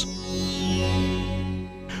measures.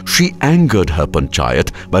 She angered her panchayat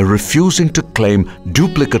by refusing to claim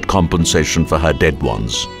duplicate compensation for her dead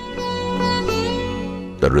ones.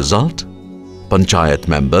 The result? Panchayat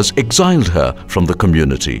members exiled her from the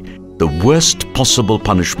community, the worst possible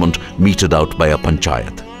punishment meted out by a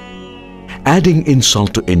panchayat. Adding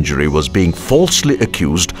insult to injury was being falsely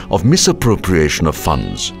accused of misappropriation of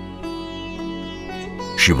funds.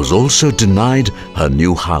 She was also denied her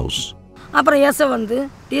new house. அப்புறம் ஏச வந்து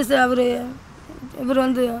இவர்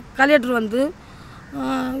வந்து collector வந்து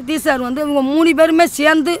sir வந்து இவங்க 3 பேருமே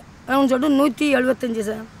சேர்ந்து அப்படின்னு சொல்லிட்டு 175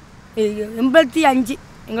 சார் 85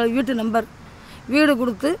 எங்களுக்கு வீட்டு நம்பர் வீடு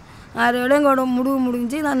கொடுத்து 6 இடங்களோட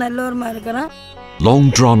முடிஞ்சு நான் நல்லவரமாக இருக்கிறேன். Long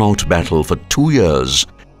drawn out battle for 2 years,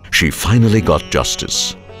 she finally got justice.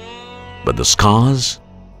 But the scars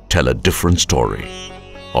tell a different story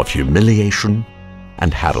of humiliation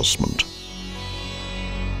and harassment.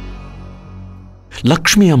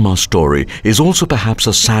 Lakshmi Amma's story is also perhaps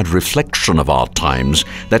a sad reflection of our times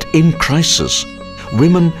that in crisis,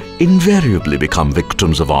 women invariably become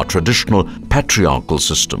victims of our traditional patriarchal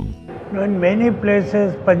system. In many places,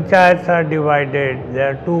 panchayats are divided. There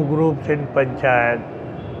are 2 groups in panchayat.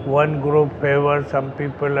 One group favors some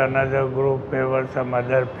people, another group favors some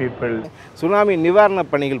other people. Tsunami நிவாரண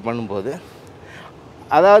பணிகள் பண்ணும்போது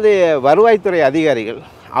அதாவது வருவாய்த்துறை அதிகாரிகள்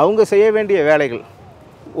அவங்க செய்ய வேண்டிய வேலைகள்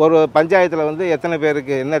ஒரு பஞ்சாயத்தில் வந்து எத்தனை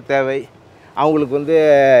பேருக்கு என்ன தேவை, அவங்களுக்கு வந்து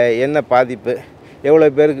என்ன பாதிப்பு, எவ்வளோ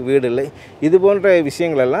பேருக்கு வீடு இல்லை, இது போன்ற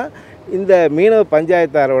விஷயங்களெல்லாம் இந்த மீனவ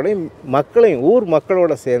பஞ்சாயத்தாரோட மக்களையும் ஊர்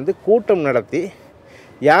மக்களோட சேர்ந்து கூட்டம் நடத்தி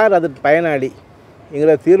யார் அது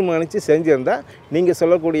பயனாளிங்கிற தீர்மானித்து செஞ்சுருந்தால் நீங்கள்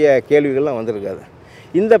சொல்லக்கூடிய கேள்விகள்லாம் வந்திருக்காது.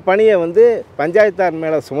 இந்த பணியை வந்து பஞ்சாயத்தார்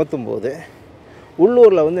மேலே சுமத்தும் போது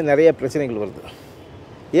உள்ளூரில் வந்து நிறைய பிரச்சனைகள் வருது.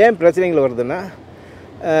 ஏன் பிரச்சனைகள் வருதுன்னா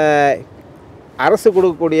அரசு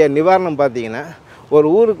கொடுக்கக்கூடிய நிவாரணம் பார்த்திங்கன்னா ஒரு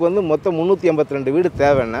ஊருக்கு வந்து மொத்தம் 382 வீடு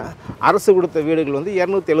தேவைன்னா அரசு கொடுத்த வீடுகள் வந்து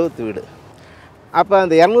 270 வீடு. அப்போ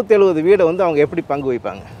அந்த 270 வீடை வந்து அவங்க எப்படி பங்கு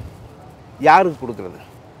வைப்பாங்க, யாருக்கு கொடுக்குறது?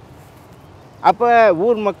 அப்போ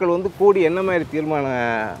ஊர் மக்கள் வந்து கூடி என்ன மாதிரி தீர்மானம்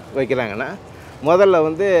வைக்கிறாங்கன்னா, முதல்ல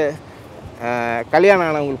வந்து கல்யாணம்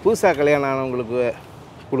ஆனவங்களுக்கு, புதுசாக கல்யாணம் ஆனவங்களுக்கு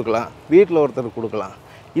கொடுக்கலாம், வீட்டில் ஒருத்தருக்கு கொடுக்கலாம்.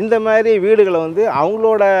 இந்த மாதிரி வீடுகளை வந்து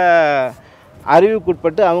அவங்களோட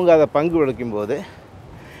அறிவுக்குட்பட்டு அவங்க அதை பங்கு வகிக்கும்போது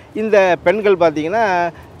இந்த பெண்கள் பார்த்திங்கன்னா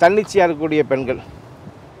தன்னிச்சையாக இருக்கக்கூடிய பெண்கள்,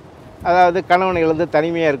 அதாவது கணவனை இழந்து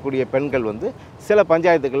தனிமையாக இருக்கக்கூடிய பெண்கள் வந்து சில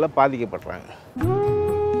பஞ்சாயத்துகளில் பாதிக்கப்படுறாங்க.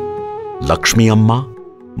 Lakshmi Amma,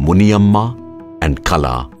 Muni Amma and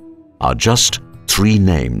Kala are just 3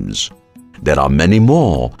 names. There are many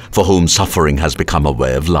more for whom suffering has become a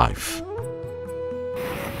way of life.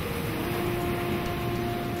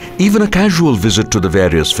 Even a casual visit to the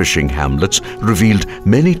various fishing hamlets revealed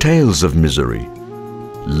many tales of misery.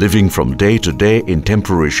 Living from day to day in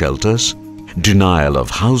temporary shelters, denial of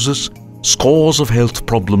houses, scores of health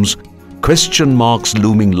problems, question marks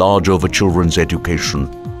looming large over children's education,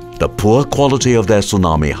 the poor quality of their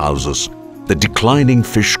tsunami houses, the declining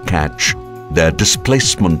fish catch, their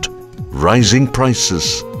displacement, rising prices,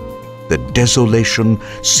 the desolation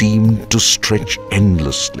seemed to stretch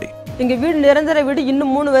endlessly. எங்கள் வீடு நிரந்தர வீடு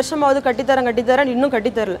இன்னும் 3 வருஷமாவது கட்டித்தரேன் இன்னும்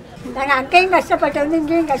கட்டித்தரல. நாங்கள் அங்கேயும் கஷ்டப்பட்டு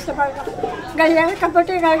இங்கேயும் கஷ்டப்பட்டோம். இங்கே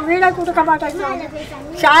இறக்கப்பட்டு எங்கள் வீடை கொடுக்க மாட்டேங்கிறாங்க.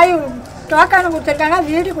 சாய் டோக்கான கொடுத்துருக்காங்க,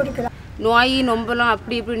 வீடு கொடுக்குறோம். நோய் நொம்பலாம்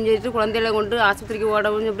அப்படி இப்படின்னு சொல்லிட்டு குழந்தைகளை கொண்டு ஆஸ்பத்திரிக்கு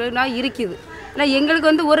ஓடவும் அப்படின்னா இருக்குது. ஆனால்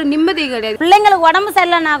எங்களுக்கு வந்து ஒரு நிம்மதி கிடையாது. பிள்ளைங்களுக்கு உடம்பு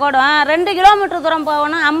சரியில்லைன்னா கூட 2 கிலோமீட்டர் தூரம்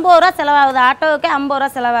போகணும், 50 ரூபா செலவாகுது. ஆட்டோவுக்கே 50 ரூபா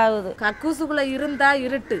செலவாகுது. கக்கூசுக்குள்ளே இருந்தால்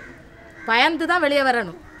இருட்டு, பயந்து தான் வெளியே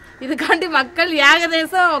வரணும். இதுக்காண்டி மக்கள்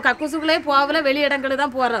ஏகதேசம் கக்கூசுக்குள்ளே போகல, வெளியிடங்களுக்கு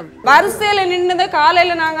தான் போகிறோம். வரிசையில் நின்று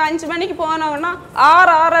காலையில் நாங்கள் 5 மணிக்கு போனோம்னா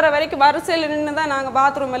 6-6:30 வரைக்கும் வரிசையில் நின்று தான் நாங்கள்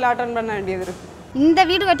பாத்ரூம் எல்லாம் அட்டன் பண்ண வேண்டியது இருக்குது. இந்த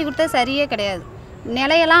வீடு கட்டி கொடுத்தது சரியே கிடையாது.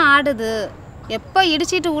 நிலையெல்லாம் ஆடுது, எப்போ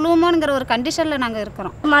இடிச்சிட்டு உழுவுமோங்கிற ஒரு கண்டிஷனில் நாங்கள்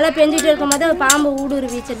இருக்கிறோம். மழை பெஞ்சிட்டு இருக்கும் போது பாம்பு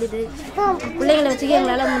ஊடுருவி செல்லுது, பிள்ளைங்களை வச்சுக்க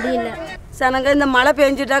எங்களால் முடியல. சனங்க இந்த மழை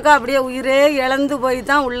பெஞ்சிட்டாக்கா அப்படியே உயிரே இழந்து போய்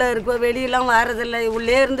தான் உள்ளே இருக்கும், வெளியெல்லாம் வரதில்லை.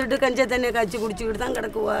 உள்ளே இருந்துட்டு கஞ்ச தண்ணியை காய்ச்சி குடிச்சிக்கிட்டு தான்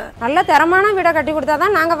கிடக்குவோம். நல்ல தரமான வீடை கட்டி கொடுத்தா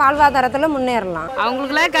தான் நாங்கள் வாழ்வாதாரத்தில் முன்னேறலாம்.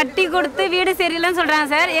 அவங்களுக்குலாம் கட்டி கொடுத்து வீடு சரியில்லைன்னு சொல்கிறாங்க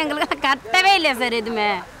சார். எங்களுக்கு கட்டவே இல்லை சார் எதுவுமே.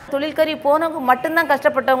 தொழில்கறி போனவங்க மட்டும்தான்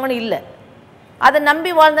கஷ்டப்பட்டவங்கன்னு இல்லை, அதை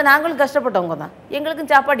நம்பி வாழ்ந்த நாங்களும் கஷ்டப்பட்டவங்க தான்.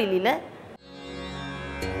 எங்களுக்கும் சாப்பாடு இல்லைல்ல.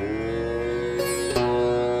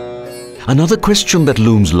 Another question that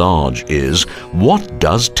looms large is, what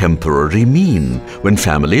does temporary mean when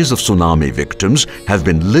families of tsunami victims have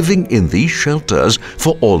been living in these shelters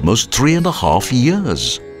for almost 3.5 years?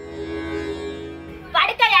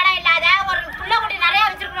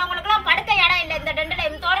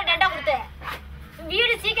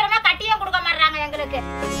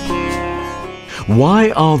 Why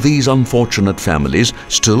are these unfortunate families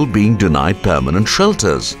still being denied permanent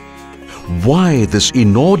shelters? Why this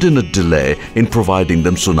inordinate delay in providing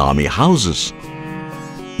them tsunami houses?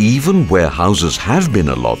 Even where houses have been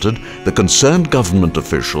allotted, the concerned government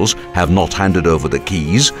officials have not handed over the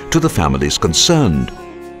keys to the families concerned.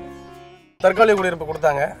 தற்காலிக குடியிருப்பு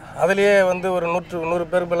கொடுத்தாங்க. அதிலேயே வந்து ஒரு 100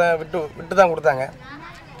 பேருக்கு மேலே விட்டு தான் கொடுத்தாங்க.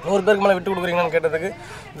 100 பேருக்கு மேலே விட்டு கொடுக்குறீங்கன்னு கேட்டதுக்கு,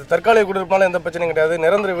 இந்த தற்காலிக குடியிருப்பால எந்த பிரச்சனையும் கிடையாது,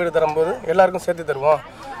 நிரந்தர வீடு தரும்போது எல்லாருக்கும் சேர்த்து தருவோம்.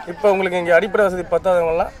 இப்போ உங்களுக்கு இங்கே அடிப்படை வசதி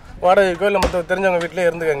பத்தாதவங்கலாம் வாடகைக்கோ இல்லை மற்ற தெரிஞ்சவங்க வீட்டிலே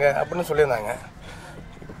இருந்துக்கங்க அப்படின்னு சொல்லியிருந்தாங்க.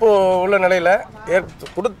 இப்போது உள்ள நிலையில்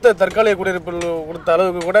கொடுத்த தற்காலிக குடியிருப்பு கொடுத்த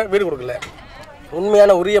அளவுக்கு கூட வீடு கொடுக்கல,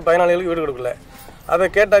 உண்மையான உரிய பயனாளிகளுக்கு வீடு கொடுக்கல. அதை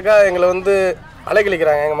கேட்டாக்கா எங்களை வந்து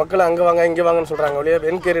அலைக்கழிக்கிறாங்க. எங்கள் மக்களை அங்கே வாங்க இங்கே வாங்கன்னு சொல்கிறாங்க, வழியா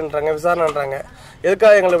என்கொயரின்றாங்க, விசாரணைன்றாங்க.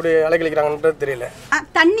 எதுக்காக எங்களை இப்படி அலைக்கழிக்கிறாங்கன்றது தெரியல.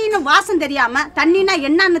 தண்ணின்னு வாசம் தெரியாமல், தண்ணினா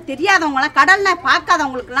என்னன்னு தெரியாதவங்களாம், கடல்ல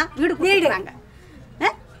பார்க்காதவங்களுக்குலாம் வீடு கொடுக்குறாங்க.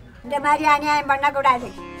 இந்த மாதிரி அநியாயம் பண்ணக்கூடாது.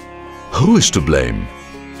 Who is to blame?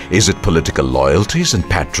 Is it political loyalties and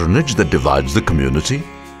patronage that divides the community?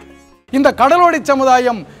 இந்த கடலோடி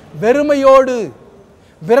சமுதாயம் வெறுமையோடு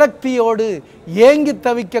விரக்தியோடு ஏங்கி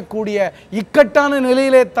தவிக்கக்கூடிய இக்கட்டான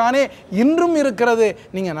நிலையிலே தானே இன்றும் இருக்கிறது.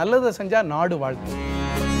 நீங்க நல்லதை செஞ்சா நாடு வாழ்த்து.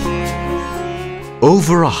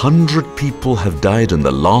 Over 100 people have died in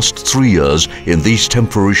the last 3 years in these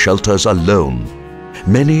temporary shelters alone.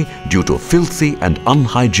 Many due to filthy and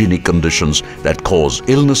unhygienic conditions that cause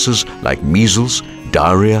illnesses like measles,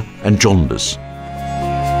 diarrhea and jaundice.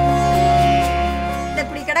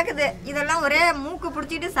 இப்படி கிடக்குது, இதெல்லாம் ஒரே மூக்கு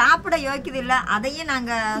பிடிச்சிட்டு சாப்பிட யோக்கியது இல்லை. அதையும்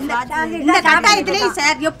நாங்கள் இந்த கட்டாயத்திலேயும்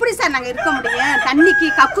சார் எப்படி சார் நாங்கள் இருக்க முடியும்? தண்ணிக்கு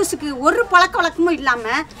கக்கூசுக்கு ஒரு பழக்க வழக்கமும்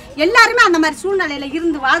இல்லாமல் எல்லாருமே அந்த மாதிரி சூழ்நிலையில்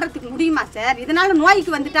இருந்து வாழ்றதுக்கு முடியுமா சார்? இதனால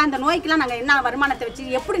நோய்க்கு வந்துட்டா அந்த நோய்க்கெல்லாம் நாங்கள் என்ன வருமானத்தை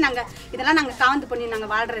வச்சு எப்படி நாங்கள் இதெல்லாம் நாங்கள் காவந்து பண்ணி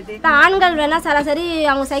நாங்கள் வாழ்றது? ஆண்கள் வேணால் சராசரி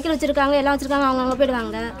அவங்க சைக்கிள் வச்சுருக்காங்க, எல்லாம் வச்சுருக்காங்க, அவங்க அங்கே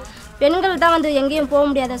போயிடுவாங்க. பெண்கள் தான் வந்து எங்கேயும் போக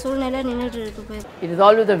முடியாத சூழ்நிலை நின்றுட்டு இருக்கு போய். It is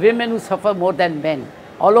always the women who suffer more than men,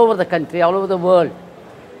 all over the country, all over the world.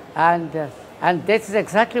 And this is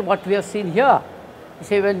exactly what we have seen here. You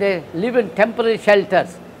see, when they live in temporary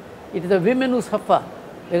shelters, it is the women who suffer.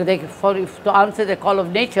 Because to answer the call of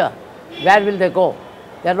nature, where will they go?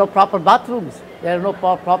 There are no proper bathrooms, there are no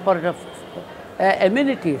proper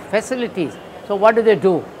amenities, facilities. So what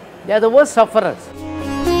do? They are the worst sufferers.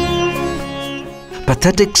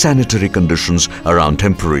 Pathetic sanitary conditions around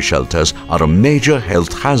temporary shelters are a major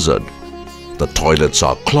health hazard. The toilets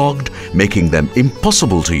are clogged, making them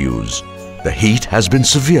impossible to use. The heat has been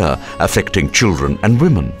severe, affecting children and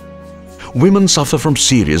women. Women suffer from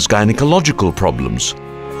serious gynecological problems.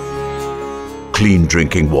 Clean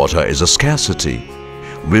drinking water is a scarcity.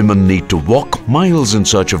 Women need to walk miles in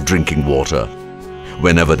search of drinking water.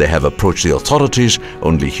 Whenever they have approached the authorities,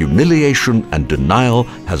 only humiliation and denial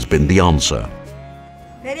has been the answer.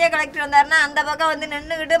 பெரிய collector வந்தாருன்னா அந்த பக்கம் வந்து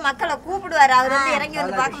நின்றுக்கிட்டு மக்களை கூப்பிடுவார். அவர் வந்து இறங்கி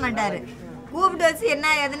வந்து பார்க்க மாட்டார். கூப்பிட்டு வச்சு என்ன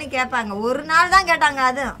ஏதுன்னு கேட்பாங்க. ஒரு நாள் தான் கேட்டாங்க.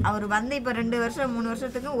 அது அவர் வந்து இப்போ 2 வருஷம் 3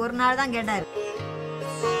 வருஷத்துக்கு ஒரு நாள் தான் கேட்டார்.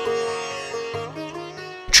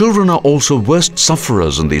 Children are also worst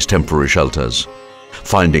sufferers in these temporary shelters.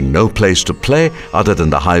 Finding no place to play other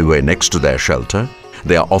than the highway next to their shelter,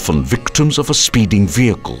 they are often victims of a speeding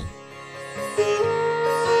vehicle.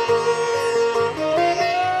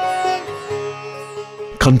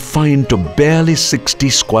 Confined to barely 60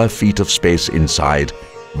 square feet of space inside,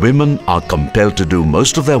 women are compelled to do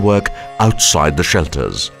most of their work outside the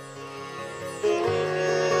shelters.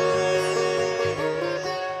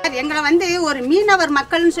 எங்களை வந்து ஒரு மீனவர்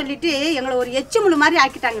மக்கள்னு சொல்லிட்டு எங்களை ஒரு எச்சுமுழு மாதிரி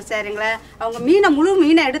ஆக்கிட்டாங்க sir. எங்களை அவங்க முழு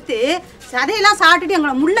மீனை எடுத்து சதையெல்லாம் சாப்பிட்டுட்டு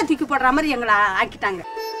எங்களை முள்ள தூக்கி போடுற மாதிரி எங்களை ஆக்கிட்டாங்க.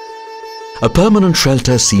 A permanent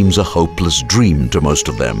shelter seems a hopeless dream to most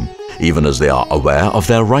of them, even as they are aware of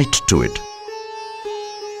their right to it.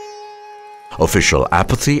 Official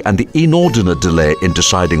apathy and the inordinate delay in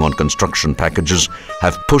deciding on construction packages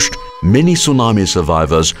have pushed many tsunami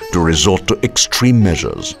survivors to resort to extreme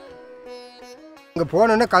measures. அங்கே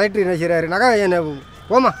போனோன்னே collector என்ன செய்கிறாருனாக்கா என்னை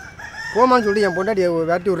போமான்னு சொல்லி என் பொண்டாட்டி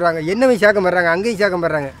விரட்டி விட்றாங்க. என்னையும் சேர்க்க மாட்றாங்க, அங்கேயும் சேர்க்க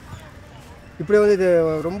மாட்றாங்க. இப்படி வந்து இது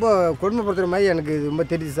ரொம்ப கொடுமைப்படுத்துகிற மாதிரி எனக்கு ரொம்ப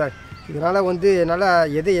தெரியுது சார். இதனால் வந்து என்னால்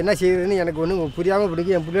என்ன செய்யுதுன்னு எனக்கு ஒன்றும் புரியாமல்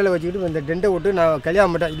பிடிக்கும். என் பிள்ளைகளை வச்சுக்கிட்டு இந்த டெண்டை விட்டு நான்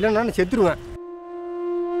கல்யாணம் மாட்டேன், இல்லைன்னா நான் செத்துருவேன்.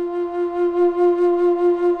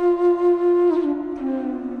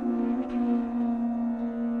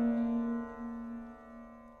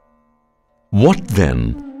 What then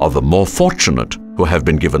are the more fortunate who have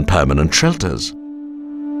been given permanent shelters?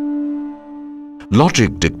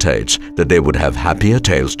 Logic dictates that they would have happier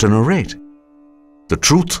tales to narrate. The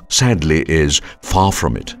truth, sadly, is far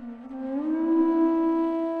from it.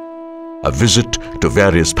 A visit to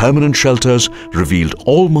various permanent shelters revealed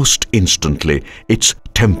almost instantly its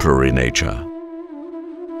temporary nature.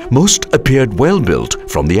 Most appeared well built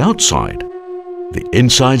from the outside. The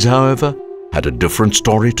insides, however, had a different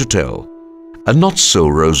story to tell. A not so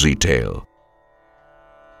rosy tale.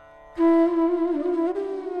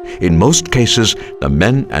 In most cases, the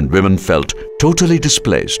men and women felt totally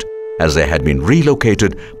displaced as they had been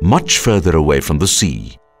relocated much further away from the sea.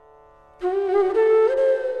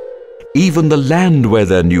 Even the land where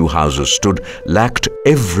their new houses stood lacked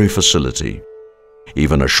every facility.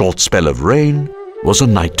 Even a short spell of rain was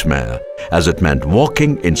a nightmare, as it meant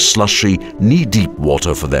walking in slushy, knee-deep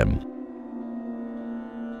water for them.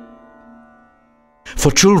 For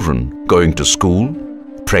children going to school,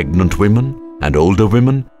 pregnant women and older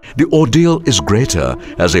women, the ordeal is greater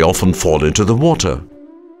as they often fall into the water.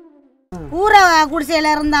 ஊர குடிசையில்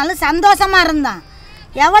இருந்தாலும் சந்தோஷமா இருந்தான்.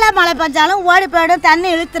 எவ்வளோ மழை பெஞ்சாலும் ஓடி போய்டும், தண்ணி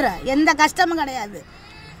இழுத்துரு, எந்த கஷ்டமும் கிடையாது.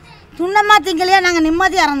 துண்ணமா திங்கலையே நாங்கள்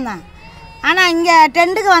நிம்மதியாக இருந்தோம். ஆனால் இங்கே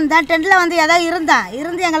டென்ட்டுக்கு வந்தோம். டென்ட்டில் வந்து ஏதோ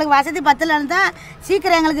இருந்து எங்களுக்கு வசதி பத்தில் இருந்தால்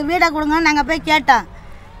சீக்கிரம் எங்களுக்கு வீடை கொடுங்கன்னு நாங்கள் போய் கேட்டோம்.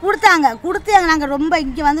 கொடுத்து நாங்கள் ரொம்ப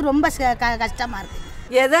இங்கே வந்து ரொம்ப கஷ்டமாக இருக்குது.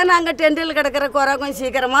 ஏதோ நாங்கள் டென்ட்டில் கிடக்கிற குறை கொஞ்சம்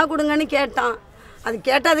சீக்கிரமாக கொடுங்கன்னு கேட்டோம். அது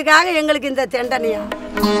கேட்டதுக்காக எங்களுக்கு இந்த தண்டனையா.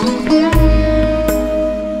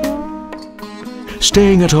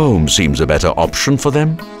 Staying at home seems a better option for them.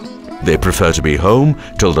 They prefer to be home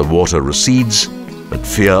till the water recedes, but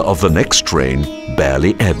fear of the next rain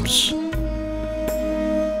barely ebbs.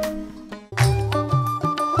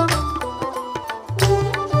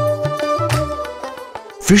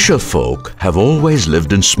 Fisher folk have always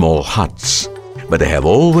lived in small huts, but they have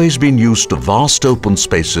always been used to vast open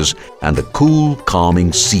spaces and the cool,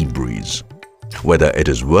 calming sea breeze. Whether it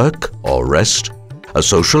is work or rest, a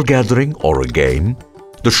social gathering or a game,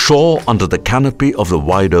 the shore under the canopy of the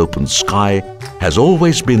wide open sky has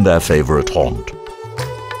always been their favorite haunt.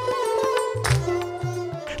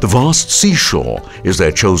 The vast seashore is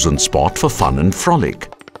their chosen spot for fun and frolic.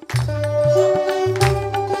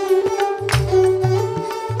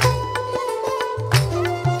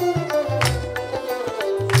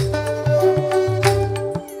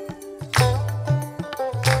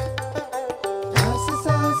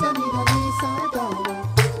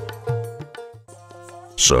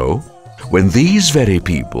 So, when these very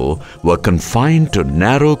people were confined to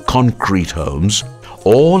narrow concrete homes,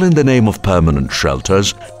 all in the name of permanent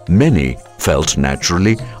shelters, many felt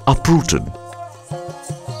naturally uprooted.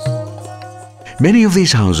 Many of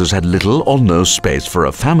these houses had little or no space for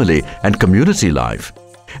a family and community life,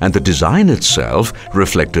 and the design itself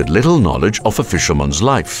reflected little knowledge of a fisherman's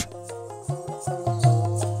life.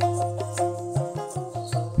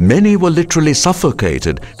 Many were literally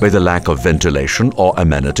suffocated by the lack of ventilation or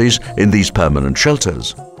amenities in these permanent shelters.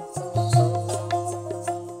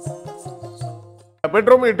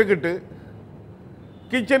 Bedroom இட்டுக்கிட்டு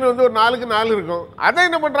kitchen வந்து ஒரு 4க்கு 4 இருக்கும். அதை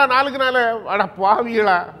என்ன பண்ணுறா 4க்கு 4 அட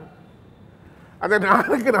பாவிகளா, அதை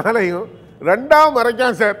 4க்கு 4ஐயும் 2ஆக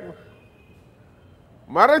மறைக்கான் sir.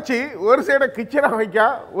 மறைச்சி ஒரு சைடை கிச்சனாக வைக்கா,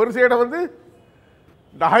 ஒரு சைடை வந்து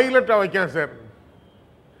டாய்லெட்டாக வைக்கான் சார்.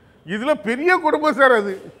 இதில் பெரிய குடும்பம் சார்.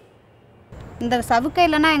 அது இந்த சவுக்கை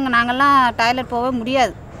இல்லைன்னா நாங்கள்லாம் டாய்லெட் போக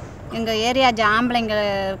முடியாது. எங்கள் ஏரியா ஆம்பளைங்க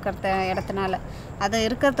இருக்கிற இடத்துனால அது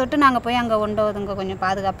இருக்கிற தொட்டு நாங்கள் போய் அங்கே ஒண்டோதுங்க கொஞ்சம்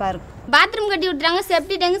பாதுகாப்பாக இருக்கும். பாத்ரூம் கட்டி விட்டுறாங்க,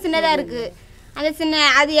 செப்டி டேங்க் சின்னதாக இருக்குது. அந்த சின்ன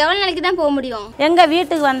அது எவ்வளோ நாளைக்கு தான் போக முடியும்? எங்கள்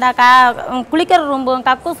வீட்டுக்கு வந்தாக்கா குளிக்கிற ரூம்பும்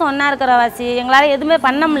கக்கூசும் ஒன்றா இருக்கிற வாசி எங்களால் எதுவுமே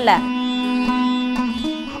பண்ண முடியல.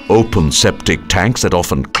 Open septic tanks that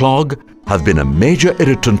often clog have been a major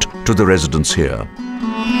irritant to the residents here.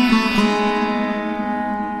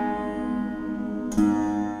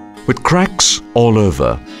 With cracks all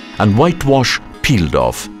over and whitewash peeled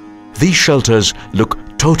off, these shelters look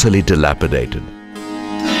totally dilapidated.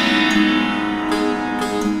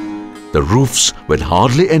 The roofs, with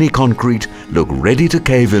hardly any concrete, look ready to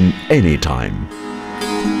cave in any time.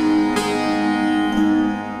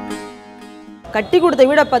 கட்டி கொடுத்த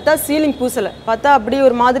வீடை பார்த்தா ceiling பூசலை, பார்த்தா அப்படியே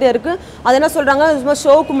ஒரு மாதிரியாக இருக்குது. அது என்ன சொல்கிறாங்க, சும்மா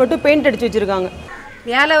ஷோவுக்கு மட்டும் பெயிண்ட் அடித்து வச்சுருக்காங்க.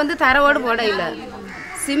 மேலே வந்து தரவோடு போட இல்லை,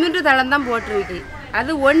 சிமெண்ட்டு தளம் தான் போட்டிருக்கு.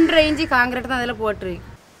 அது 1.5 இன்ச்சு காங்கிரீட் தான் அதில் போட்டிருக்கு.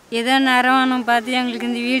 ஏதோ நரவானம் பார்த்து எங்களுக்கு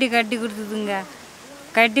இந்த வீடு கட்டி கொடுத்ததுங்க.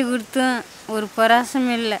 கட்டி கொடுத்தும் ஒரு பராசம்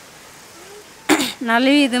இல்லை.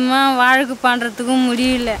 நல்ல விதமாக வாழ்க்கை பண்ணுறதுக்கும்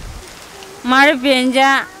முடியல. மழை பெஞ்சா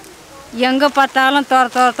எங்கே பார்த்தாலும்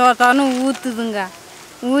தோத்தாலும் ஊற்றுதுங்க.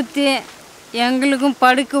 ஊற்றி எங்களுக்கும்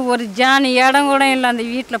படுக்க ஒரு ஜானி இடம் கூட இல்லை அந்த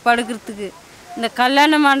வீட்டில் படுக்கிறதுக்கு. இந்த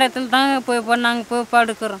கல்யாண மண்டபத்தில் தாங்க நாங்கள் போய்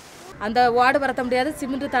படுக்கிறோம். அந்த வார்டு வரத்த முடியாது.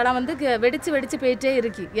 சிமெண்ட் தடம் வந்து வெடிச்சு போயிட்டே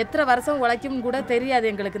இருக்கு. எத்தனை வருஷம் உழைக்கும் கூட தெரியாது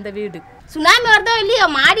எங்களுக்கு இந்த வீடு. சுனாமி வரதோ இல்லையோ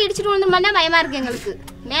மாடி இடிச்சிட்டு வந்து மட்டும் பயமா இருக்கு எங்களுக்கு.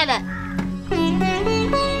 மேலே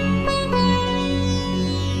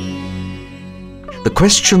The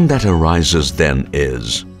question that arises then is,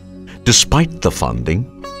 despite the funding,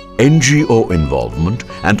 NGO involvement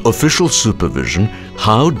and official supervision,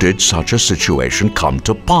 how did such a situation come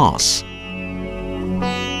to pass?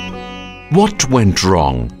 What went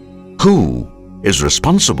wrong? Who is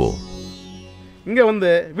responsible? இங்கே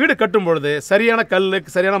வந்து வீடு கட்டும் பொழுது சரியான கல்,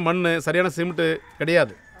 சரியான மண், சரியான சிமெண்ட்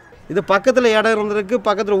கிடையாது. இது பக்கத்தில் இடம் இருந்திருக்கு,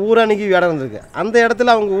 பக்கத்தில் ஊராணிக்கு இடம் இருந்திருக்கு. அந்த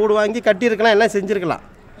இடத்துல அவங்க வீடு வாங்கி கட்டியிருக்கலாம், எல்லாம் செஞ்சுருக்கலாம்.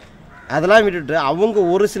 அதெல்லாம் விட்டுட்டு அவங்க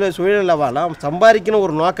ஒரு சில சூழ்நிலைவாலாம் சம்பாதிக்கணும்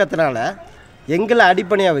ஒரு நோக்கத்தினால எங்களை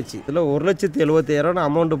அடிப்படையாக வச்சு இதில் 1,70,000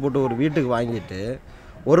 அமௌண்ட்டு போட்டு ஒரு வீட்டுக்கு வாங்கிட்டு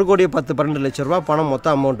 1,10,12 லட்ச ரூபா பணம்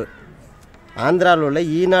மொத்தம் அமௌண்ட்டு ஆந்திராவில் உள்ள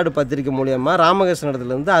ஈநாடு பத்திரிக்கை மூலியமாக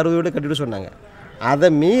ராமகிருஷ்ணத்துலேருந்து 60 வீடு கட்டிட்டு சொன்னாங்க. அதை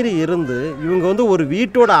மீறி இருந்து இவங்க வந்து ஒரு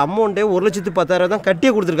வீட்டோட அமௌண்ட்டே 1,10,000 தான்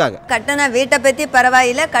கட்டியே கொடுத்துருக்காங்க. கட்டின வீட்டை பற்றி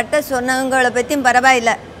பரவாயில்லை, கட்ட சொன்னவங்களை பற்றியும்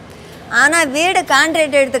பரவாயில்லை. ஆனால் வீடு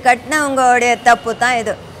கான்ட்ராக்ட் எடுத்து கட்டினவங்களுடைய தப்பு தான்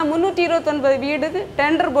இது. 329 வீடுக்கு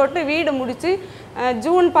டெண்டர் போட்டு வீடு முடித்து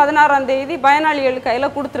ஜூன் 16ஆம் தேதி பயனாளிகள்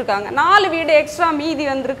கையில் கொடுத்துருக்காங்க. 4 வீடு எக்ஸ்ட்ரா மீதி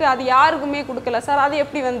வந்திருக்கு. அது யாருக்குமே கொடுக்கல சார். அது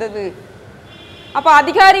எப்படி வந்தது? அப்போ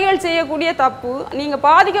அதிகாரிகள் செய்யக்கூடிய தப்பு. நீங்கள்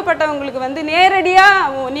பாதிக்கப்பட்டவங்களுக்கு வந்து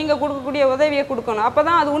நேரடியாக நீங்கள் கொடுக்கக்கூடிய உதவியை கொடுக்கணும். அப்போ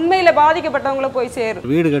தான் அது உண்மையில் பாதிக்கப்பட்டவங்கள போய் சேரும்.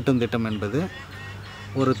 வீடு கட்டும் திட்டம் என்பது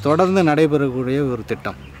ஒரு தொடர்ந்து நடைபெறக்கூடிய ஒரு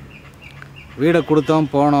திட்டம். வீடை கொடுத்தோம்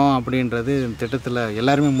போனோம் அப்படின்றது திட்டத்தில்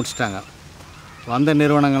எல்லாருமே முடிச்சிட்டாங்க. வந்த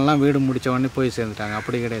நிறுவனங்கள்லாம் வீடு முடித்த உடனே போய் சேர்ந்துட்டாங்க.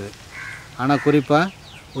 அப்படி கிடையாது. ஆனால் குறிப்பாக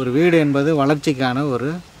ஒரு வீடு என்பது வளர்ச்சிக்கான ஒரு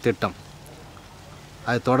திட்டம்.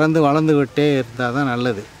 அது தொடர்ந்து வளர்ந்துக்கிட்டே இருந்தால் தான்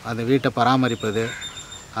நல்லது. அந்த வீட்டை பராமரிப்பது,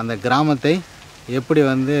 அந்த கிராமத்தை எப்படி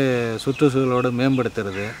வந்து சுற்றுச்சூழலோடு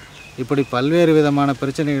மேம்படுத்துறது, இப்படி பல்வேறு விதமான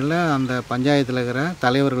பிரச்சனைகளில் அந்த பஞ்சாயத்தில் இருக்கிற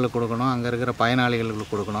தலைவர்களுக்கு கொடுக்கணும், அங்கே இருக்கிற பயனாளிகளுக்கு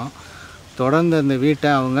கொடுக்கணும். தொடர்ந்து அந்த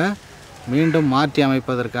வீட்டை அவங்க மீண்டும் மாற்றி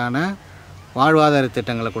அமைப்பதற்கான வாழ்வாதார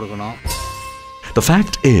திட்டங்களை கொடுக்கணும். The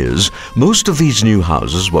fact is, most of these new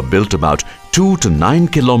houses were built about 2 to 9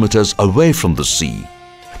 kilometers away from the sea.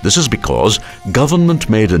 This is because government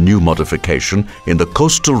made a new modification in the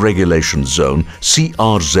Coastal Regulation Zone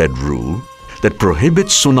 (CRZ) rule that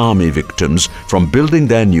prohibits tsunami victims from building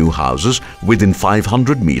their new houses within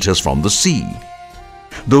 500 meters from the sea.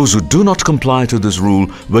 Those who do not comply to this rule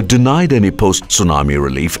were denied any post-tsunami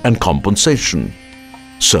relief and compensation.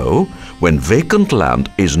 So, when vacant land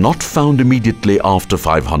is not found immediately after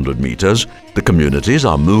 500 meters, the communities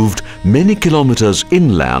are moved many kilometers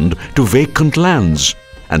inland to vacant lands,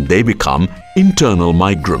 and they become internal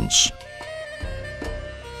migrants.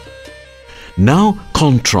 Now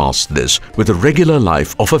contrast this with the regular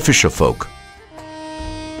life of a fisherfolk.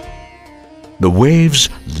 The waves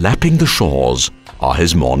lapping the shores are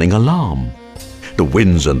his morning alarm. The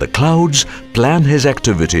winds and the clouds plan his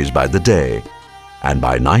activities by the day, and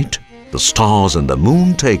by night, the stars and the moon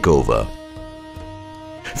take over.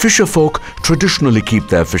 Fisherfolk traditionally keep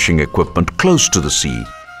their fishing equipment close to the sea.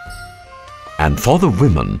 And for the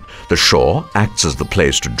women, the shore acts as the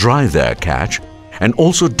place to dry their catch and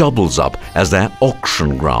also doubles up as their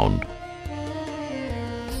auction ground.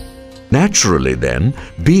 Naturally then,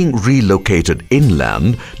 being relocated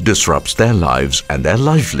inland disrupts their lives and their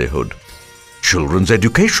livelihood. Children's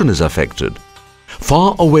education is affected. Far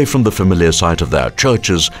away from the familiar sight of their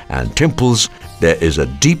churches and temples, there is a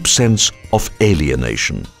deep sense of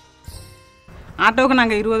alienation. ஆட்டோவுக்கு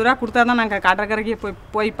நாங்கள் 20 ரூபா கொடுத்தா தான் நாங்கள் கடற்கரைக்கு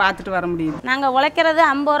போய் பார்த்துட்டு வர முடியும். நாங்கள் உழைக்கிறது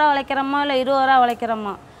 50 ரூபா உழைக்கிறோமோ இல்லை 20 ரூபா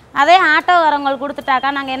உழைக்கிறோமோ, அதே ஆட்டோக்காரங்களுக்கு கொடுத்துட்டாக்கா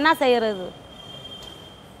நாங்கள் என்ன செய்கிறது?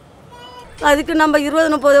 அதுக்கு நம்ம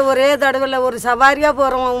 20-30 ஒரே தடவையில் ஒரு சவாரியாக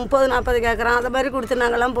போகிறோம், 30-40 கேட்குறோம், அதை மாதிரி கொடுத்து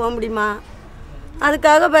நாங்கள்லாம் போக முடியுமா?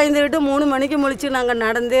 அதுக்காக பயந்துக்கிட்டு 3 மணிக்கு முழிச்சு நாங்கள்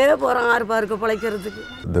நடந்தே போகிறோம் ஆர்பாருக்கு பிழைக்கிறதுக்கு.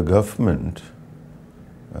 The government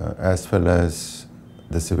as well as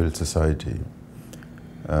the civil society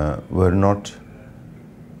were not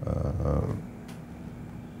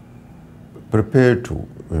prepared to,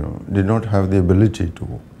 did not have the ability to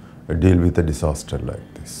deal with a disaster like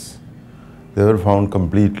this. They were found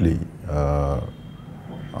completely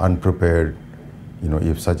unprepared,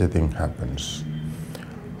 if such a thing happens.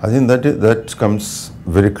 I think that comes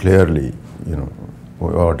very clearly,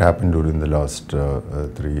 what happened during the last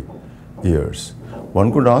 3 years.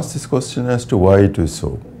 One could ask this question as to why it is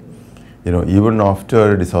so. Even after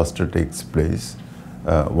a disaster takes place,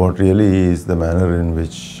 what really is the manner in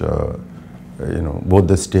which both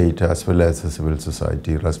the state as well as the civil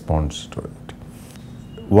society responds to it.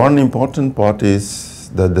 One important part is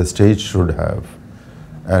that the state should have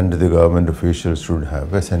and the government officials should have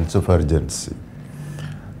a sense of urgency.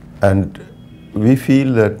 And we feel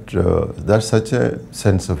that such a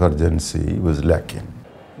sense of urgency was lacking.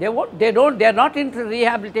 They are not into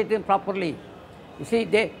rehabilitating properly. You see,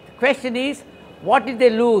 the question is, what did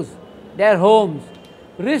they lose? Their homes.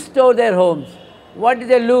 Restore their homes. What did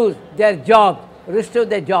they lose? Their jobs. Restore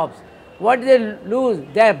their jobs. What did they lose?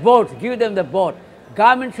 Their boats. Give them the boat.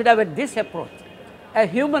 Government should have this approach, a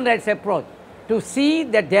human rights approach, to see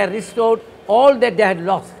that they are restored all that they had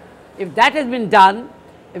lost. If that has been done,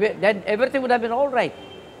 then everything would have been all right.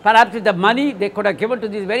 Perhaps with the money they could have given to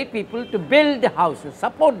these very people to build the houses,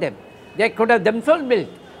 support them. They could have themselves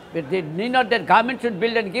built. But they need not that government should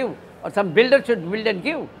build and give, or some builder should build and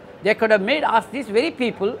give. They could have asked these very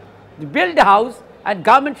people to build a house, and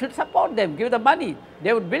government should support them, give the money.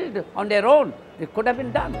 They would build on their own. It could have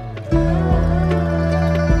been done.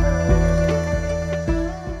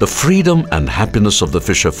 The freedom and happiness of the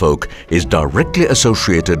fisherfolk is directly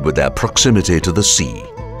associated with their proximity to the sea.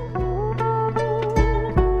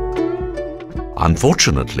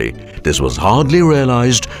 Unfortunately, this was hardly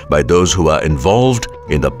realized by those who are involved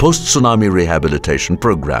in the post-tsunami rehabilitation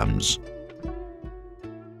programs.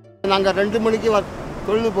 நாங்கள் 2 மணிக்கு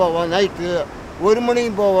தொழில் போவோம், night 1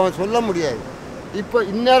 மணிக்கு போவோம், சொல்ல முடியாது. இப்போ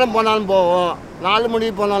இந்நேரம் போனாலும் போவோம், 4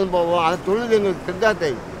 மணிக்கு போனாலும் போவோம், அது தொழில் எங்களுக்கு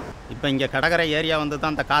தெரியாதே. இப்போ இங்கே கடற்கரை ஏரியா வந்து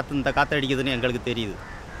தான் இந்த காற்று அடிக்குதுன்னு எங்களுக்கு தெரியுது.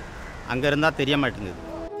 அங்கே இருந்தால் தெரிய மாட்டேங்குது.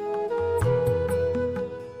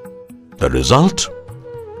 The result?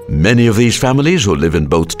 Many of these families who live in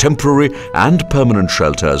both temporary and permanent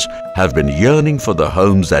shelters have been yearning for the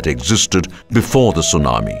homes that existed before the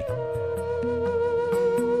tsunami.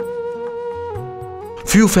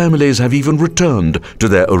 Few families have even returned to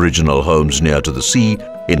their original homes near to the sea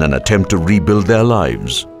in an attempt to rebuild their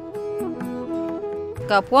lives.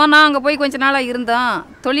 போனால் அங்கே போய் கொஞ்ச நாளாக இருந்தோம்,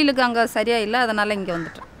 தொழிலுக்கு அங்கே சரியாக இல்லை, அதனால் இங்கே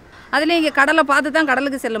வந்துட்டோம். அதுலேயும் இங்கே கடலை பார்த்து தான்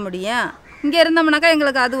கடலுக்கு செல்ல முடியும். இங்கே இருந்தோம்னாக்கா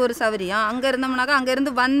எங்களுக்கு அது ஒரு சௌகரியம், அங்கே இருந்தோம்னாக்கா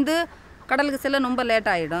அங்கேருந்து வந்து கடலுக்கு செல்ல ரொம்ப லேட்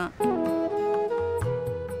ஆகிடும்.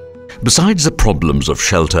 Besides the problems of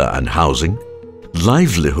shelter and housing,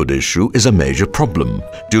 livelihood issue is a major problem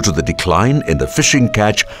due to the decline in the fishing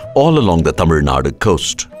catch all along the Tamil Nadu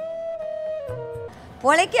coast.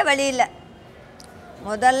 பொழைக்க வழி இல்லை.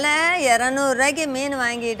 முதல்ல 200 ரூபாய்க்கு மீன்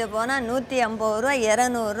வாங்கிட்டு போனால் 150 ரூபா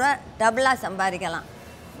 200 ரூபா டபுளாக சம்பாதிக்கலாம்,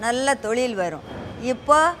 நல்ல தொழில் வரும்.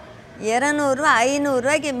 இப்போ 200 ரூபா 500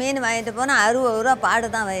 ரூபாய்க்கு மீன் வாங்கிட்டு போனால் 60 ரூபா பாடு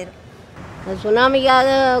தான் வரும். சுனாமிக்காக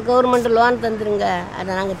கவர்மெண்ட் லோன் தந்துருங்க, அதை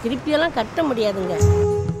நாங்கள் திருப்பியெல்லாம் கட்ட முடியாதுங்க.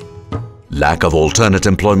 Lack of alternate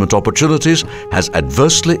employment opportunities has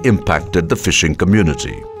adversely impacted the fishing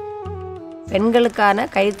community. பெண்களுக்கான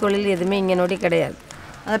கைத்தொழில் எதுவுமே இங்கே நோடி கிடையாது.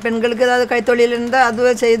 அந்த பெண்களுக்கு ஏதாவது கைத்தொழில் இருந்தால்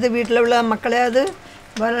அதுவே செய்து வீட்டில் உள்ள மக்களையாவது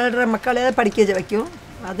வளர்கிற மக்களையாவது படிக்க வைக்கும்.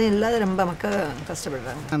 அதுவும் இல்லாத ரொம்ப மக்கள்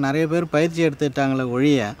கஷ்டப்படுறாங்க. நிறைய பேர் பயிற்சி எடுத்துட்டாங்களே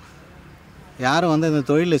ஒழிய யாரும் வந்து இந்த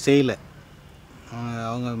தொழிலை செய்யலை.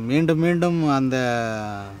 அவங்க மீண்டும் மீண்டும் அந்த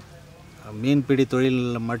மீன்பிடி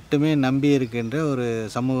தொழிலில் மட்டுமே நம்பி இருக்கின்ற ஒரு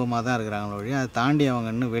சமூகமாக தான் இருக்கிறாங்களோ ஒழிய அதை தாண்டி அவங்க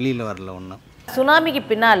இன்னும் வெளியில் வரல ஒன்றும். சுனாமிக்கு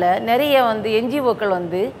பின்னால் நிறைய என்ஜிஓக்கள்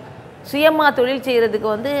சுயமாக தொழில்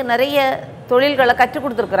செய்கிறதுக்கு நிறைய தொழில்களை கற்றுக்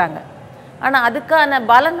கொடுத்துருக்குறாங்க. ஆனால் அதுக்கான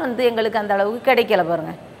பலன் எங்களுக்கு அந்த அளவுக்கு கிடைக்கல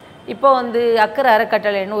பாருங்கள். இப்போ அக்கறை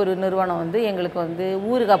அறக்கட்டளைன்னு ஒரு நிறுவனம் எங்களுக்கு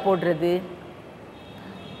ஊறுகாய் போடுறது,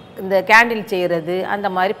 இந்த கேண்டில் செய்கிறது, அந்த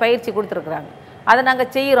மாதிரி பயிற்சி கொடுத்துருக்குறாங்க. அதை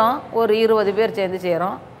நாங்கள் செய்கிறோம், ஒரு 20 பேர் சேர்ந்து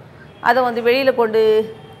செய்கிறோம். அதை வெளியில் கொண்டு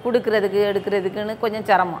கொடுக்கறதுக்கு எடுக்கிறதுக்குன்னு கொஞ்சம்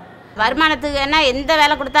சிரமம். வருமானத்துக்கு என்ன எந்த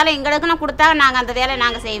வேலை கொடுத்தாலும் எங்களுக்குன்னு கொடுத்தா நாங்கள் அந்த வேலையை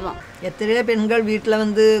நாங்கள் செய்வோம். எத்தனையோ பெண்கள்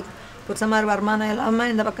வீட்டில் புருஷமார் வருமானம்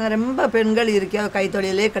இல்லாமல் இந்த பக்கம் ரொம்ப பெண்கள் இருக்க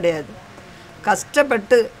கைத்தொழிலே கிடையாது.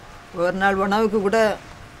 கஷ்டப்பட்டு ஒரு நாள் உணவுக்கு கூட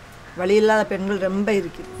வழி இல்லாத பெண்கள் ரொம்ப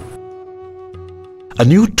இருக்குது. A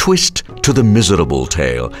new twist to the miserable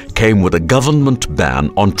tale came with a government ban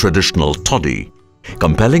on traditional toddy,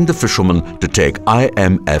 compelling the fishermen to take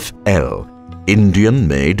IMFL,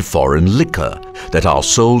 Indian-made foreign liquor, that are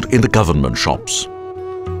sold in the government shops.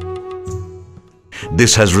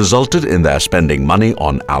 This has resulted in their spending money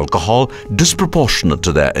on alcohol disproportionate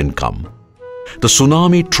to their income. The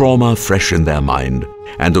tsunami trauma fresh in their mind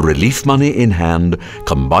and the relief money in hand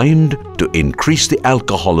combined to increase the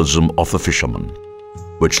alcoholism of the fishermen,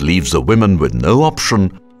 which leaves the women with no option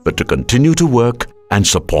but to continue to work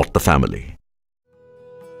and support the family.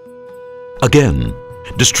 Again,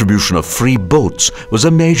 distribution of free boats was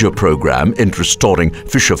a major program in restoring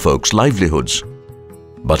fisherfolk's livelihoods.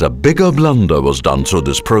 But a bigger blunder was done through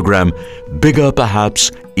this program, bigger perhaps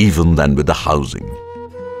even than with the housing.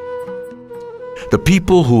 The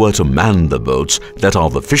people who were to man the boats, that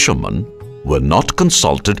are the fishermen, were not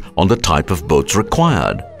consulted on the type of boats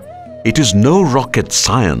required. It is no rocket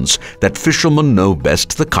science that fishermen know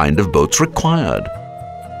best the kind of boats required.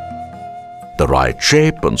 The right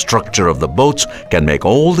shape and structure of the boats can make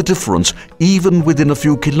all the difference even within a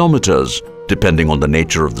few kilometers, depending on the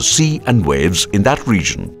nature of the sea and waves in that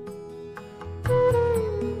region.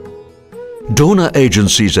 Donor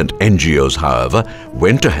agencies and NGOs, however,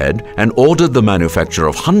 went ahead and ordered the manufacture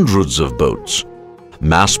of hundreds of boats.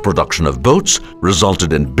 Mass production of boats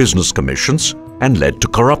resulted in business commissions and led to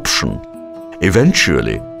corruption.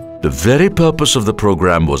 Eventually, the very purpose of the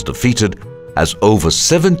program was defeated, as over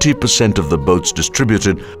 70% of the boats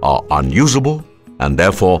distributed are unusable and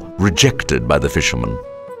therefore rejected by the fishermen.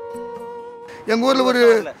 எங்கள் ஊரில்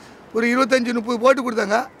ஒரு 25-30 போட்டு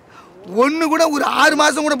கொடுத்தாங்க. ஒன்று கூட ஒரு 6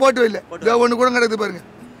 மாதம் கூட போட்டு இல்லை. ஒன்று கூட கிடக்குது பாருங்க.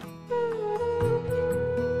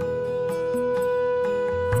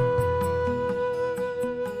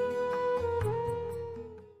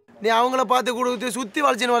 நீ அவங்கள பார்த்து கொடுத்து சுற்றி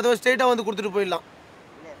வளைச்சின்னு வரது ஸ்ட்ரெயிட்டாக கொடுத்துட்டு போயிடலாம்.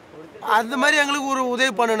 அந்த மாதிரி எங்களுக்கு ஒரு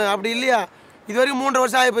உதவி பண்ணணும். அப்படி இல்லையா இது வரைக்கும் 3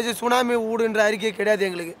 வருஷம் ஆகி போச்சு, சுனாமி ஊடுன்ற அறிக்கை கிடையாது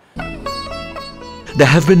எங்களுக்கு.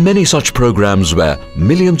 There have been many such programs where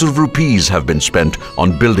millions of rupees have been spent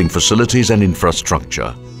on building facilities and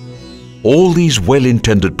infrastructure. All these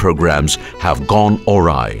well-intended programs have gone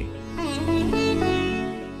awry.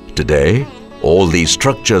 Today, all these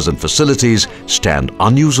structures and facilities stand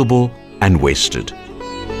unusable and wasted.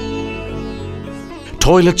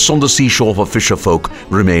 Toilets on the seashore for fisherfolk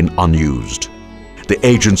remain unused. The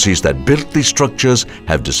agencies that built these structures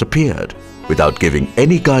have disappeared without giving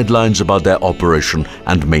any guidelines about their operation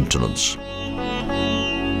and maintenance.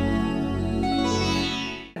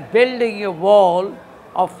 Building a wall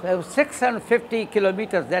of 650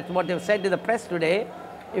 kilometers, that's what they've said in the press today.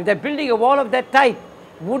 If they're building a wall of that type,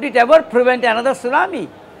 would it ever prevent another tsunami?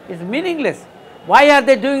 It's meaningless. Why are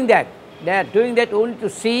they doing that? They are doing that only to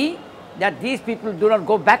see that these people do not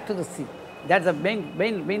go back to the sea. That's the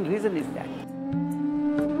main reason is that.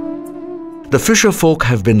 The fisherfolk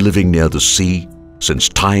have been living near the sea since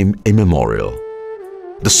time immemorial.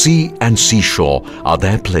 The sea and seashore are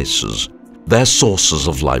their places, their sources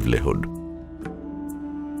of livelihood.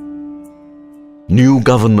 new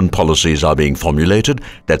government policies are being formulated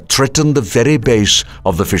that threaten the very base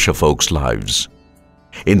of the fisherfolk's lives.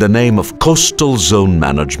 In the name of coastal zone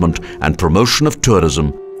management and promotion of tourism,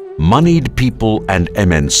 moneyed people and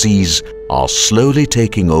MNCs are slowly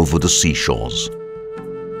taking over the seashores.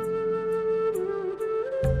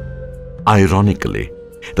 Ironically,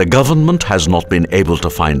 the government has not been able to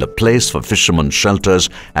find a place for fishermen's shelters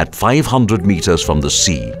at 500 meters from the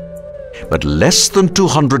sea. But less than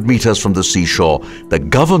 200 meters from the seashore, the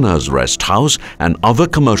governor's rest house and other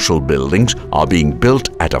commercial buildings are being built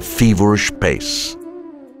at a feverish pace.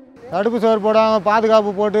 தடுப்பு சுவர் போடாமல்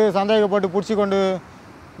பாதுகாப்பு போட்டு சந்தேகப்பட்டு பிடிச்சி கொண்டு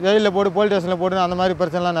ஜெயிலில் போட்டு போலீஸ் ஸ்டேஷனில் போட்டு அந்த மாதிரி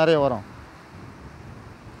பிரச்சனைலாம் நிறைய வரும்.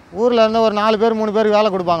 ஊரில் இருந்தால் ஒரு 4 பேர் 3 பேருக்கு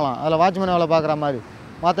வேலை கொடுப்பாங்களாம், அதில் வாட்ச்மேன் வேலை பார்க்குற மாதிரி.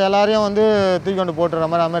 மற்ற எல்லாரையும் வந்து தூக்கி கொண்டு போட்டுற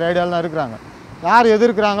மாதிரி அந்த மாதிரி ஐடியாலாம் இருக்கிறாங்க. யார்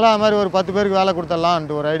எதிர்க்கிறாங்களோ அது மாதிரி ஒரு 10 பேருக்கு வேலை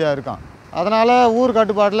கொடுத்துடலான்ட்டு ஒரு ஐடியா இருக்கான். அதனால் ஊர்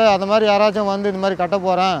கட்டுப்பாட்டில் அந்த மாதிரி யாராச்சும் வந்து இந்த மாதிரி கட்ட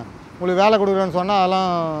போகிறேன் உங்களுக்கு வேலை கொடுக்குறேன்னு சொன்னால்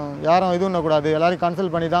அதெல்லாம் யாரும் இது பண்ணக்கூடாது, எல்லாரையும்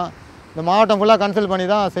கன்சல்ட் பண்ணி தான் இந்த மாவட்டம் ஃபுல்லாக கன்சல்ட் பண்ணி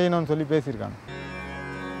தான் செய்யணும்னு சொல்லி பேசியிருக்காங்க.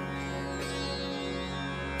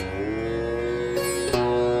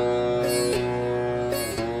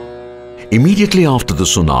 Immediately after the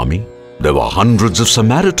tsunami, there were hundreds of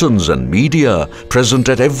Samaritans and media present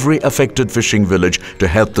at every affected fishing village to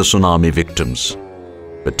help the tsunami victims.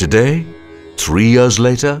 But today, 3 years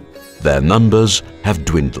later, their numbers have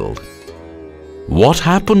dwindled. What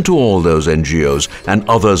happened to all those NGOs and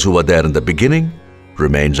others who were there in the beginning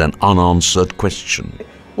remains an unanswered question.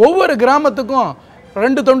 ஒவ்வொரு கிராமத்துக்கும்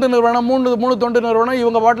 2 தொண்டு நிறுவனம் 3 தொண்டு நிறுவனம்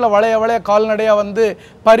இவங்க பாட்டில் வளைய கால்நடையாக வந்து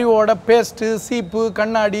பரிவோட paste சீப்பு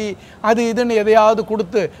கண்ணாடி அது இதுன்னு எதையாவது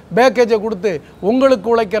கொடுத்து பேக்கேஜை கொடுத்து உங்களுக்கு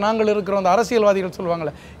உழைக்க நாங்கள் இருக்கிறோம் அந்த அரசியல்வாதிகள்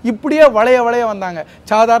சொல்லுவாங்களே இப்படியே வளைய வந்தாங்க.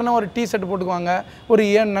 சாதாரண ஒரு டிஷர்ட் போட்டுக்குவாங்க, ஒரு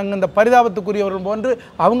நாங்கள் இந்த பரிதாபத்துக்குரியவர்கள் போன்று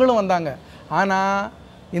அவங்களும் வந்தாங்க. ஆனால்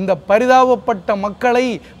இந்த பரிதாபப்பட்ட மக்களை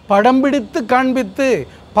படம் பிடித்து காண்பித்து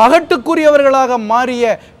பகட்டுக்குரியவர்களாக மாறிய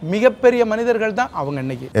மிகப்பெரிய மனிதர்கள் தான் அவங்க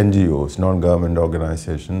இன்னைக்கு. NGOs, non-government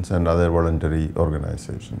organizations and other voluntary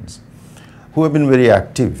organizations who have been very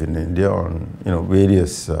active in India on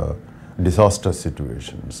various disaster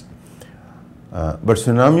situations. But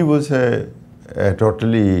tsunami was a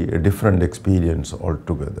totally different experience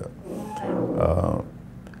altogether.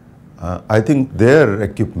 I think their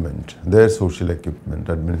equipment, their social equipment,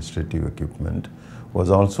 administrative equipment was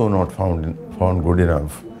also not found good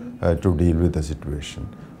enough to deal with the situation.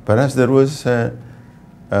 Perhaps there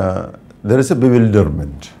is a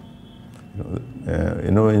bewilderment,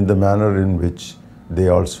 in the manner in which they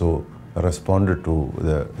also responded to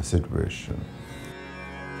the situation.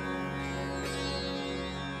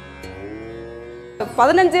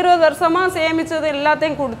 15-20 வருஷமா சேமிச்சது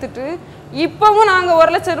எல்லாத்தையும் கொடுத்துட்டு இப்பவும் நாங்கள்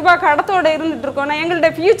 1 லட்சம் ரூபாய் கடத்தோட இருந்துட்டு இருக்கோம். எங்களோட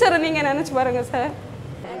ஃபியூச்சரை நீங்கள் நினச்சி பாருங்க சார்.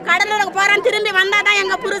 கடலூருக்கு போகிறோம், திரும்பி வந்தால் தான்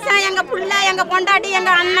எங்கள் புருஷன் எங்கள் பிள்ளை எங்கள் பொண்டாட்டி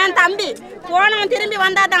எங்கள் அண்ணன் தம்பி போனவன் திரும்பி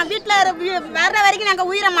வந்தால் தான் வீட்டில் வர்ற வரைக்கும் நாங்கள்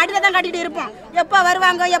உயிரை மடியில் தான் கட்டிகிட்டு இருப்போம். எப்போ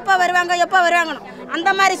வருவாங்கன்னு அந்த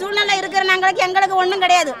மாதிரி சூழ்நிலை இருக்கிற எங்களுக்கு ஒன்றும்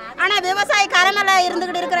கிடையாது. ஆனால் விவசாயி கரமையில்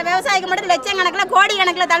இருந்துக்கிட்டு இருக்கிற விவசாயிக்கு மட்டும் லட்சக்கணக்கில் கோடி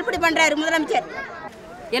கணக்கில் தள்ளுபடி பண்ணுறாரு முதலமைச்சர்.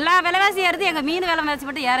 எல்லா விலைவாசி ஏறுது, எங்கள் மீன் விலைவாசி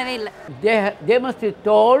மட்டும் ஏறவே இல்லை. They must be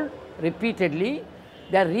told repeatedly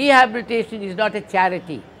that rehabilitation is not a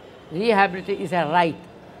charity. Rehabilitation is a right.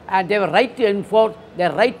 And they have a right to enforce their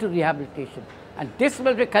right to rehabilitation. And this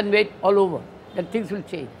must be conveyed all over. Then things will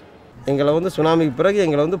change. எங்களை வந்து சுனாமிக்கு பிறகு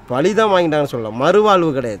எங்களை வந்து பழிதான் வாங்கிட்டாங்கன்னு சொல்லலாம்,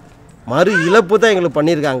 மறுவாழ்வு கிடையாது, மறு இழப்பு தான் எங்களுக்கு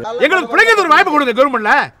பண்ணியிருக்காங்க. எங்களுக்கு பிள்ளைங்க ஒரு வாய்ப்பு கொடுங்க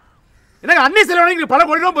கவர்மெண்ட்ல. எனக்கு அன்னை செலவழிங்க பல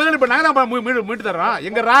கோடி ரூபாய் போய் இப்போ நாங்கள் தான் மீட்டு தர்றோம்.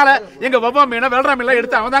 எங்கள் ராலை எங்கள் வவ்வா மீனை வெள்ளரா மீன்லாம்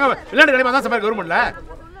எடுத்து அவன் தாங்க விளையாட்டு கிடையாது தான் சமையல் கவர்மெண்ட்ல.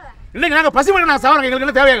 இன்னைக்கு நாங்கள் பசி பண்ணி நாங்கள் சாப்பிட்றோம். எங்களுக்கு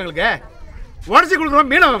என்ன தேவையா? எங்களுக்கு உடச்சி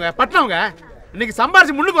கொடுக்குறோம் மீனவங்க பட்டினவங்க இன்னைக்கு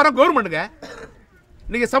சம்பாரிச்சு முன்னுக்கு வரோம் கவர்மெண்ட்டுங்க.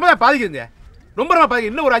 இன்னைக்கு சமுதாயம் பாதிக்குதுங்க, ரொம்ப பாதிக்கு.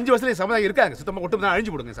 இன்னும் ஒரு 5 வருஷத்துல சமுதாயம் இருக்காங்க, சுத்தமாக ஒட்டு தான்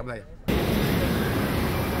அழிஞ்சு போடுங்க சமுதாயம்.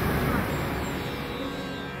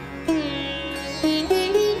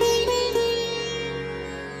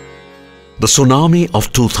 The tsunami of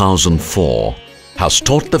 2004 has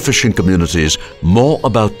taught the fishing communities more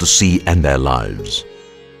about the sea and their lives,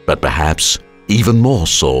 but perhaps even more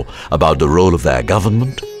so about the role of their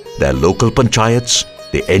government, their local panchayats,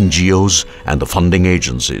 the NGOs and the funding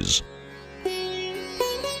agencies.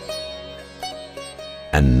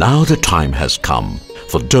 And now the time has come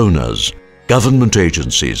for donors, government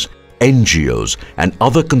agencies, NGOs and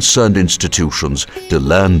other concerned institutions to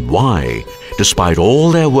learn why, despite all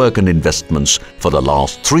their work and investments for the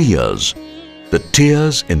last 3 years, the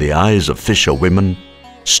tears in the eyes of fisher women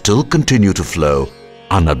still continue to flow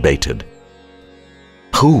unabated.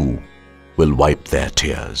 Who will wipe their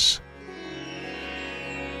tears?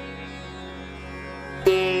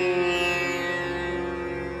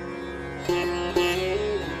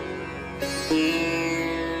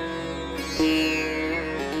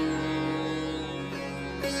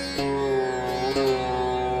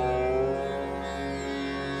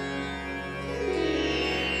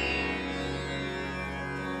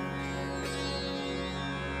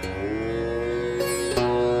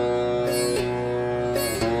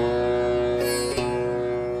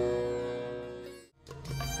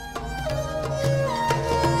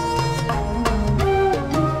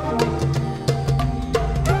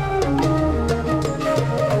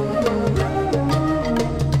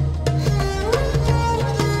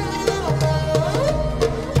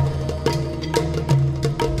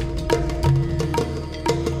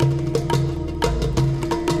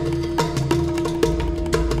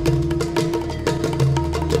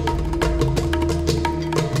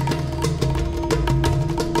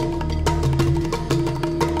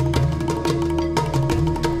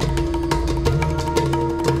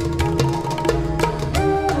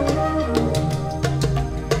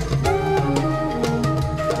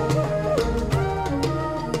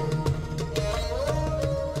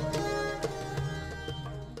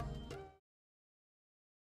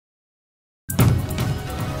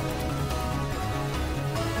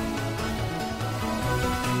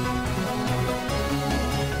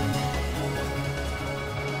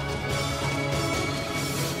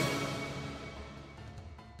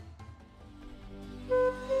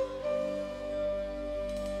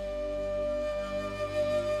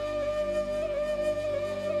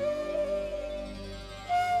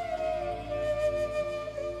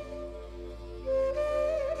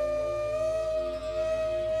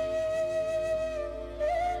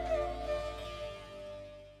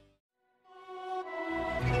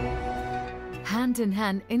 Hand in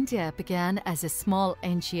Hand India began as a small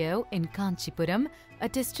NGO in Kanchipuram, a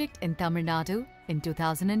district in Tamil Nadu, in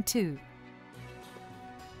 2002.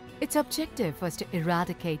 Its objective was to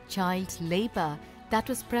eradicate child labour that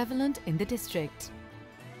was prevalent in the district.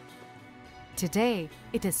 Today,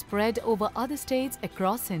 it has spread over other states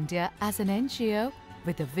across India as an NGO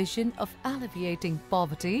with a vision of alleviating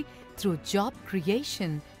poverty through job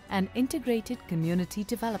creation and integrated community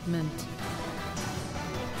development.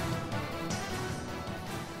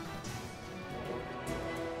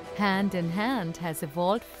 Hand in Hand has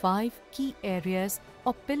evolved 5 key areas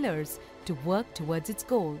or pillars to work towards its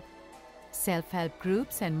goal: self-help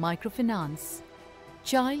groups and microfinance,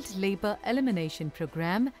 child labour elimination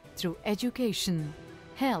program through education,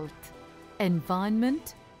 health,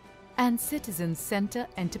 environment, and citizen centre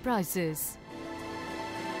enterprises.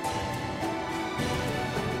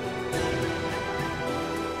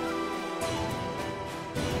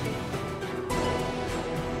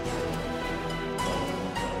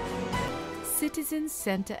 Citizen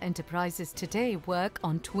Centre enterprises today work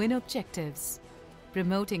on twin objectives: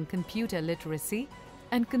 promoting computer literacy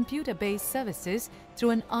and computer-based services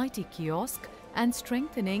through an IT kiosk and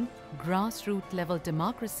strengthening grassroots level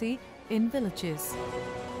democracy in villages.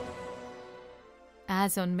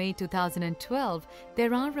 As on May 2012,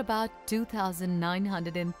 there are about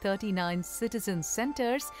 2,939 citizen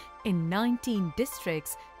centres in 19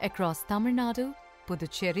 districts across Tamil Nadu,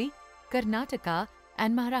 Puducherry, Karnataka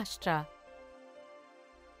and Maharashtra.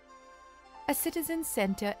 A citizen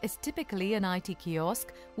centre is typically an IT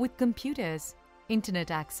kiosk with computers, internet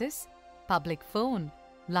access, public phone,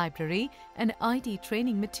 library and IT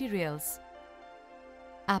training materials.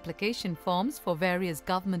 Application forms for various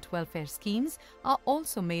government welfare schemes are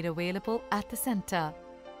also made available at the centre.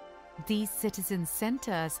 These citizen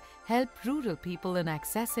centres help rural people in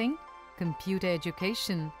accessing computer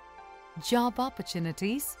education, job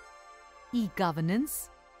opportunities, e-governance,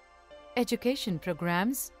 education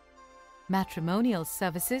programs, matrimonial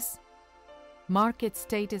services, market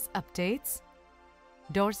status updates,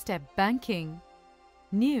 doorstep banking,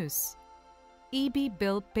 news, EB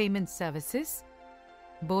bill payment services,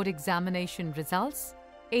 board examination results,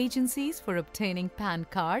 agencies for obtaining PAN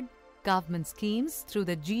card, government schemes through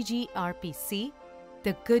the GGRPC,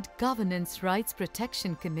 the Good Governance Rights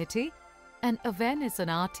Protection Committee, and awareness on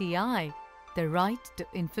RTI, the right to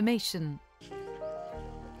information.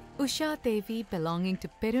 Usha Devi, belonging to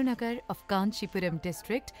Perunagar of Kanchipuram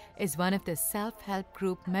district, is one of the self-help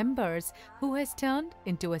group members who has turned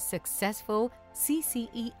into a successful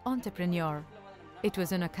CCE entrepreneur. It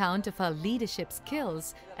was on account of her leadership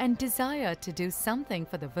skills and desire to do something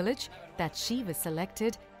for the village that she was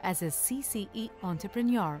selected as a CCE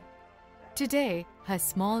entrepreneur. Today, her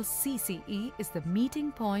small CCE is the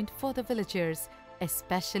meeting point for the villagers,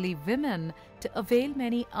 especially women, to avail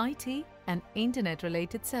many IT and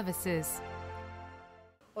internet-related services.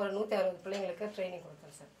 ஒரு 160 பிள்ளைங்களுக்கு training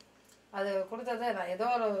கொடுத்தேன் sir. அது கொடுத்தது நான் ஏதோ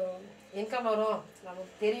ஒரு income வரும்,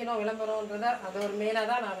 நமக்கு தெரியணும் விளம்பரம்ன்றத அது ஒரு மெயினாக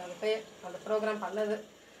தான் நான் அதை போய் அந்த ப்ரோக்ராம் பண்ணது.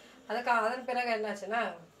 அதன் பிறகு என்னாச்சுன்னா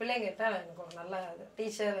பிள்ளைங்கிட்ட எனக்கு ஒரு நல்ல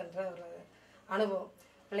டீச்சர் என்ற ஒரு அனுபவம்.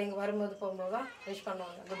 பிள்ளைங்க வரும்போது போகும்போது தான் விஷ்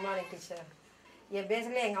பண்ணுவாங்க, குட் மார்னிங் டீச்சர்.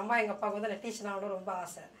 பேசிக்கலி எங்கள் அம்மா எங்கள் அப்பாவுக்கு வந்து நான் டீச்சர் ஆகணும் ரொம்ப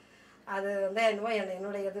ஆசை. அது வந்து என்னமோ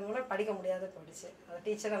என்னுடைய இது மூலம் படிக்க முடியாது போயிடுச்சு அது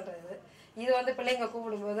டீச்சர்ன்றது. இது வந்து பிள்ளைங்க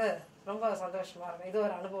கூப்பிடும்போது ரொம்ப சந்தோஷமாக இருக்கும். இது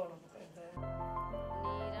ஒரு அனுபவம் நமக்கு.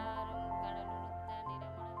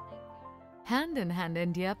 Hand in Hand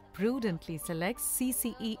India prudently selects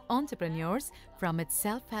CCE entrepreneurs from its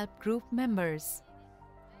self-help group members.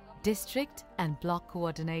 District and block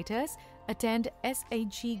coordinators attend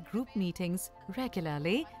SAG group meetings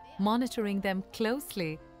regularly, monitoring them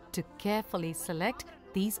closely to carefully select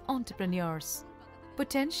these entrepreneurs.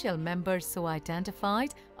 Potential members so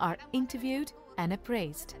identified are interviewed and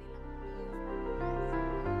appraised.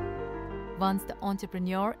 Once the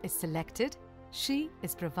entrepreneur is selected, she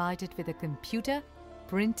is provided with a computer,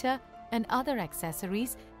 printer and other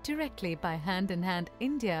accessories directly by Hand in Hand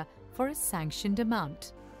India for a sanctioned amount.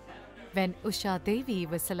 When Usha Devi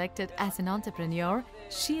was selected as an entrepreneur,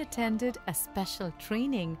 she attended a special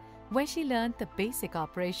training where she learned the basic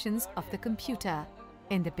operations of the computer.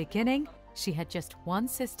 In the beginning, she had just one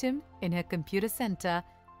system in her computer center,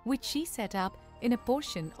 which she set up in a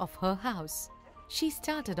portion of her house. She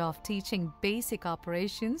started off teaching basic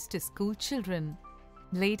operations to school children.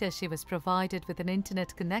 Later, she was provided with an internet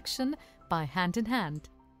connection by Hand in Hand.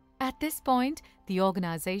 At this point, the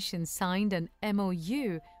organization signed an MOU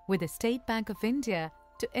with the State Bank of India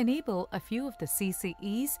to enable a few of the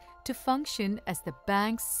CCEs to function as the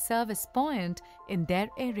bank's service point in their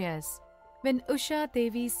areas. When Usha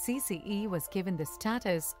Devi's CCE was given the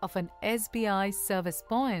status of an SBI service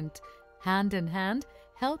point, Hand in Hand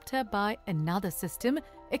helped her buy another system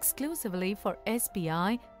exclusively for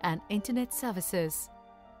SBI and internet services.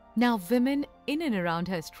 Now women in and around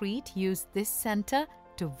her street use this center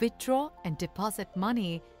to withdraw and deposit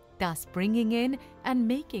money, thus bringing in and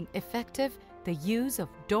making effective the use of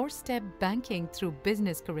doorstep banking through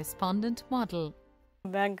business correspondent model.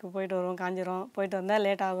 பேங்க்கு போயிட்டு வருவோம், காஞ்சிரும். போயிட்டு வந்தால்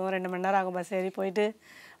late ஆகும், 2 மணி நேரம் ஆகும் bus ஏறி போயிட்டு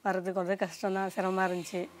வர்றதுக்கு கொஞ்சம் கஷ்டம் தான், சிரமமாக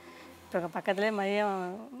இருந்துச்சு. இப்போ பக்கத்துலேயே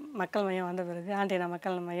மக்கள் மையம் வந்த பிறகு, ஆண்டினா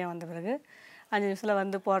மக்கள் மையம் வந்த பிறகு 5 நிமிஷத்தில்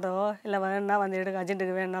வந்து போடவோ இல்லை வேணுன்னா வந்து எடுக்க,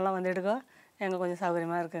 அர்ஜென்ட்டுக்கு வேணுனாலும் வந்து எடுக்க எங்களுக்கு கொஞ்சம்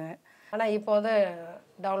சௌகரியமாக இருக்குங்க. ஆனால் இப்போ வந்து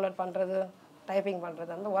டவுன்லோட் பண்ணுறது, டைப்பிங்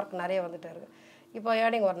பண்ணுறது அந்த ஒர்க் நிறைய வந்துட்டு இருக்குது. இப்போ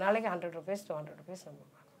ஏர்னிங் ஒரு நாளைக்கு 100 rupees to 100 rupees நம்ம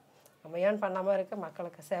பார்க்கலாம். நம்ம ஏர்ன் பண்ண மாதிரி இருக்குது,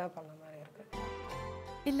 மக்களுக்கு சேவை பண்ண மாதிரி இருக்குது.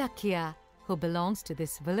 Ilakya, who belongs to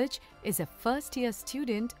this village, is a first-year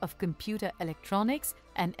student of computer electronics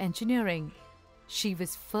and engineering. She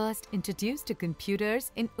was first introduced to computers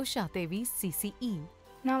in Usha Devi's CCE.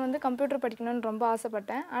 நான் வந்து கம்ப்யூட்டர் படிக்கணும்னு ரொம்ப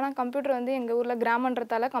ஆசைப்பட்டேன். ஆனால் கம்ப்யூட்டர் வந்து எங்கள் ஊரில்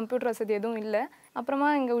கிராமன்றதால கம்ப்யூட்டர் வசதி எதுவும் இல்லை. அப்புறமா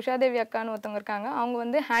எங்கள் உஷாதேவி அக்கான்னு ஒருத்தவங்க இருக்காங்க. அவங்க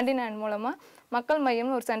வந்து ஹேண்ட் இன் ஹேண்ட் மூலமாக மக்கள்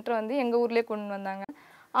மையம்னு ஒரு சென்டர் வந்து எங்கள் ஊர்லேயே கொண்டு வந்தாங்க.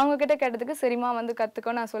 அவங்கக்கிட்ட கேட்டதுக்கு சரிம்மா வந்து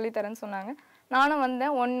கற்றுக்கோ, நான் சொல்லித்தரேன்னு சொன்னாங்க. நானும்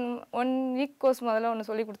வந்தேன். ஒன் வீக் கோர்ஸ் முதல்ல ஒன்று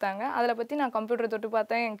சொல்லி கொடுத்தாங்க. அதில் பற்றி நான் கம்ப்யூட்டர் தொட்டு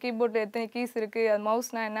பார்த்தேன். என் கீபோர்டில் எத்தனை கீஸ் இருக்குது, அது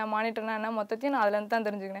மவுஸ்னால் என்ன, மானிட்டர்னா என்ன, மொத்தத்தையும் நான் அதுலேருந்து தான்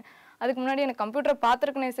தெரிஞ்சுக்கினேன். அதுக்கு முன்னாடி எனக்கு கம்ப்யூட்டரை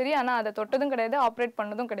பார்த்துருக்கனே சரி, ஆனால் அதை தொட்டதும் கிடையாது, ஆப்ரேட்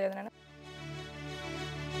பண்ணதும் கிடையாது. நான்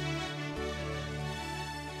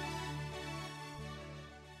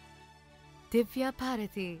Divya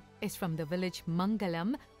Bharati is from the village Mangalam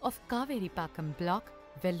of Kaveripakam block,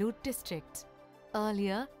 Vellore district.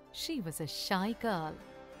 Earlier, she was a shy girl,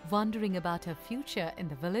 wondering about her future in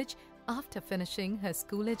the village after finishing her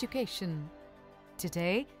school education.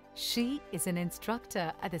 Today, she is an instructor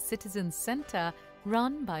at the Citizen Center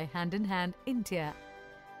run by Hand in Hand India.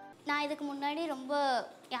 நான் இதுக்கு முன்னாடி ரொம்ப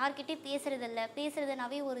யார்கிட்டையும்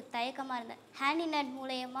பேசுறதுனாவே ஒரு தயக்கமாக இருந்தேன். Hand in hand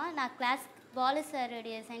மூலயமா நான் class Balu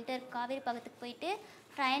சாருடைய சென்டர் காவேரி பக்கத்துக்கு போயிட்டு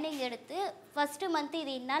ட்ரைனிங் எடுத்து ஃபஸ்ட்டு மந்த்து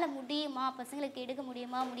இது என்னால் முடியுமா, பசங்களுக்கு எடுக்க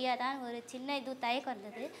முடியுமா முடியாதான்னு ஒரு சின்ன தயக்கம்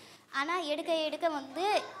இருந்தது. ஆனால் எடுக்க வந்து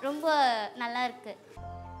ரொம்ப நல்லா இருக்கு.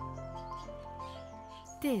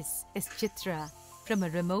 This is Chitra from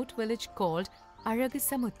a remote village called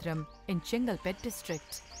Aragasamudram in Chengalpet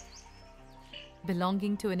district.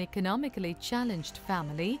 Belonging to an economically challenged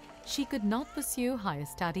family, she could not pursue higher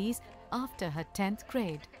studies after her 10th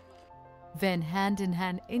grade. When Hand in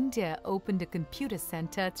Hand India opened a computer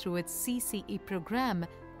center through its CCE program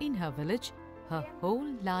in her village, her whole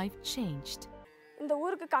life changed. இந்த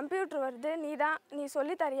ஊருக்கு computer வருது, நீ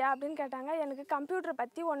சொல்லி தரியா அப்படின்னு கேட்டாங்க. எனக்கு கம்ப்யூட்டரை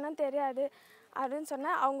பற்றி ஒன்றும் தெரியாது அப்படின்னு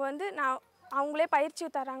சொன்னேன். அவங்க வந்து அவங்களே பயிற்சி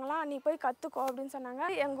தராங்களாம், நீ போய் கற்றுக்கோ அப்படின்னு சொன்னாங்க.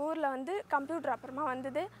 எங்கள் ஊரில் வந்து கம்ப்யூட்டர் அப்புறமா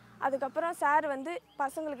வந்தது. அதுக்கப்புறம் சார் வந்து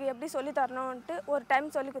பசங்களுக்கு எப்படி சொல்லி தரணுன்ட்டு ஒரு டைம்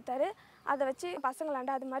சொல்லி கொடுத்தாரு. அதை வச்சு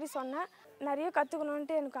பசங்களாண்ட அது மாதிரி சொன்னேன். நிறைய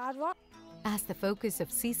கற்றுக்கணுன்ட்டு எனக்கு ஆர்வம். As the focus of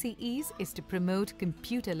CCEs is to promote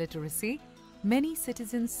computer literacy, many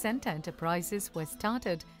citizen center enterprises were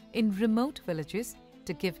started in remote villages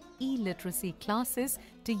to give e-literacy classes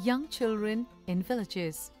to young children in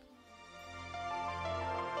villages.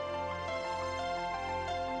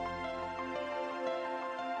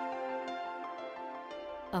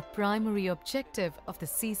 A primary objective of the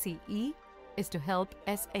CCE is to help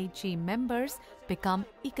SHG members become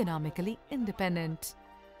economically independent.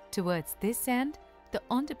 Towards this end, the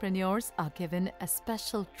entrepreneurs are given a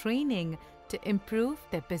special training to improve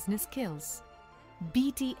their business skills.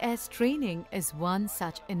 BTS training is one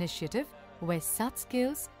such initiative where such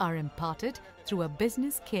skills are imparted through a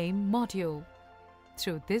business game module.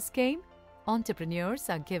 Through this game, entrepreneurs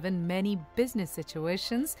are given many business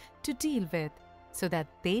situations to deal with so that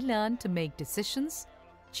they learn to make decisions,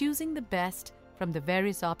 choosing the best from the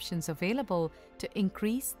various options available to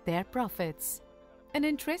increase their profits. An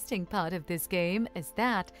interesting part of this game is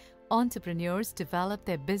that entrepreneurs develop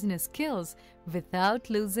their business skills without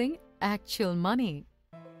losing actual money.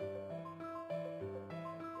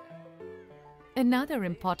 Another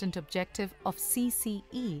important objective of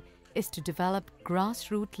CCE is to develop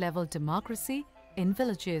grassroots level democracy in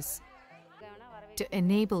villages. To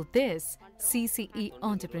enable this, CCE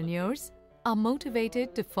entrepreneurs are motivated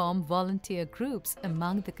to form volunteer groups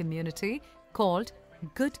among the community called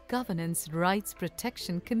Good Governance Rights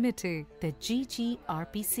Protection Committee, the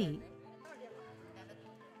GGRPC.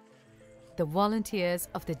 The volunteers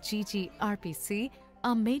of the GGRPC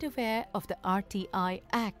are made aware of the RTI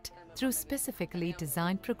Act through specifically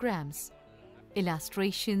designed programs.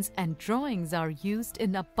 Illustrations and drawings are used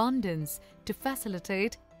in abundance to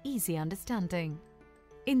facilitate easy understanding.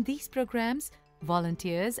 In these programs,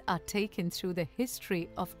 volunteers are taken through the history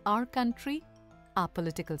of our country, our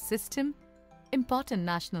political system, important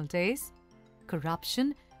national days,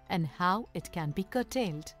 corruption, and how it can be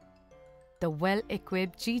curtailed. The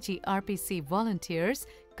well-equipped GGRPC volunteers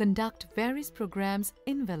conduct various programs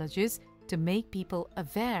in villages to make people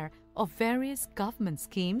aware of various government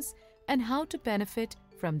schemes and how to benefit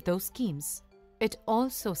from those schemes. It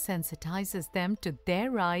also sensitizes them to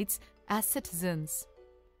their rights as citizens.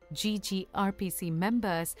 GGRPC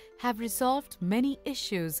members have resolved many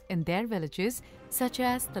issues in their villages, such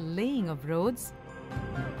as the laying of roads,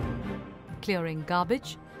 clearing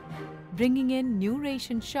garbage, bringing in new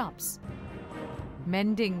ration shops,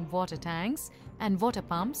 mending water tanks and water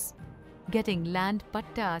pumps, getting land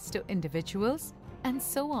pattas to individuals, and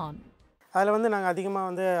so on. அதில் வந்து நாங்கள் அதிகமாக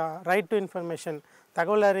வந்து right to information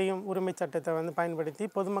தகவல் அறியும் உரிமை சட்டத்தை வந்து பயன்படுத்தி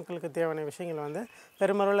பொதுமக்களுக்கு தேவையான விஷயங்களை வந்து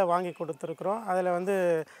பெருமளவில் வாங்கி கொடுத்துருக்குறோம். அதில் வந்து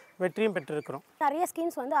வெற்றியும் பெற்றிருக்கிறோம். நிறைய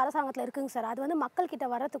ஸ்கீம்ஸ் வந்து அரசாங்கத்தில் இருக்குங்க சார். அது வந்து மக்கள்கிட்ட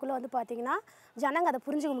வரத்துக்குள்ளே வந்து பார்த்திங்கன்னா ஜனங்க அதை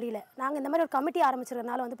புரிஞ்சுக்க முடியல. நாங்கள் இந்த மாதிரி ஒரு கமிட்டி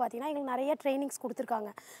ஆரம்பிச்சிருக்கனால வந்து பார்த்திங்கன்னா எங்களுக்கு நிறைய ட்ரைனிங்ஸ் கொடுத்துருக்காங்க.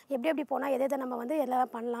 எப்படி போனால் எதை நம்ம வந்து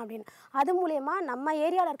எல்லாம் பண்ணலாம் அப்படின்னு. அது மூலயமா நம்ம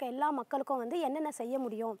ஏரியாவில் இருக்க எல்லா மக்களுக்கும் வந்து என்னென்ன செய்ய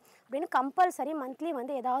முடியும் அப்படின்னு கம்பல்சரி மந்த்லி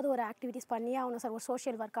வந்து ஏதாவது ஒரு ஆக்டிவிட்டீஸ் பண்ணியே ஆகணும் சார். ஒரு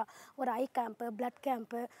சோஷியல் ஒர்க்காக ஒரு ஐ camp, blood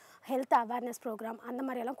camp, health awareness program அந்த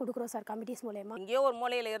மாதிரியெல்லாம் கொடுக்குறோம் சார் கமிட்டிஸ் மூலயமா. இங்கேயோ ஒரு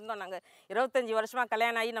மூலையில் இருந்தோம். நாங்கள் 25 வருஷமாக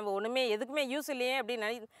கல்யாணம் ஆகி நம்ம ஒன்றுமே எதுக்குமே யூஸ் இல்லையே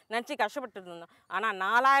அப்படின்னு நினச்சி கஷ்டப்பட்டு இருந்தோம். ஆனால்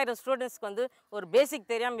 4000 ஸ்டூடெண்ட்ஸ்க்கு வந்து ஒரு பேசிக்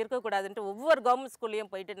தெரியாமல் இருக்கக்கூடாதுன்ட்டு ஒவ்வொரு கவர்மெண்ட்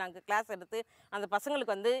ஸ்கூல்லையும் போயிட்டு நாங்கள் கிளாஸ் எடுத்து அந்த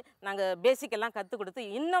பசங்களுக்கு வந்து நாங்கள் பேசிக் எல்லாம் கற்றுக் கொடுத்து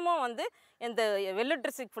இன்னமும் வந்து இந்த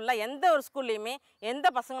வெள்ளிட்ரிஸ்டிக் ஃபுல்லாக எந்த ஒரு ஸ்கூல்லையுமே எந்த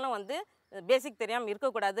பசங்களும் வந்து பேசிக் தெரியாமல்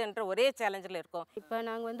இருக்கக்கூடாதுன்ற ஒரே சேலஞ்சில் இருக்கோம். இப்போ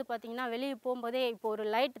நாங்கள் வந்து பார்த்திங்கன்னா வெளியே போகும்போதே இப்போ ஒரு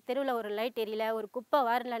லைட் தெருவில் ஒரு லைட் எரியல, ஒரு குப்பை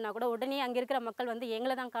வரலன்னா கூட உடனே அங்கே இருக்கிற மக்கள் வந்து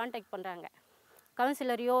எங்களை தான் காண்டாக்ட் பண்ணுறாங்க.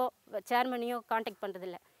 கவுன்சிலரையோ சேர்மனையோ காண்டாக்ட்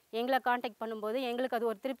பண்ணுறதில்ல. எங்களை காண்டாக்ட் பண்ணும்போது எங்களுக்கு அது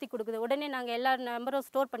ஒரு திருப்தி கொடுக்குது. உடனே நாங்கள் எல்லா நம்பரும்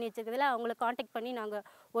ஸ்டோர் பண்ணி வச்சுக்கிறதுல அவங்கள காண்டாக்ட் பண்ணி நாங்கள்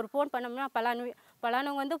ஒரு ஃபோன் பண்ணோம்னா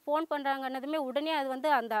பலானவங்க வந்து ஃபோன் பண்ணுறாங்கன்னதுமே உடனே அது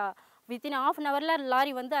வந்து அந்த வித்தின் ½ an hourல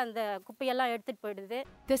லாரி வந்து அந்த குப்பையெல்லாம் எடுத்துகிட்டு போயிடுது.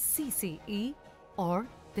 The CCE or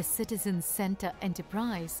the Citizen Center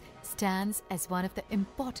Enterprise stands as one of the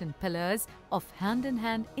important pillars of Hand in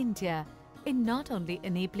Hand India in not only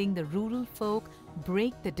enabling the rural folk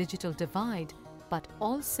break the digital divide, but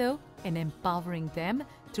also in empowering them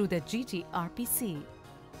through the GGRPC,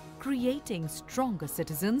 creating stronger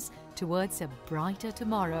citizens towards a brighter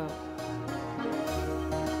tomorrow.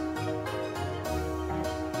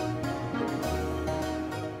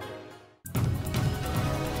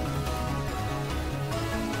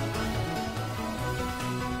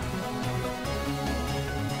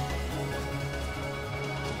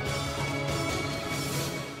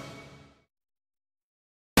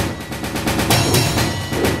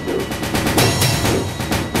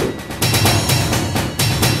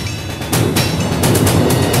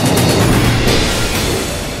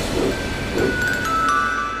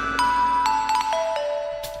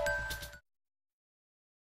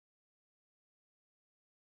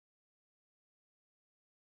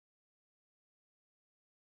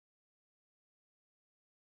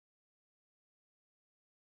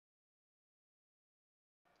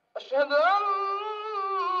 أشهد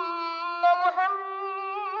أن محمد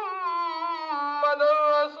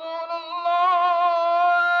رسول الله.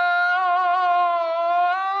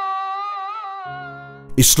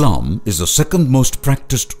 Islam is the second most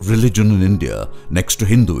practiced religion in India next to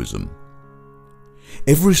Hinduism.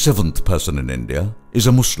 Every 7th person in India is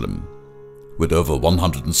a Muslim. With over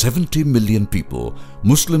 170 million people,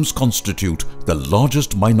 Muslims constitute the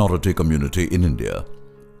largest minority community in India.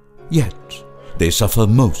 Yet, they suffer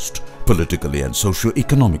most politically and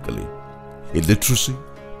socio-economically. Illiteracy,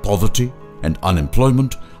 poverty, and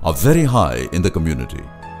unemployment are very high in the community.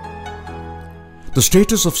 The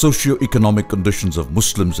status of socio-economic conditions of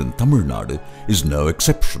Muslims in Tamil Nadu is no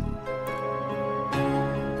exception.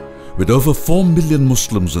 With over 4 million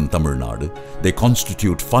Muslims in Tamil Nadu, they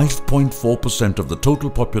constitute 5.4% of the total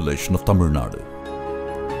population of Tamil Nadu.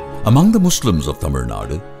 Among the Muslims of Tamil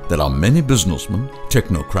Nadu, there are many businessmen,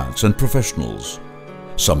 technocrats and professionals.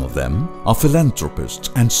 Some of them are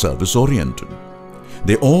philanthropists and service-oriented.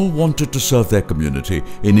 They all wanted to serve their community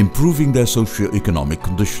in improving their socio-economic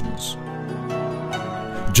conditions.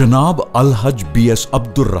 Janab Al-Hajj B.S.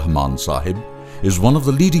 Abdur Rahman Sahib is one of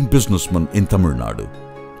the leading businessmen in Tamil Nadu.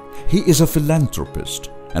 He is a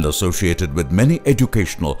philanthropist and associated with many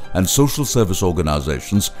educational and social service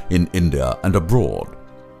organizations in India and abroad.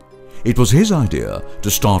 It was his idea to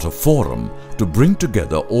start a forum to bring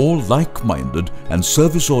together all like-minded and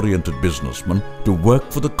service-oriented businessmen to work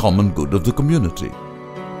for the common good of the community.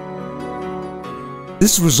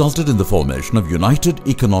 This resulted in the formation of United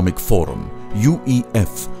Economic Forum,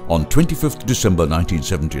 UEF, on 25th December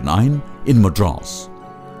 1979 in Madras.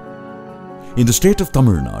 In the state of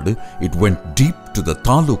Tamil Nadu, it went deep to the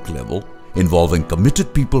taluk level, involving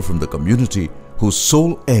committed people from the community whose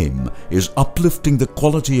sole aim is uplifting the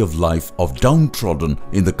quality of life of downtrodden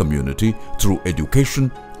in the community through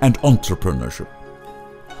education and entrepreneurship.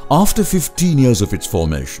 After 15 years of its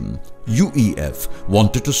formation, UEF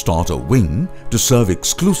wanted to start a wing to serve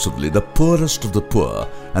exclusively the poorest of the poor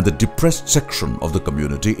and the depressed section of the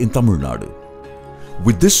community in Tamil Nadu.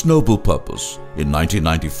 With this noble purpose, in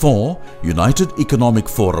 1994, United Economic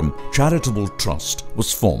Forum Charitable Trust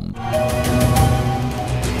was formed.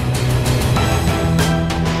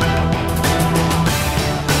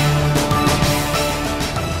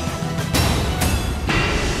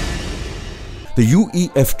 The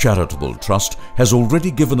UEF Charitable Trust has already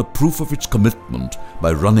given a proof of its commitment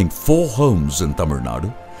by running 4 homes in Tamil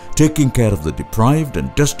Nadu, taking care of the deprived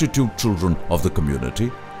and destitute children of the community,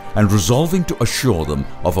 and resolving to assure them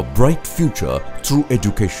of a bright future through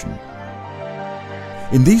education.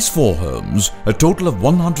 In these 4 homes, a total of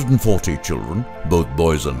 140 children, both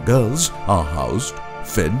boys and girls, are housed,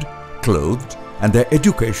 fed, clothed, and their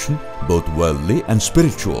education, both worldly and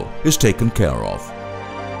spiritual, is taken care of.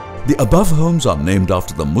 The above homes are named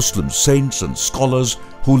after the Muslim saints and scholars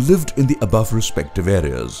who lived in the above respective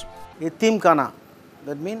areas. Yetimkhana,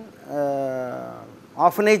 that means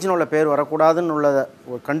orphanage உள்ள பேர் வரக்கூடாதுன்னு உள்ளத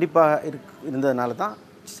ஒரு கண்டிப்பா இருந்ததனால தான்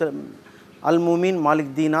அல் முமீன்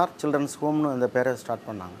மாலிக் தீனார் children's ஹோம்னு அந்த பேரை ஸ்டார்ட்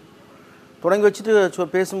பண்ணாங்க. தொடங்கி வச்சிட்டு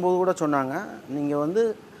பேசும்போது கூட சொன்னாங்க, நீங்க வந்து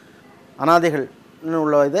அனாதைகள்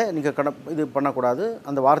உள்ள இதை நீங்க இது பண்ணக்கூடாது,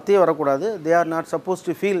 அந்த வார்த்தையே வரக்கூடாது. They are not supposed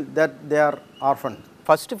to feel that they are orphans.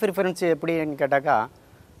 First preference எப்படின்னு கேட்டாக்கா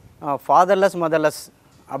ஃபாதர்லெஸ் மதர்லெஸ்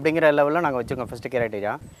அப்படிங்கிற லெவலில் நாங்கள் வச்சுருக்கோம் ஃபஸ்ட்டு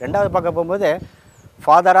கிரைட்டீரியா. ரெண்டாவது பார்க்க போகும்போது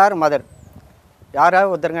ஃபாதர் ஆர் மதர்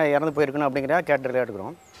யாராவது ஒருத்தருங்க இறந்து போயிருக்கணும் அப்படிங்கிற கேட்டகரியில்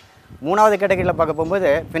எடுக்கிறோம். மூணாவது கேட்டகரியில் பார்க்க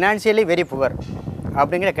போகும்போது ஃபினான்ஷியலி வெரி புவர்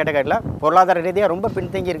அப்படிங்கிற கேட்டகரியில் பொருளாதார ரீதியாக ரொம்ப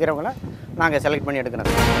பின்தங்கி இருக்கிறவங்கள நாங்கள் செலக்ட் பண்ணி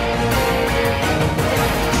எடுக்கிறோம்.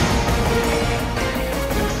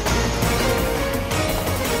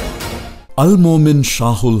 Al-Momin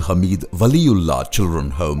Shahul Hamid Waliullah Children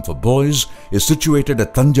Home for Boys is situated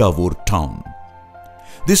at Tanjavur town.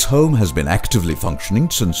 This home has been actively functioning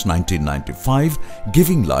since 1995,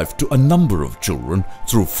 giving life to a number of children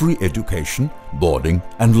through free education, boarding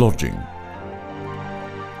and lodging.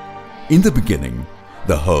 In the beginning,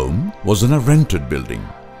 the home was in a rented building.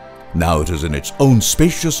 Now it is in its own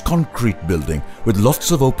spacious concrete building with lots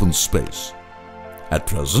of open space. At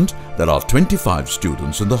present, there are 25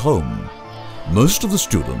 students in the home. Most of the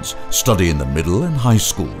students study in the middle and high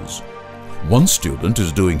schools. One student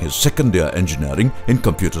is doing his second year engineering in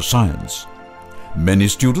computer science. Many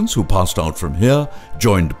students who passed out from here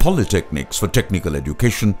joined polytechnics for technical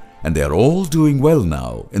education, and they are all doing well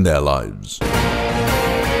now in their lives.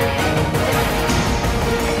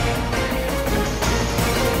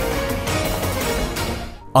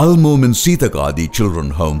 Al-Momin Sitagadi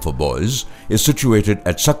Children Home for Boys is situated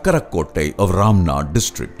at Sakkarakotte of Ramnad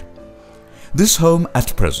district. This home at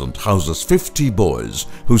present houses 50 boys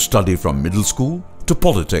who study from middle school to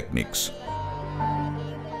polytechnics.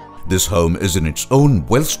 This home is in its own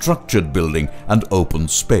well-structured building and open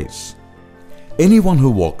space. Anyone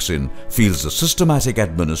who walks in feels the systematic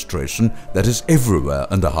administration that is everywhere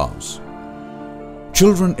in the house.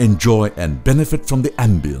 Children enjoy and benefit from the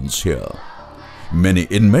ambience here. Many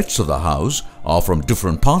inmates of the house are from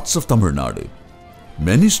different parts of Tamil Nadu.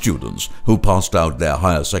 Many students who passed out their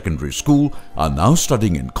higher secondary school are now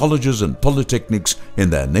studying in colleges and polytechnics in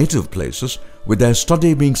their native places, with their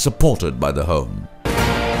study being supported by the home.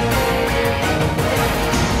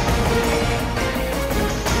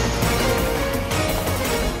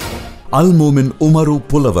 Al-Momin Umaru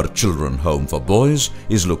Pulavar Children Home for Boys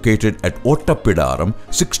is located at Ottapidaram,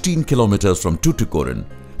 16 kilometers from Tuticorin,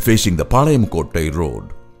 facing the Palayamkottai road.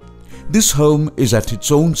 This home is at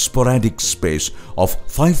its own sporadic space of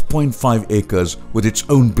 5.5 acres with its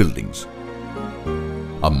own buildings.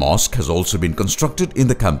 A mosque has also been constructed in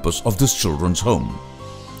the campus of this children's home.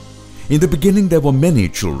 In the beginning, there were many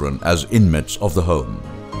children as inmates of the home.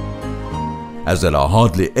 As there are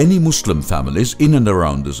hardly any Muslim families in and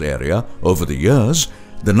around this area, over the years,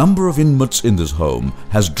 the number of inmates in this home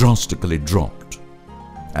has drastically dropped.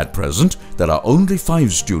 At present, there are only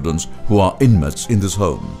 5 students who are inmates in this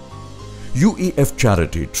home. UEF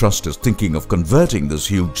Charity Trust is thinking of converting this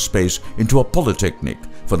huge space into a polytechnic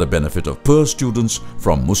for the benefit of poor students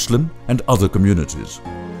from Muslim and other communities.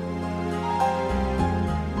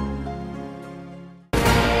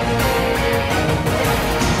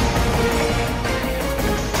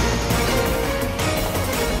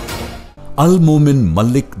 Al-Mumin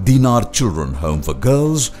Malik Dinar Children Home for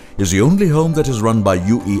Girls is the only home that is run by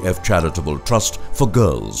UEF Charitable Trust for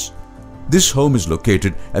Girls. This home is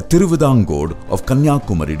located at Tiruvadangod of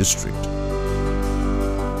Kanyakumari district.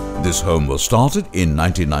 This home was started in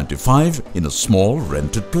 1995 in a small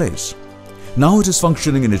rented place. Now it is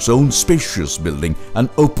functioning in its own spacious building and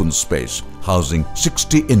open space, housing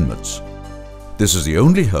 60 inmates. This is the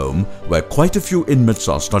only home where quite a few inmates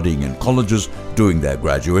are studying in colleges, doing their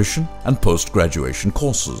graduation and post-graduation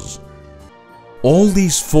courses. All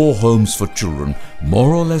these 4 homes for children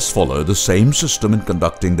more or less follow the same system in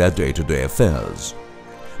conducting their day-to-day affairs.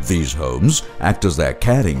 These homes act as their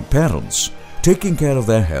caring parents, taking care of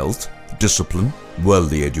their health, discipline,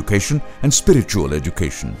 worldly education and spiritual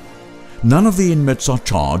education. None of the inmates are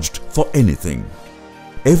charged for anything.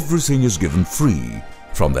 Everything is given free,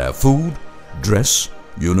 from their food, dress,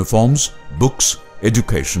 uniforms, books,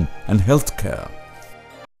 education and health care.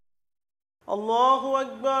 Allahu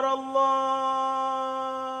Akbar, Allahu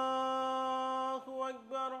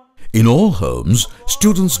Akbar. In all homes,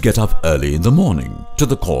 students get up early in the morning to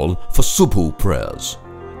the call for Subhu prayers.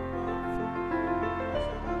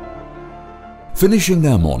 Finishing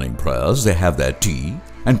their morning prayers, they have their tea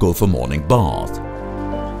and go for morning bath.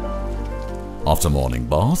 After morning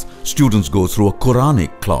bath, students go through a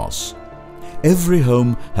Quranic class. Every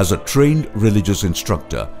home has a trained religious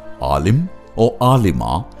instructor, alim or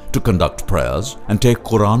alima, to conduct prayers and take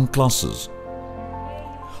Quran classes.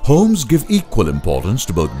 Homes give equal importance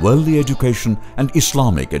to both worldly education and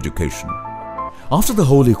Islamic education. After the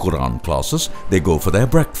Holy Quran classes, they go for their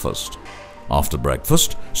breakfast. After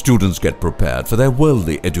breakfast, students get prepared for their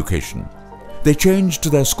worldly education. They change to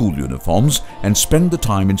their school uniforms and spend the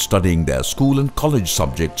time in studying their school and college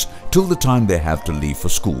subjects till the time they have to leave for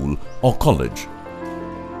school or college.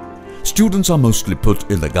 Students are mostly put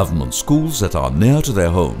in the government schools that are near to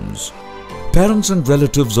their homes. Parents and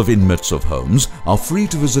relatives of inmates of homes are free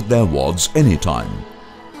to visit their wards anytime.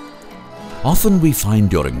 Often we find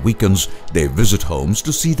during weekends they visit homes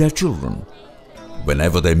to see their children.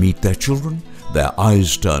 Whenever they meet their children, their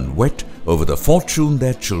eyes turn wet over the fortune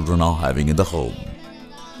their children are having in the home.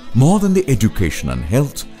 More than the education and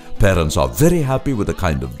health, parents are very happy with the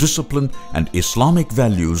kind of discipline and Islamic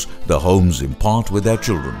values the homes impart with their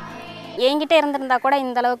children. என்கிட்ட இருந்திருந்தா கூட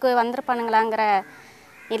இந்த அளவுக்கு வந்திருப்பானுங்களாங்கிற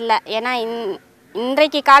இல்லை. ஏன்னா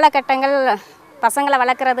இன்றைக்கு காலகட்டங்கள் பசங்களை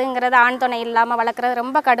வளர்க்குறதுங்கிறது ஆண் துணை இல்லாமல் வளர்க்குறது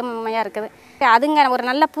ரொம்ப கடுமையாக இருக்குது. அதுங்க ஒரு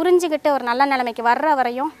நல்லா புரிஞ்சுக்கிட்டு ஒரு நல்ல நிலைமைக்கு வர்ற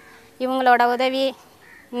வரையும் இவங்களோட உதவி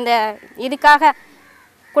இந்த இதுக்காக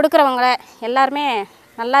கொடுக்குறவங்க எல்லாருமே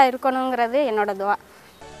நல்லா இருக்கணுங்கிறது என்னோட துவா.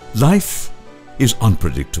 Life is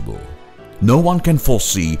unpredictable. No one can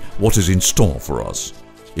foresee what is in store for us.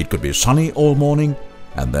 It could be sunny all morning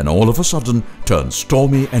and then all of a sudden turn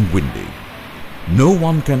stormy and windy. No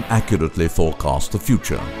one can accurately forecast the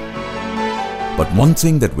future. But one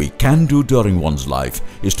thing that we can do during one's life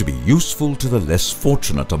is to be useful to the less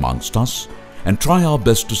fortunate amongst us and try our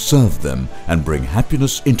best to serve them and bring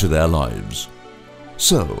happiness into their lives.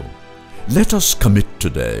 So, let us commit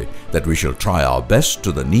today that we shall try our best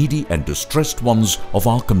to the needy and distressed ones of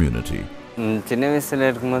our community. சின்ன வயசில்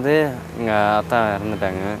இருக்கும்போது எங்கள் அத்தா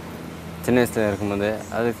இறந்துட்டாங்க. சின்ன வயசில் இருக்கும்போது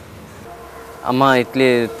அது அம்மா இட்லி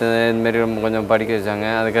இதுமாரி கொஞ்சம் படிக்க வச்சாங்க.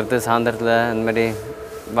 அதுக்கடுத்து சாயந்தரத்தில் இந்தமாரி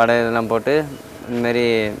வடை இதெல்லாம் போட்டு இதுமாரி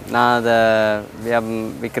நான் அதை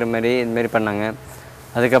விற்கிற மாதிரி இதுமாரி பண்ணாங்க.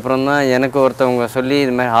 அதுக்கப்புறம் தான் எனக்கு ஒருத்தவங்க சொல்லி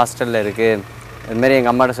இதுமாதிரி ஹாஸ்டலில் இருக்குது இதுமாரி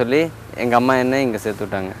எங்கள் அம்மாட்ட சொல்லி எங்கள் அம்மா என்ன இங்கே சேர்த்து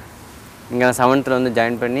விட்டாங்க. இங்கே நான் 7th வந்து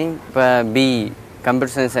ஜாயின் பண்ணி இப்போ BE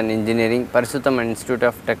computer science and engineering பரிசுத்தம் institute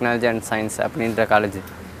of technology and science அப்படின்ற காலேஜ்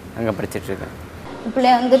அங்கே படிச்சிட்ருக்கேன்.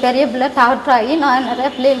 பிள்ளை வந்து பெரிய பிள்ளை டாக்டர் ஆகி நான் நிறைய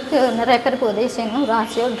பிள்ளைகளுக்கு நிறைய பேருக்கு உதவி செய்யணும் ஒரு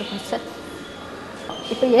ஆசையோடு இருக்கேன் சார்.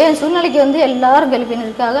 இப்போ ஏன் சூழ்நிலைக்கு வந்து எல்லோரும் ஹெல்ப்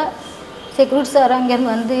பண்ணியிருக்காங்க. செக்யூரிட்டி சார்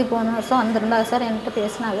அங்கேருந்து வந்து போன வருஷம் வந்திருந்தாங்க சார், என்கிட்ட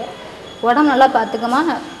பேசினாங்க. உடம்பு நல்லா பார்த்துக்கமா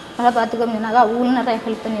நல்லா பார்த்துக்கோன்னு சொன்னாங்க. அவங்களும் நிறைய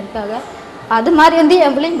ஹெல்ப் பண்ணியிருக்காங்க. அது மாதிரி வந்து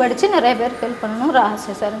என் பிள்ளைங்க படித்து நிறைய பேருக்கு ஹெல்ப் பண்ணணும் ஒரு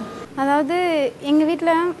ஆசை சார். அதாவது எங்கள்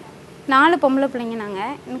வீட்டில் 4 பொம்பளை பிள்ளைங்க.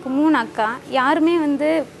 நாங்கள் எனக்கு 3 அக்கா. யாருமே வந்து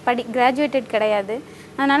கிராஜுவேட்டட் கிடையாது.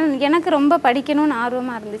 அதனால் எனக்கு ரொம்ப படிக்கணும்னு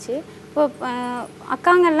ஆர்வமாக இருந்துச்சு. இப்போது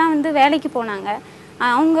அக்காங்கெல்லாம் வந்து வேலைக்கு போனாங்க.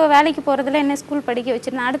 அவங்க வேலைக்கு போகிறதுல என்ன ஸ்கூல் படிக்க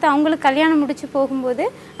வச்சுருந்தேன். அடுத்து அவங்களுக்கு கல்யாணம் முடிச்சு போகும்போது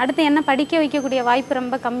அடுத்து என்ன படிக்க வைக்கக்கூடிய வாய்ப்பு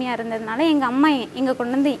ரொம்ப கம்மியாக இருந்ததுனால எங்கள் அம்மா என்னை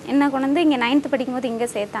கொண்டு வந்து இங்கே 9th படிக்கும்போது இங்கே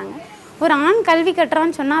சேர்த்தாங்க. ஒரு ஆண் கல்வி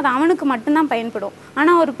கட்டுறான்னு சொன்னால் அது அவனுக்கு மட்டும்தான் பயன்படும்.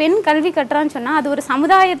 ஆனால் ஒரு பெண் கல்வி கட்டுறான்னு சொன்னால் அது ஒரு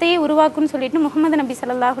சமுதாயத்தையே உருவாக்குன்னு சொல்லிட்டு முகமது நபி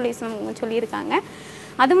ஸல்லல்லாஹு அலைஹி வஸல்லம் சொல்லியிருக்காங்க.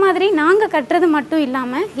 அது மாதிரி நாங்கள் கட்டுறது மட்டும்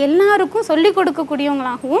இல்லாமல் எல்லாருக்கும் சொல்லிக்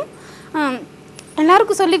கொடுக்கக்கூடியவங்களாகவும்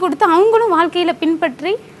எல்லாருக்கும் சொல்லிக் கொடுத்து அவங்களும் வாழ்க்கையில்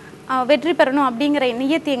பின்பற்றி வெற்றி பெறணும் அப்படிங்கிற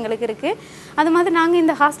நியத்தி எங்களுக்கு இருக்குது. அது மாதிரி நாங்கள்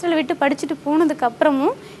இந்த ஹாஸ்டலை விட்டு படிச்சுட்டு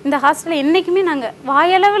போனதுக்கப்புறமும் இந்த ஹாஸ்டலை என்றைக்குமே நாங்கள்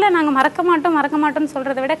வாயளவில் நாங்கள் மறக்க மாட்டோம்னு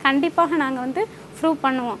சொல்கிறத விட கண்டிப்பாக நாங்கள் வந்து ப்ரூவ்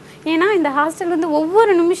பண்ணுவோம். ஏன்னா இந்த ஹாஸ்டல் வந்து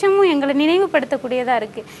ஒவ்வொரு நிமிஷமும் எங்களை நினைவுபடுத்தக்கூடியதாக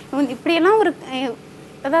இருக்குது. இப்படியெல்லாம் ஒரு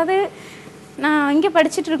அதாவது நான் இங்கே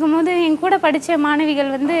படிச்சுட்டு இருக்கும்போது என் கூட படித்த மாணவிகள்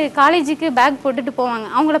வந்து காலேஜுக்கு பேக் போட்டுட்டு போவாங்க.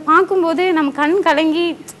 அவங்கள பார்க்கும்போது நம்ம கண் கலங்கி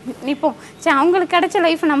நிற்போம். சரி, அவங்களுக்கு கிடைச்ச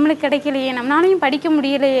லைஃப் நம்மளுக்கு கிடைக்கலையே, நம்மளாலையும் படிக்க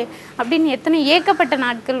முடியலையே அப்படின்னு எத்தனை ஏக்கப்பட்ட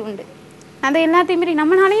நாட்கள் உண்டு. அதை எல்லாத்தையுமே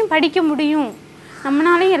நம்மளாலையும் படிக்க முடியும்,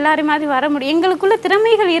 நம்மளாலையும் எல்லாரும் மாதிரி வர முடியும். எங்களுக்குள்ள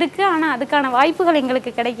திறமைகள் இருக்குது, ஆனால் அதுக்கான வாய்ப்புகள்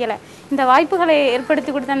எங்களுக்கு கிடைக்கல. இந்த வாய்ப்புகளை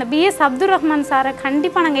ஏற்படுத்தி கொடுத்த அந்த பிஎஸ் அப்துல் ரஹ்மான் சாரை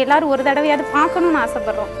கண்டிப்பாக நாங்கள் எல்லோரும் ஒரு தடவையாவது பார்க்கணுன்னு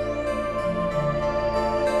ஆசைப்பட்றோம்.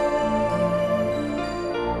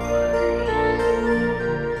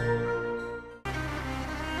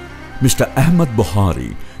 Mr. Ahmed Buhari,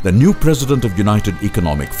 the new president of United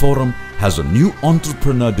Economic Forum, has a new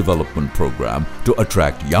entrepreneur development program to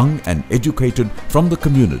attract young and educated from the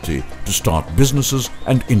community to start businesses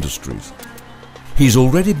and industries. He is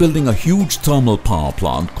already building a huge thermal power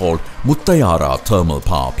plant called Muttayara Thermal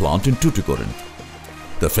Power Plant in Tuticorin.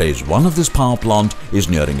 The phase 1 of this power plant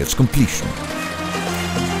is nearing its completion.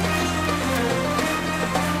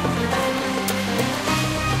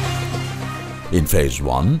 In phase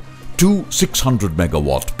 1, 2 600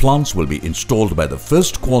 megawatt plants will be installed by the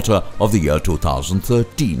first quarter of the year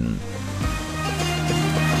 2013.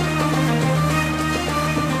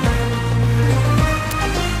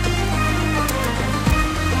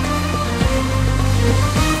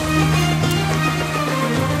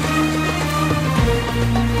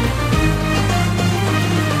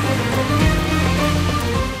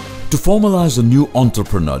 To formalize the new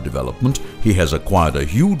entrepreneur development, he has acquired a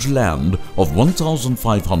huge land of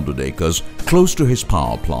 1,500 acres close to his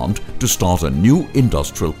power plant to start a new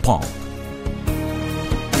industrial park.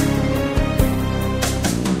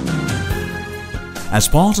 As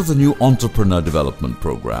part of the new entrepreneur development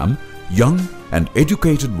program, young and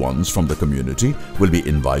educated ones from the community will be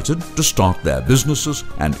invited to start their businesses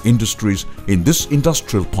and industries in this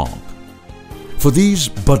industrial park. For these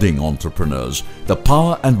budding entrepreneurs, the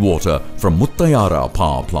power and water from Muttayara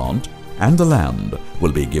power plant and the land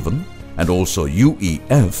will be given, and also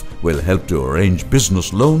UEF will help to arrange business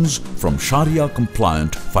loans from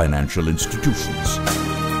Sharia-compliant financial institutions.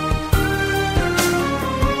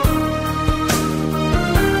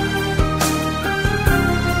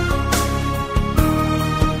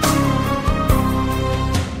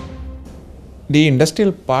 The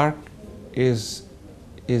industrial park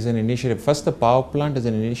is an initiative. First, the power plant is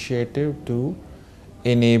an initiative to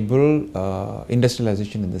enable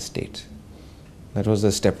industrialization in the state. That was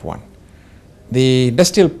the step one. The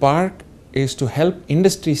industrial park is to help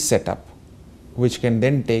industries set up, which can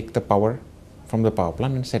then take the power from the power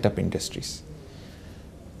plant and set up industries.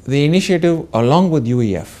 The initiative along with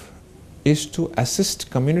UEF is to assist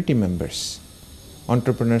community members,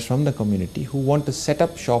 entrepreneurs from the community who want to set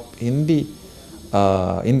up shop in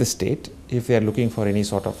the state. If they are looking for any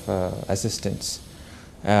sort of assistance,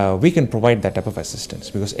 we can provide that type of assistance,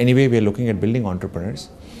 because anyway we are looking at building entrepreneurs.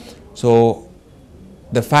 So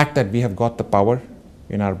the fact that we have got the power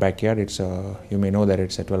in our backyard, you may know that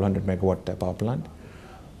it's a 1200 megawatt power plant.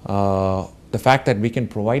 The fact that we can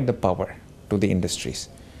provide the power to the industries,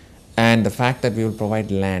 and the fact that we will provide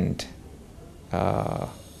land,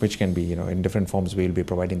 which can be, in different forms we will be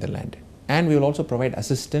providing the land, and we will also provide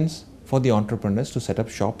assistance for the entrepreneurs to set up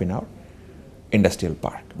shop in our industrial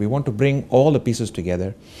park. We want to bring all the pieces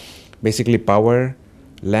together, basically power,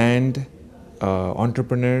 land,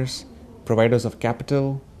 entrepreneurs, providers of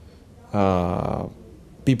capital,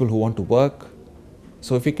 people who want to work.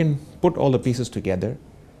 So if we can put all the pieces together,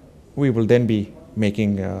 we will then be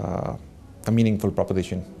making a meaningful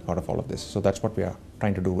proposition out of all of this. So that's what we are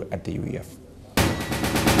trying to do at the UEF.